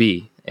can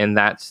be. And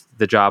that's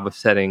the job of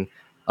setting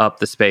up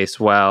the space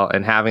well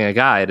and having a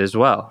guide as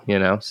well,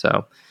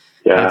 so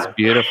it's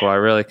beautiful. I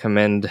really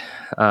commend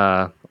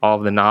all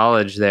of the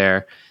knowledge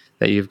there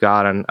that you've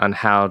got on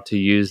how to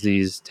use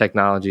these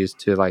technologies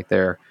to like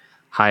their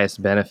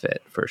highest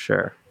benefit, for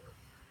sure.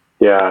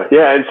 Yeah.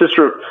 It's just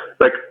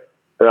like,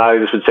 I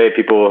just would say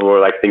people who are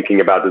like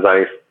thinking about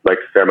designing like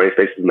ceremony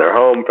spaces in their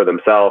home for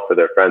themselves, for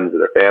their friends, or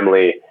their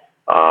family,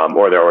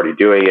 or they're already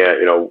doing it,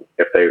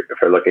 if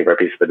they're looking for a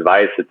piece of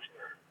advice, it's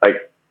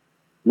like,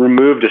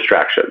 remove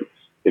distractions,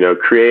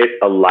 create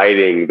a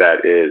lighting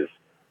that is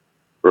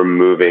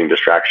removing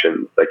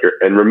distractions,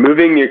 and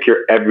removing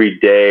your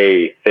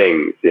everyday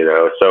things,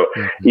 so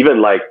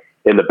even like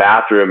in the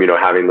bathroom,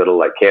 having little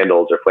like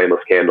candles or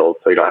flameless candles,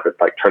 so you don't have to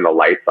like turn the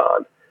lights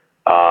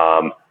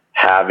on,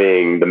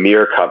 having the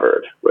mirror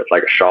covered with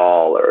like a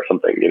shawl or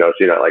something, so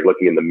you're not like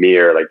looking in the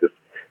mirror, like this,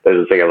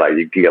 there's this thing of like,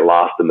 you can get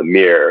lost in the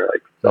mirror,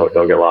 like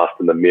don't get lost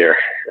in the mirror.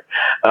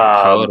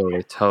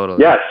 Totally.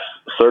 Yes.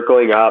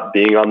 Circling up,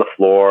 being on the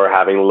floor,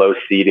 having low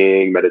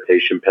seating,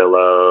 meditation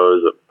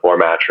pillows, a floor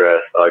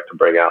mattress I like to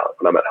bring out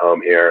when I'm at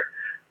home here.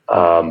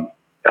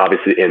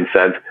 Obviously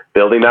incense,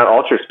 building that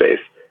altar space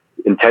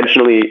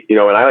intentionally, and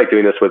I like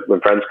doing this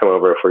when friends come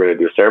over, if we're going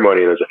to do a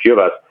ceremony and there's a few of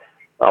us,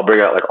 I'll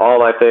bring out like all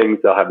my things,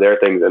 they'll have their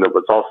things, and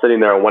it's all sitting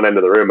there on one end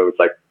of the room. And it's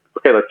like,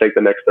 okay, let's take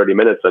the next 30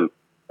 minutes and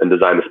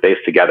design the space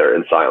together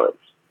in silence.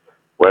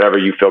 Whatever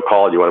you feel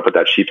called, you want to put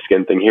that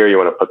sheepskin thing here, you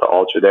want to put the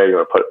altar there, you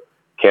want to put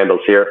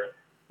candles here.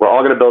 We're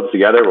all going to build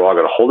together. We're all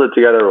going to hold it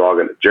together. We're all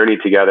going to journey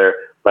together.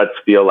 let's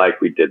feel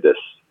like we did this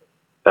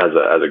as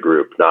a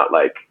group, not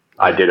like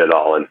I did it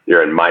all and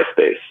you're in my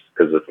space,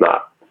 because it's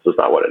just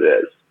not what it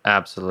is.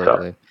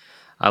 Absolutely. So,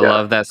 I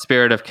love that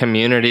spirit of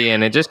community,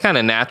 and it just kind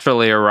of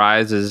naturally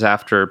arises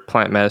after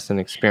plant medicine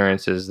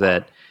experiences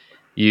that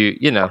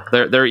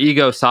they're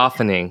ego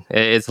softening.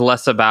 It's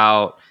less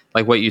about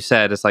like what you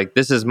said. It's like,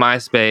 this is my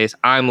space,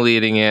 I'm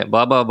leading it,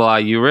 blah, blah, blah.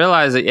 You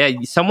realize that,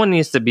 someone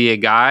needs to be a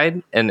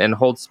guide and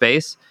hold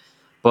space,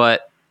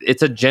 but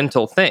it's a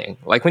gentle thing.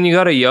 Like when you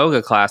go to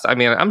yoga class, I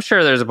mean, I'm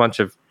sure there's a bunch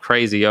of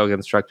crazy yoga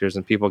instructors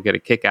and people get a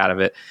kick out of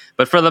it,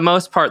 but for the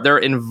most part, they're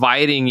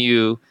inviting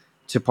you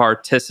to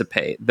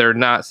participate. They're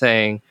not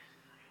saying,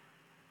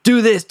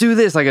 do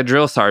this like a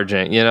drill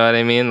sergeant. You know what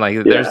I mean?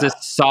 Like there's this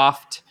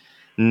soft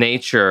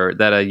nature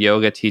that a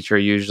yoga teacher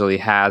usually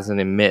has and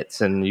emits,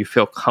 and you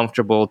feel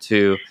comfortable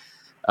to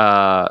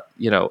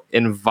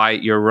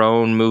invite your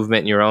own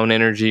movement, your own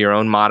energy, your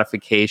own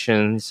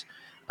modifications.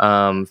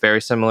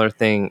 Very similar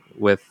thing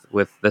with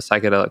the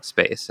psychedelic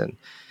space, and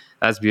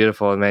that's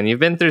beautiful, man. You've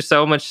been through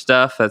so much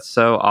stuff. That's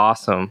so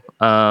awesome.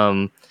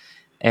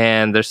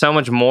 And there's so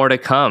much more to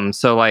come.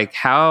 So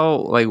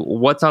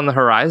what's on the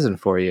horizon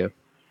for you?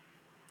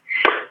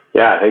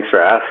 Yeah, thanks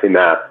for asking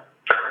that.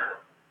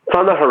 It's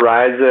on the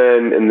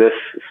horizon in this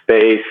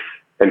space,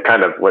 and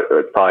kind of what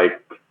it's probably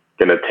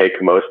going to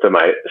take most of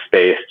my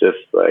space, just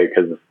like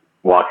because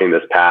walking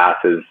this path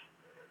is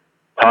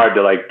hard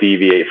to like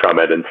deviate from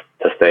it and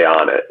to stay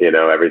on it.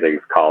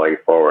 Everything's calling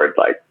forward,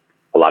 like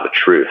a lot of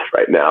truth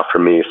right now for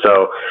me.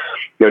 So,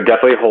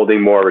 definitely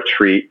holding more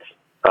retreats,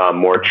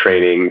 more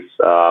trainings,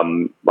 a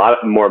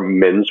lot more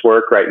men's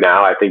work right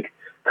now. I think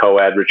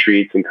co-ed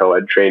retreats and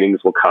co-ed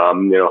trainings will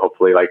come,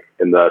 hopefully like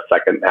in the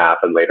second half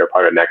and later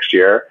part of next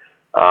year.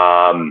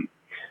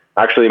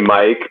 Actually,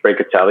 Mike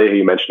Brancatelli, who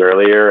you mentioned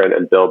earlier,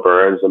 and Bill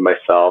Burns and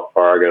myself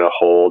are going to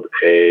hold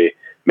a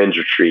men's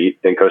retreat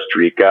in Costa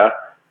Rica.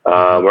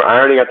 We're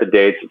ironing out the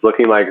dates. It's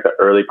looking like the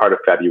early part of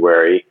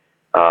February,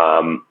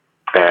 and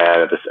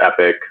at this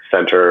epic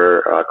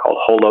center called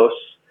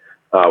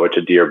Holos, which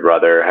a dear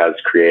brother has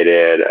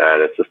created,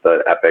 and it's just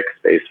an epic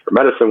space for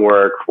medicine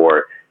work,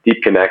 for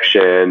deep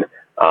connection,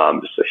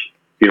 just a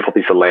beautiful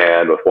piece of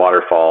land with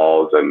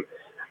waterfalls and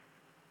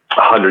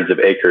hundreds of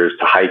acres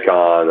to hike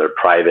on. They're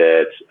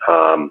private.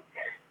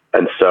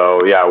 And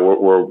so,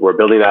 we're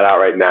building that out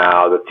right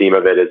now. The theme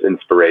of it is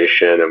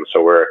inspiration. And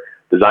so we're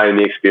designing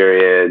the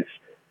experience,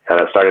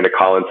 kind of starting to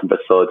call in some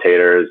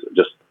facilitators,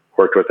 just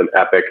worked with an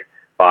epic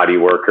body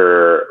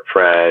worker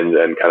friend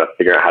and kind of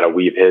figuring out how to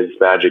weave his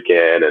magic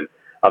in, and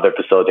other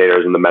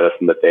facilitators in the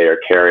medicine that they are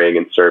carrying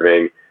and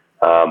serving.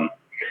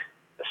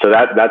 So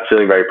that's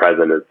feeling very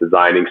present, is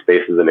designing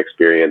spaces and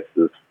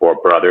experiences for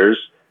brothers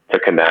to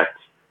connect,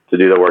 to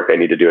do the work they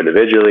need to do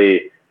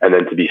individually, and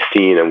then to be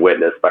seen and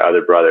witnessed by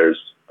other brothers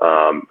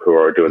who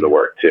are doing the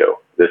work too.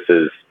 This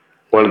is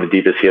one of the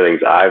deepest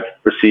healings I've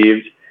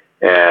received,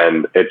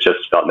 and it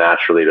just felt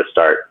naturally to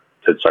start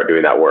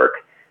doing that work,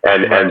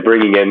 and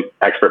bringing in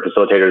expert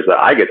facilitators that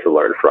I get to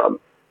learn from.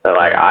 And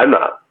like I'm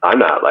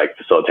not like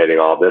facilitating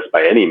all of this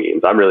by any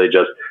means. I'm really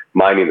just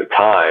minding the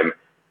time,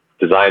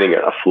 designing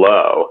a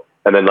flow,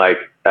 and then like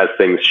as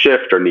things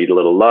shift or need a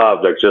little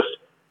love, like just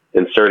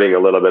inserting a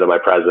little bit of my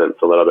presence,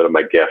 a little bit of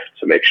my gift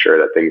to make sure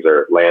that things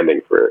are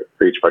landing for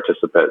each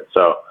participant.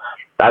 So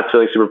that's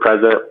feeling super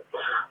present.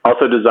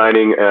 Also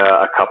designing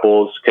a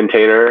couples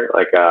container,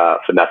 like a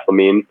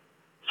phenethylamine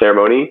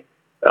ceremony,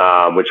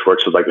 which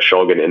works with like the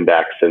Shulgin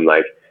Index and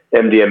like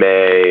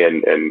MDMA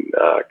and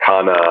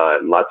Kanna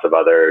and lots of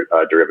other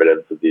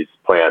derivatives of these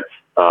plants,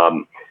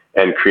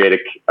 and create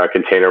a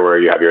container where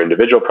you have your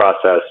individual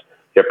process,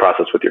 you have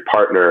process with your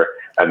partner,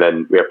 and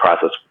then we have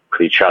process with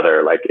each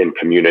other, like in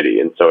community.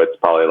 And so it's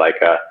probably like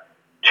a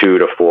 2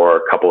 to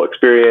 4 couple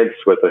experience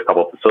with a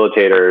couple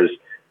facilitators.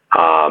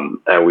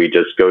 And we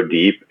just go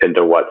deep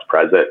into what's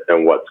present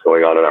and what's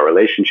going on in our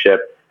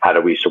relationship. How do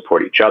we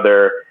support each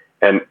other?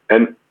 And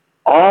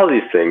all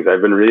these things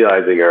I've been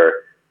realizing are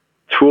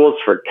tools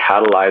for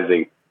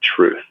catalyzing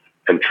truth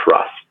and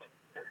trust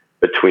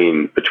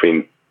between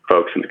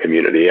folks in the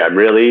community. I'm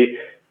really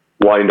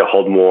wanting to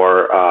hold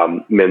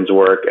more men's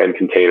work and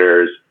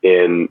containers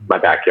in my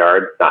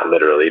backyard, not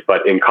literally,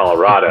 but in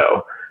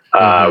Colorado.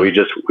 We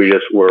just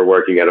were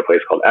working at a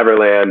place called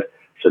Everland.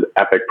 It's an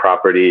epic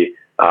property,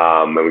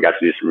 and we got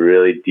to do some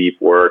really deep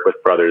work with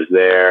brothers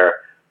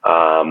there.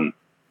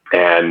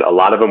 And a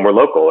lot of them were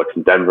local, like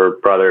some Denver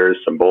brothers,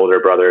 some Boulder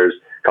brothers,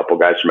 a couple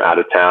guys from out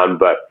of town.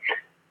 But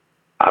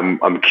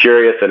I'm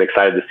curious and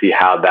excited to see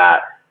how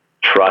that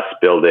trust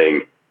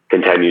building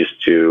continues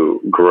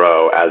to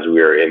grow as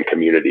we're in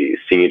community,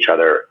 seeing each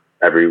other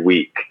every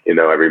week,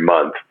 every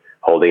month,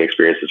 holding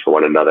experiences for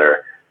one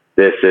another.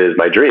 This is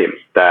my dream,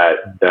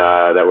 that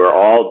we're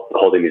all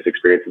holding these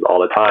experiences all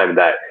the time,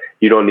 that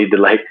you don't need to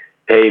like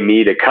pay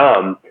me to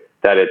come,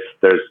 that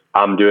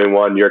I'm doing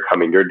one, you're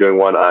coming, you're doing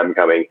one, I'm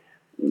coming.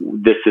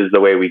 This is the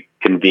way we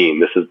convene.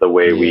 This is the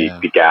way we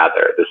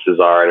gather. This is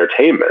our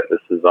entertainment. This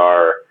is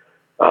our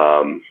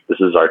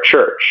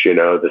church,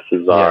 this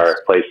is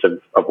our place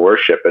of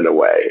worship in a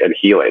way, and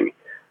healing.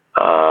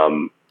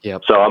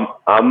 Yep. So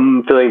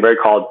I'm feeling very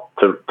called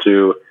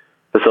to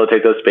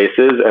facilitate those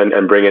spaces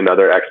and bring in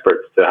other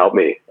experts to help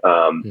me.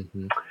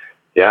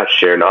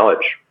 Share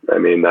knowledge. I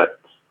mean, that's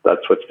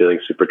what's feeling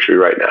super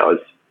true right now is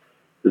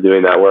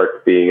doing that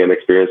work, being an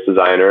experienced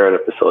designer and a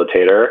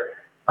facilitator,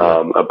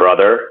 a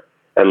brother,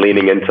 and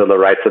leaning into the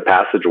rites of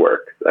passage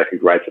work. I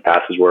think rites of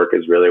passage work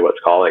is really what's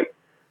calling.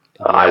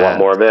 I want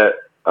more of it.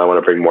 I want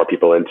to bring more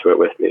people into it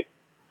with me.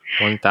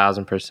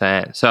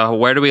 1000%. So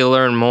where do we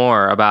learn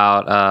more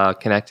about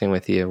connecting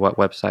with you? What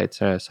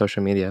websites,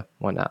 social media,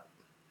 whatnot?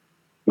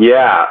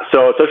 Yeah.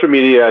 So social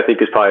media, I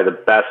think, is probably the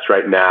best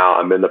right now.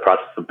 I'm in the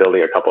process of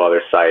building a couple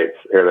other sites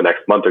here in the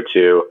next month or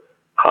two.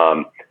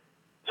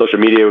 Social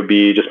media would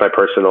be just my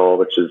personal,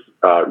 which is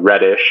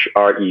Reddish,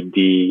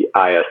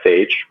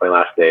 Redish, my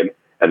last name,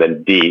 and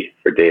then D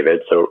for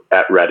David. So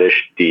at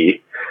Reddish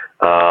D.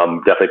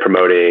 Definitely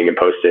promoting and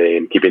posting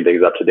and keeping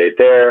things up to date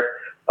there.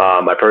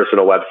 My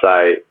personal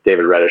website,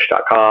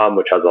 davidreddish.com,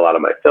 which has a lot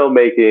of my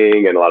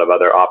filmmaking and a lot of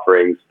other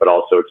offerings, but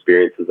also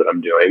experiences that I'm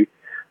doing.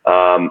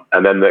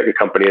 And then the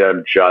company that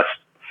I'm just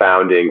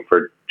founding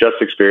for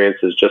just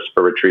experiences, just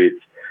for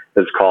retreats,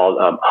 is called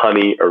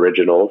Honey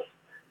Originals,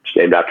 which is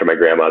named after my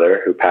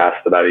grandmother who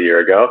passed about a year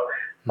ago.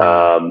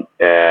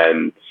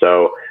 And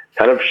so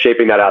kind of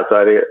shaping that out. So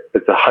I think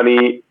it's a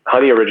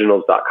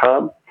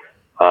honeyoriginals.com.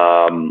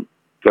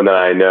 And then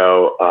I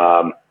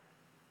know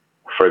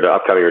for the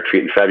upcoming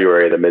retreat in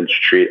February, the men's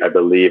retreat, I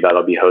believe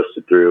that'll be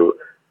hosted through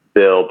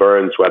Bill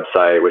Burns'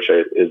 website, which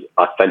is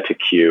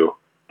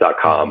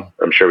AuthenticQ.com.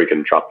 I'm sure we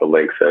can drop the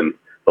links in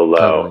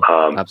below.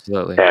 Totally.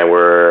 Absolutely. And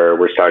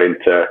we're starting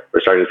to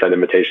send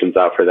invitations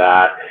out for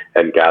that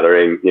and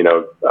gathering,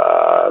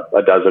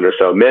 a dozen or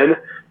so men.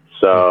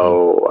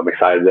 So I'm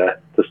excited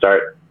to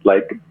start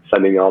like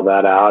sending all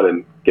that out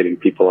and getting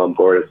people on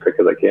board as quick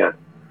as I can.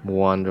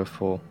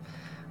 Wonderful.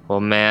 Well,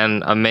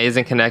 man,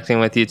 amazing connecting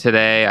with you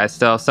today. I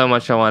still have so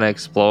much I want to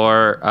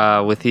explore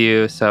with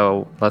you.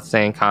 So let's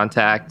stay in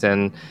contact.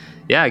 And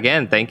yeah,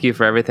 again, thank you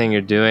for everything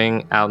you're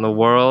doing out in the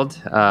world.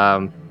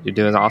 You're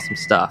doing awesome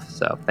stuff.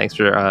 So thanks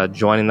for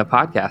joining the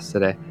podcast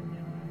today.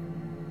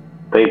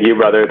 Thank you,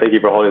 brother. Thank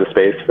you for holding the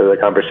space for the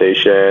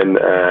conversation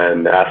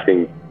and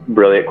asking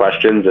brilliant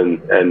questions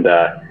and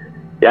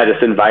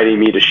just inviting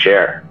me to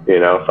share,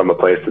 from a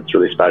place that's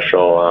really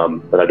special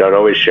that I don't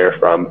always share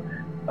from.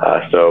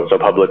 So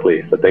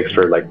publicly. So thanks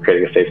for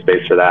creating a safe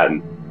space for that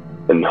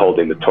and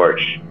holding the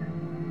torch.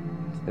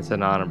 It's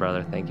an honor,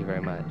 brother. Thank you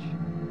very much.